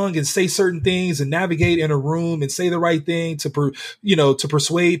his tongue and say certain things and navigate in a room and say the right thing to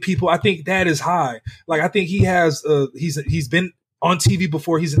persuade people. I think that is high. Like I think he has. He's been on TV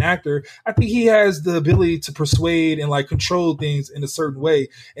before. He's an actor. I think he has the ability to persuade and like control things in a certain way.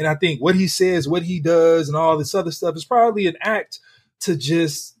 And I think what he says, what he does, and all this other stuff is probably an act to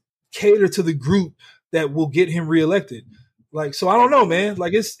just cater to the group that will get him reelected. Like, so I don't know, man.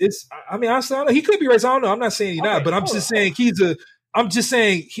 Like I mean, I don't know. He could be racist. I don't know. I'm not saying he's not, but I'm just saying he's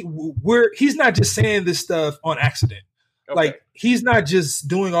not just saying this stuff on accident. Okay. Like he's not just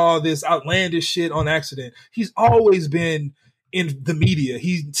doing all this outlandish shit on accident. He's always been in the media.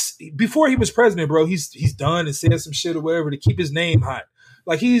 Before he was president, bro, he's done and said some shit or whatever to keep his name hot.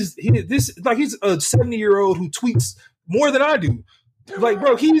 Like he's a 70-year-old who tweets more than I do. Like,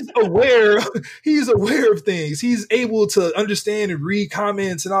 bro, he's aware of things. He's able to understand and read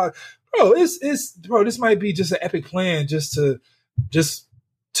comments and all. Bro, this might be just an epic plan just to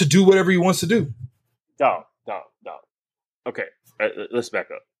do whatever he wants to do. No. Okay, let's back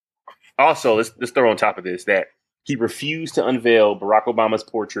up. Also, let's throw on top of this that he refused to unveil Barack Obama's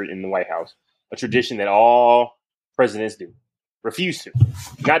portrait in the White House, a tradition that all presidents do. Refused to.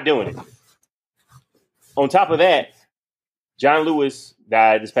 Not doing it. On top of that, John Lewis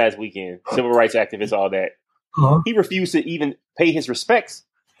died this past weekend, civil rights activist, all that. Uh-huh. He refused to even pay his respects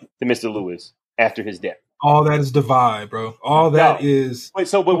to Mr. Lewis after his death. All that is divide, bro. All that is. But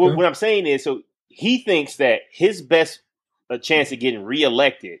what I'm saying is, so he thinks that his best chance of getting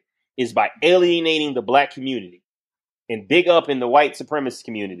reelected is by alienating the black community and big up in the white supremacist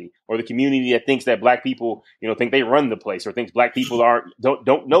community or the community that thinks that black people, think they run the place or thinks black people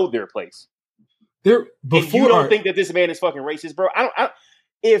don't know their place. If you don't think that this man is fucking racist, bro,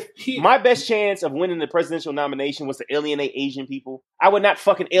 my best chance of winning the presidential nomination was to alienate Asian people, I would not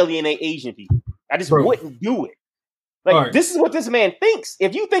fucking alienate Asian people. I just wouldn't do it. Like, This is what this man thinks.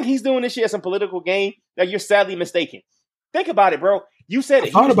 If you think he's doing this shit as some political game, now you're sadly mistaken. Think about it, bro. You said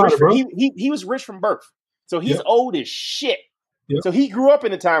it. He was rich from birth. So he's old as shit. Yep. So he grew up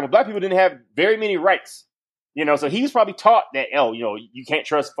in a time when black people didn't have very many rights. So he was probably taught that, you can't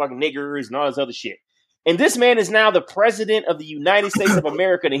trust fucking niggers and all this other shit. And this man is now the president of the United States of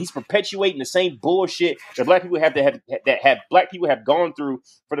America, and he's perpetuating the same bullshit that black people have gone through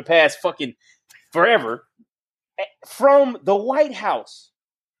for the past fucking forever from the White House.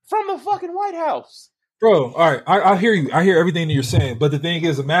 From the fucking White House. Bro, all right, I hear you. I hear everything that you're saying. But the thing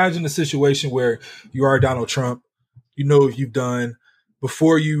is, imagine a situation where you are Donald Trump. You know what you've done.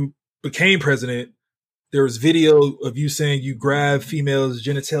 Before you became president, there was video of you saying you grab females'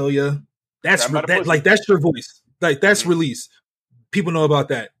 genitalia. That's your voice. Like that's release. People know about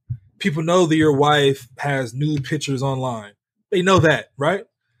that. People know that your wife has nude pictures online. They know that, right?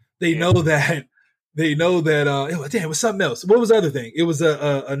 They know that. Damn, it was something else. What was the other thing? It was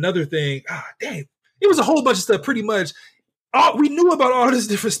another thing. Damn. It was a whole bunch of stuff. Pretty much, we knew about all this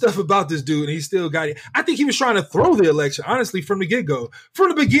different stuff about this dude, and he still got it. I think he was trying to throw the election, honestly, from the get-go. From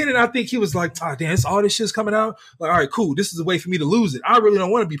the beginning, I think he was like, damn, all this shit's coming out. Like, all right, cool. This is a way for me to lose it. I really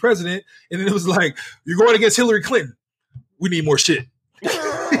don't want to be president. And then it was like, you're going against Hillary Clinton. We need more shit.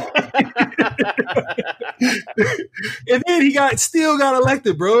 And then he still got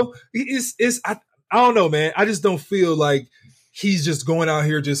elected, bro. I don't know, man. I just don't feel like he's just going out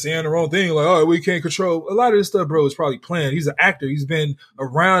here just saying the wrong thing. Like, oh, we can't control. A lot of this stuff, bro, is probably planned. He's an actor. He's been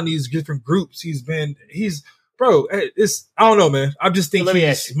around these different groups. Bro, I don't know, man. I just think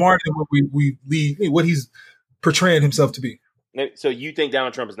he's smarter than what he's portraying himself to be. So you think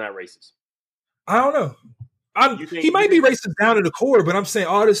Donald Trump is not racist? I don't know. He might be racist down to the core, but I'm saying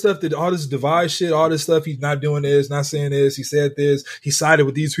all this stuff, all this divide shit, all this stuff, he's not doing this, not saying this, he said this, he sided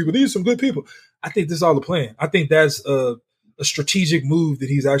with these people. These are some good people. I think this is all the plan. I think that's a strategic move that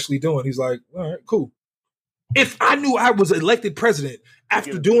he's actually doing. He's like, all right, cool. If I knew I was elected president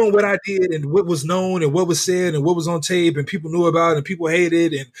after doing what I did and what was known and what was said and what was on tape and people knew about and people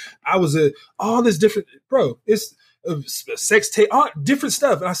hated and I was all this different, bro, it's a sex tape, all different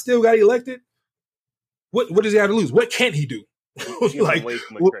stuff, and I still got elected. What does he have to lose? What can he do? Like, way too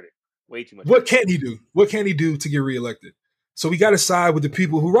much credit. Way too much. What can he do? What can he do to get reelected? So we got to side with the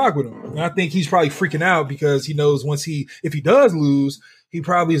people who rock with him. And I think he's probably freaking out because he knows if he does lose, he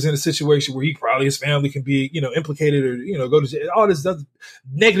probably is in a situation where his family can be, implicated or, go to jail. All this other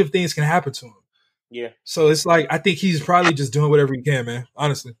negative things can happen to him. Yeah. So it's like, I think he's probably just doing whatever he can, man.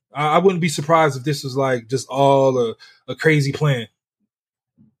 Honestly, I wouldn't be surprised if this was like just all a crazy plan.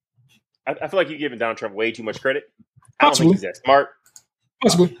 I feel like you're giving Donald Trump way too much credit. I don't think he's that smart.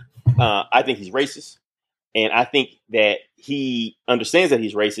 Possibly. I think he's racist. And I think that he understands that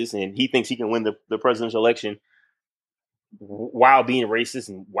he's racist and he thinks he can win the presidential election while being racist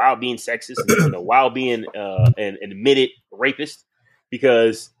and while being sexist and while being an admitted rapist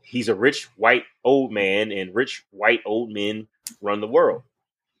because he's a rich white old man and rich white old men run the world.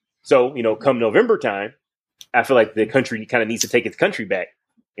 So, come November time, I feel like the country kind of needs to take its country back.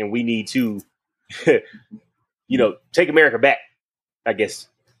 And we need to, take America back, I guess,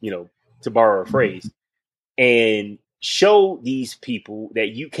 to borrow a phrase, and show these people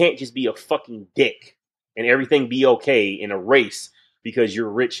that you can't just be a fucking dick and everything be okay in a race because you're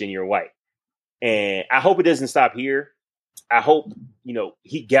rich and you're white. And I hope it doesn't stop here. I hope,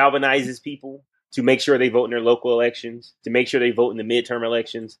 he galvanizes people to make sure they vote in their local elections, to make sure they vote in the midterm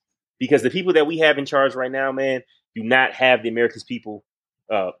elections, because the people that we have in charge right now, man, do not have the America's people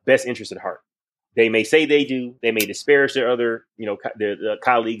best interest at heart. They may say they do. They may disparage their other, their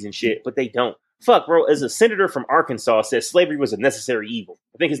colleagues and shit, but they don't. Fuck, bro. As a senator from Arkansas said slavery was a necessary evil.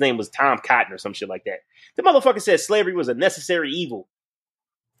 I think his name was Tom Cotton or some shit like that. The motherfucker said slavery was a necessary evil.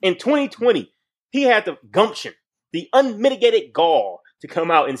 In 2020, he had the gumption, the unmitigated gall to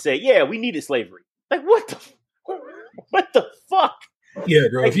come out and say, yeah, we needed slavery. Like, what the fuck? Yeah,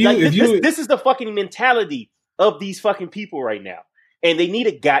 bro. Like, this is the fucking mentality of these fucking people right now. And they need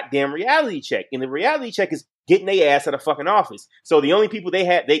a goddamn reality check. And the reality check is getting their ass out of fucking office. So the only people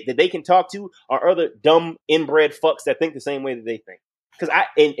that they can talk to are other dumb inbred fucks that think the same way that they think. Because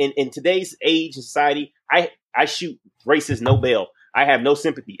in today's age and society, I shoot racists no bail. I have no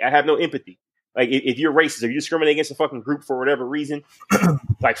sympathy. I have no empathy. Like, if you're racist or you discriminate against a fucking group for whatever reason,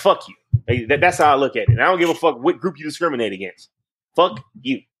 like, fuck you. Like, that's how I look at it. And I don't give a fuck what group you discriminate against. Fuck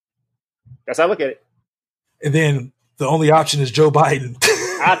you. That's how I look at it. And then the only option is Joe Biden.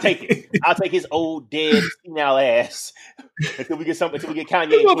 I'll take it. I'll take his old dead senile ass until we get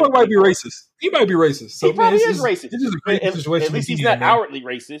Kanye. He might be racist. He might be racist. So, he probably is racist. It's just a crazy situation. At least he's not outwardly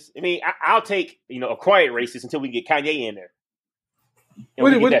racist. I mean, I'll take a quiet racist until we get Kanye in there.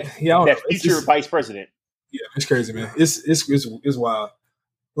 That future vice president. Yeah, it's crazy, man. It's wild.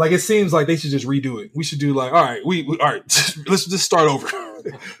 Like, it seems like they should just redo it. We should do like, all right, all right, let's just start over.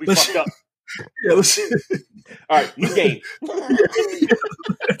 We fucked up. Yeah, let's. All right, new game.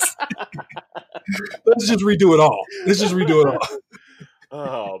 Let's just redo it all.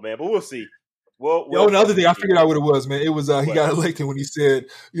 Oh man, but we'll see. Well, the other thing I figured out what it was, man. It was he got elected when he said,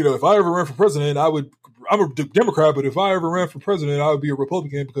 if I ever ran for president, I'm a Democrat, but if I ever ran for president, I would be a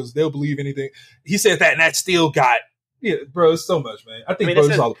Republican because they'll believe anything. He said that, and that still got. Yeah, bro, it's so much, man. I think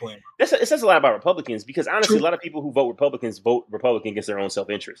it's all the plan. It says a lot about Republicans because honestly, a lot of people who vote Republican against their own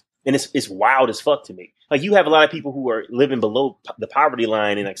self-interest. And it's wild as fuck to me. Like, you have a lot of people who are living below the poverty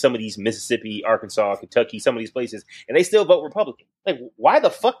line in like some of these Mississippi, Arkansas, Kentucky, some of these places, and they still vote Republican. Like, why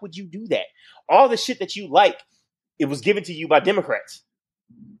the fuck would you do that? All the shit that you like, it was given to you by Democrats.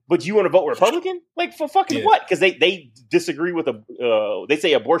 But you want to vote Republican? Like, for fucking what? Because they disagree with they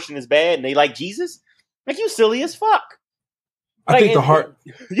say abortion is bad and they like Jesus? Like, you silly as fuck. I think the heart.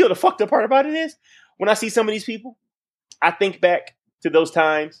 You know, the fucked up part about it is when I see some of these people, I think back to those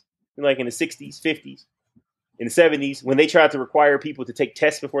times, like in the 60s, 50s, in the 70s, when they tried to require people to take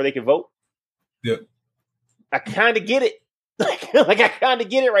tests before they could vote. Yeah. I kind of get it. Like I kind of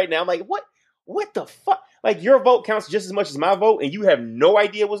get it right now. I'm like, what the fuck? Like your vote counts just as much as my vote, and you have no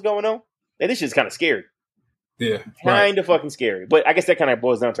idea what's going on. And this shit's kind of scary. Yeah. Kind of fucking scary. But I guess that kind of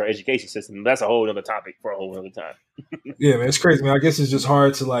boils down to our education system. That's a whole other topic for a whole other time. Yeah, man. It's crazy, man. I guess it's just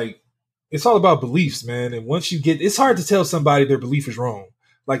hard to it's all about beliefs, man. And once it's hard to tell somebody their belief is wrong.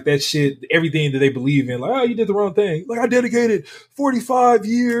 Like that shit, everything that they believe in, like, oh, you did the wrong thing. Like I dedicated 45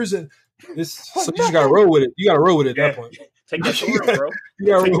 years and so you just got to roll with it. You got to roll with it at that point. Take that story, bro. You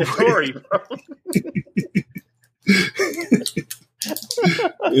got to Take roll the story, bro.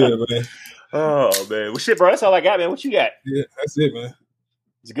 Yeah, man. Oh, man. Well, shit, bro. That's all I got, man. What you got? Yeah, that's it, man.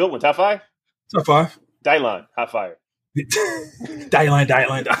 It's a good one. Top 5? Top 5. Dylan, hot fire. Dylan.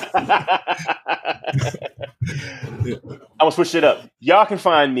 I'm gonna switch it up. Y'all can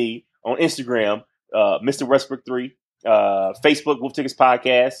find me on Instagram, Mr. Westbrook 3, Facebook, Wolf Tickets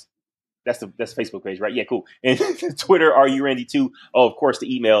Podcast. That's the Facebook page, right? Yeah, cool. And Twitter, RURandy2. Oh, of course,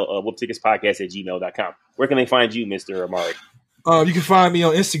 the email, wolfticketspodcast@gmail.com. Where can they find you, Mr. Amari? You can find me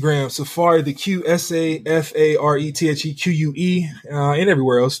on Instagram, Safari the QSAFARETHEQUE, and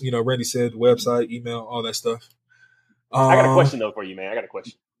everywhere else. You know, Randy said, website, email, all that stuff. I got a question though for you, man. I got a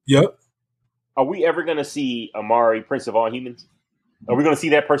question. Yep. Are we ever gonna see Amari, Prince of All Humans? Are we gonna see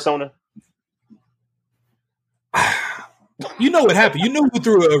that persona? You know what happened? You know who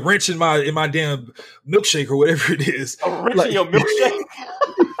threw a wrench in my damn milkshake or whatever it is. A wrench in your milkshake?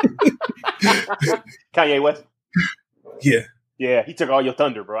 Kanye West. Yeah. Yeah, he took all your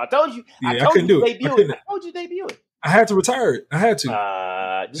thunder, bro. I told you. Yeah, I couldn't do it. I told you debut it. I had to retire it. I had to.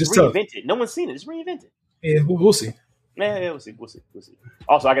 Just reinvent it. No one's seen it. Just reinvent it. Yeah, we'll see. Yeah, we'll see.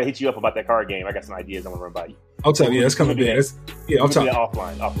 Also, I got to hit you up about that card game. I got some ideas I want to run by you. I'll tell you. Yeah, that's coming in. I'll tell you.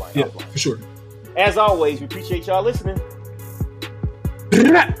 Offline. Yeah, for sure. As always, we appreciate y'all listening.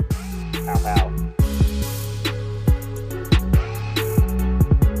 Pow, pow.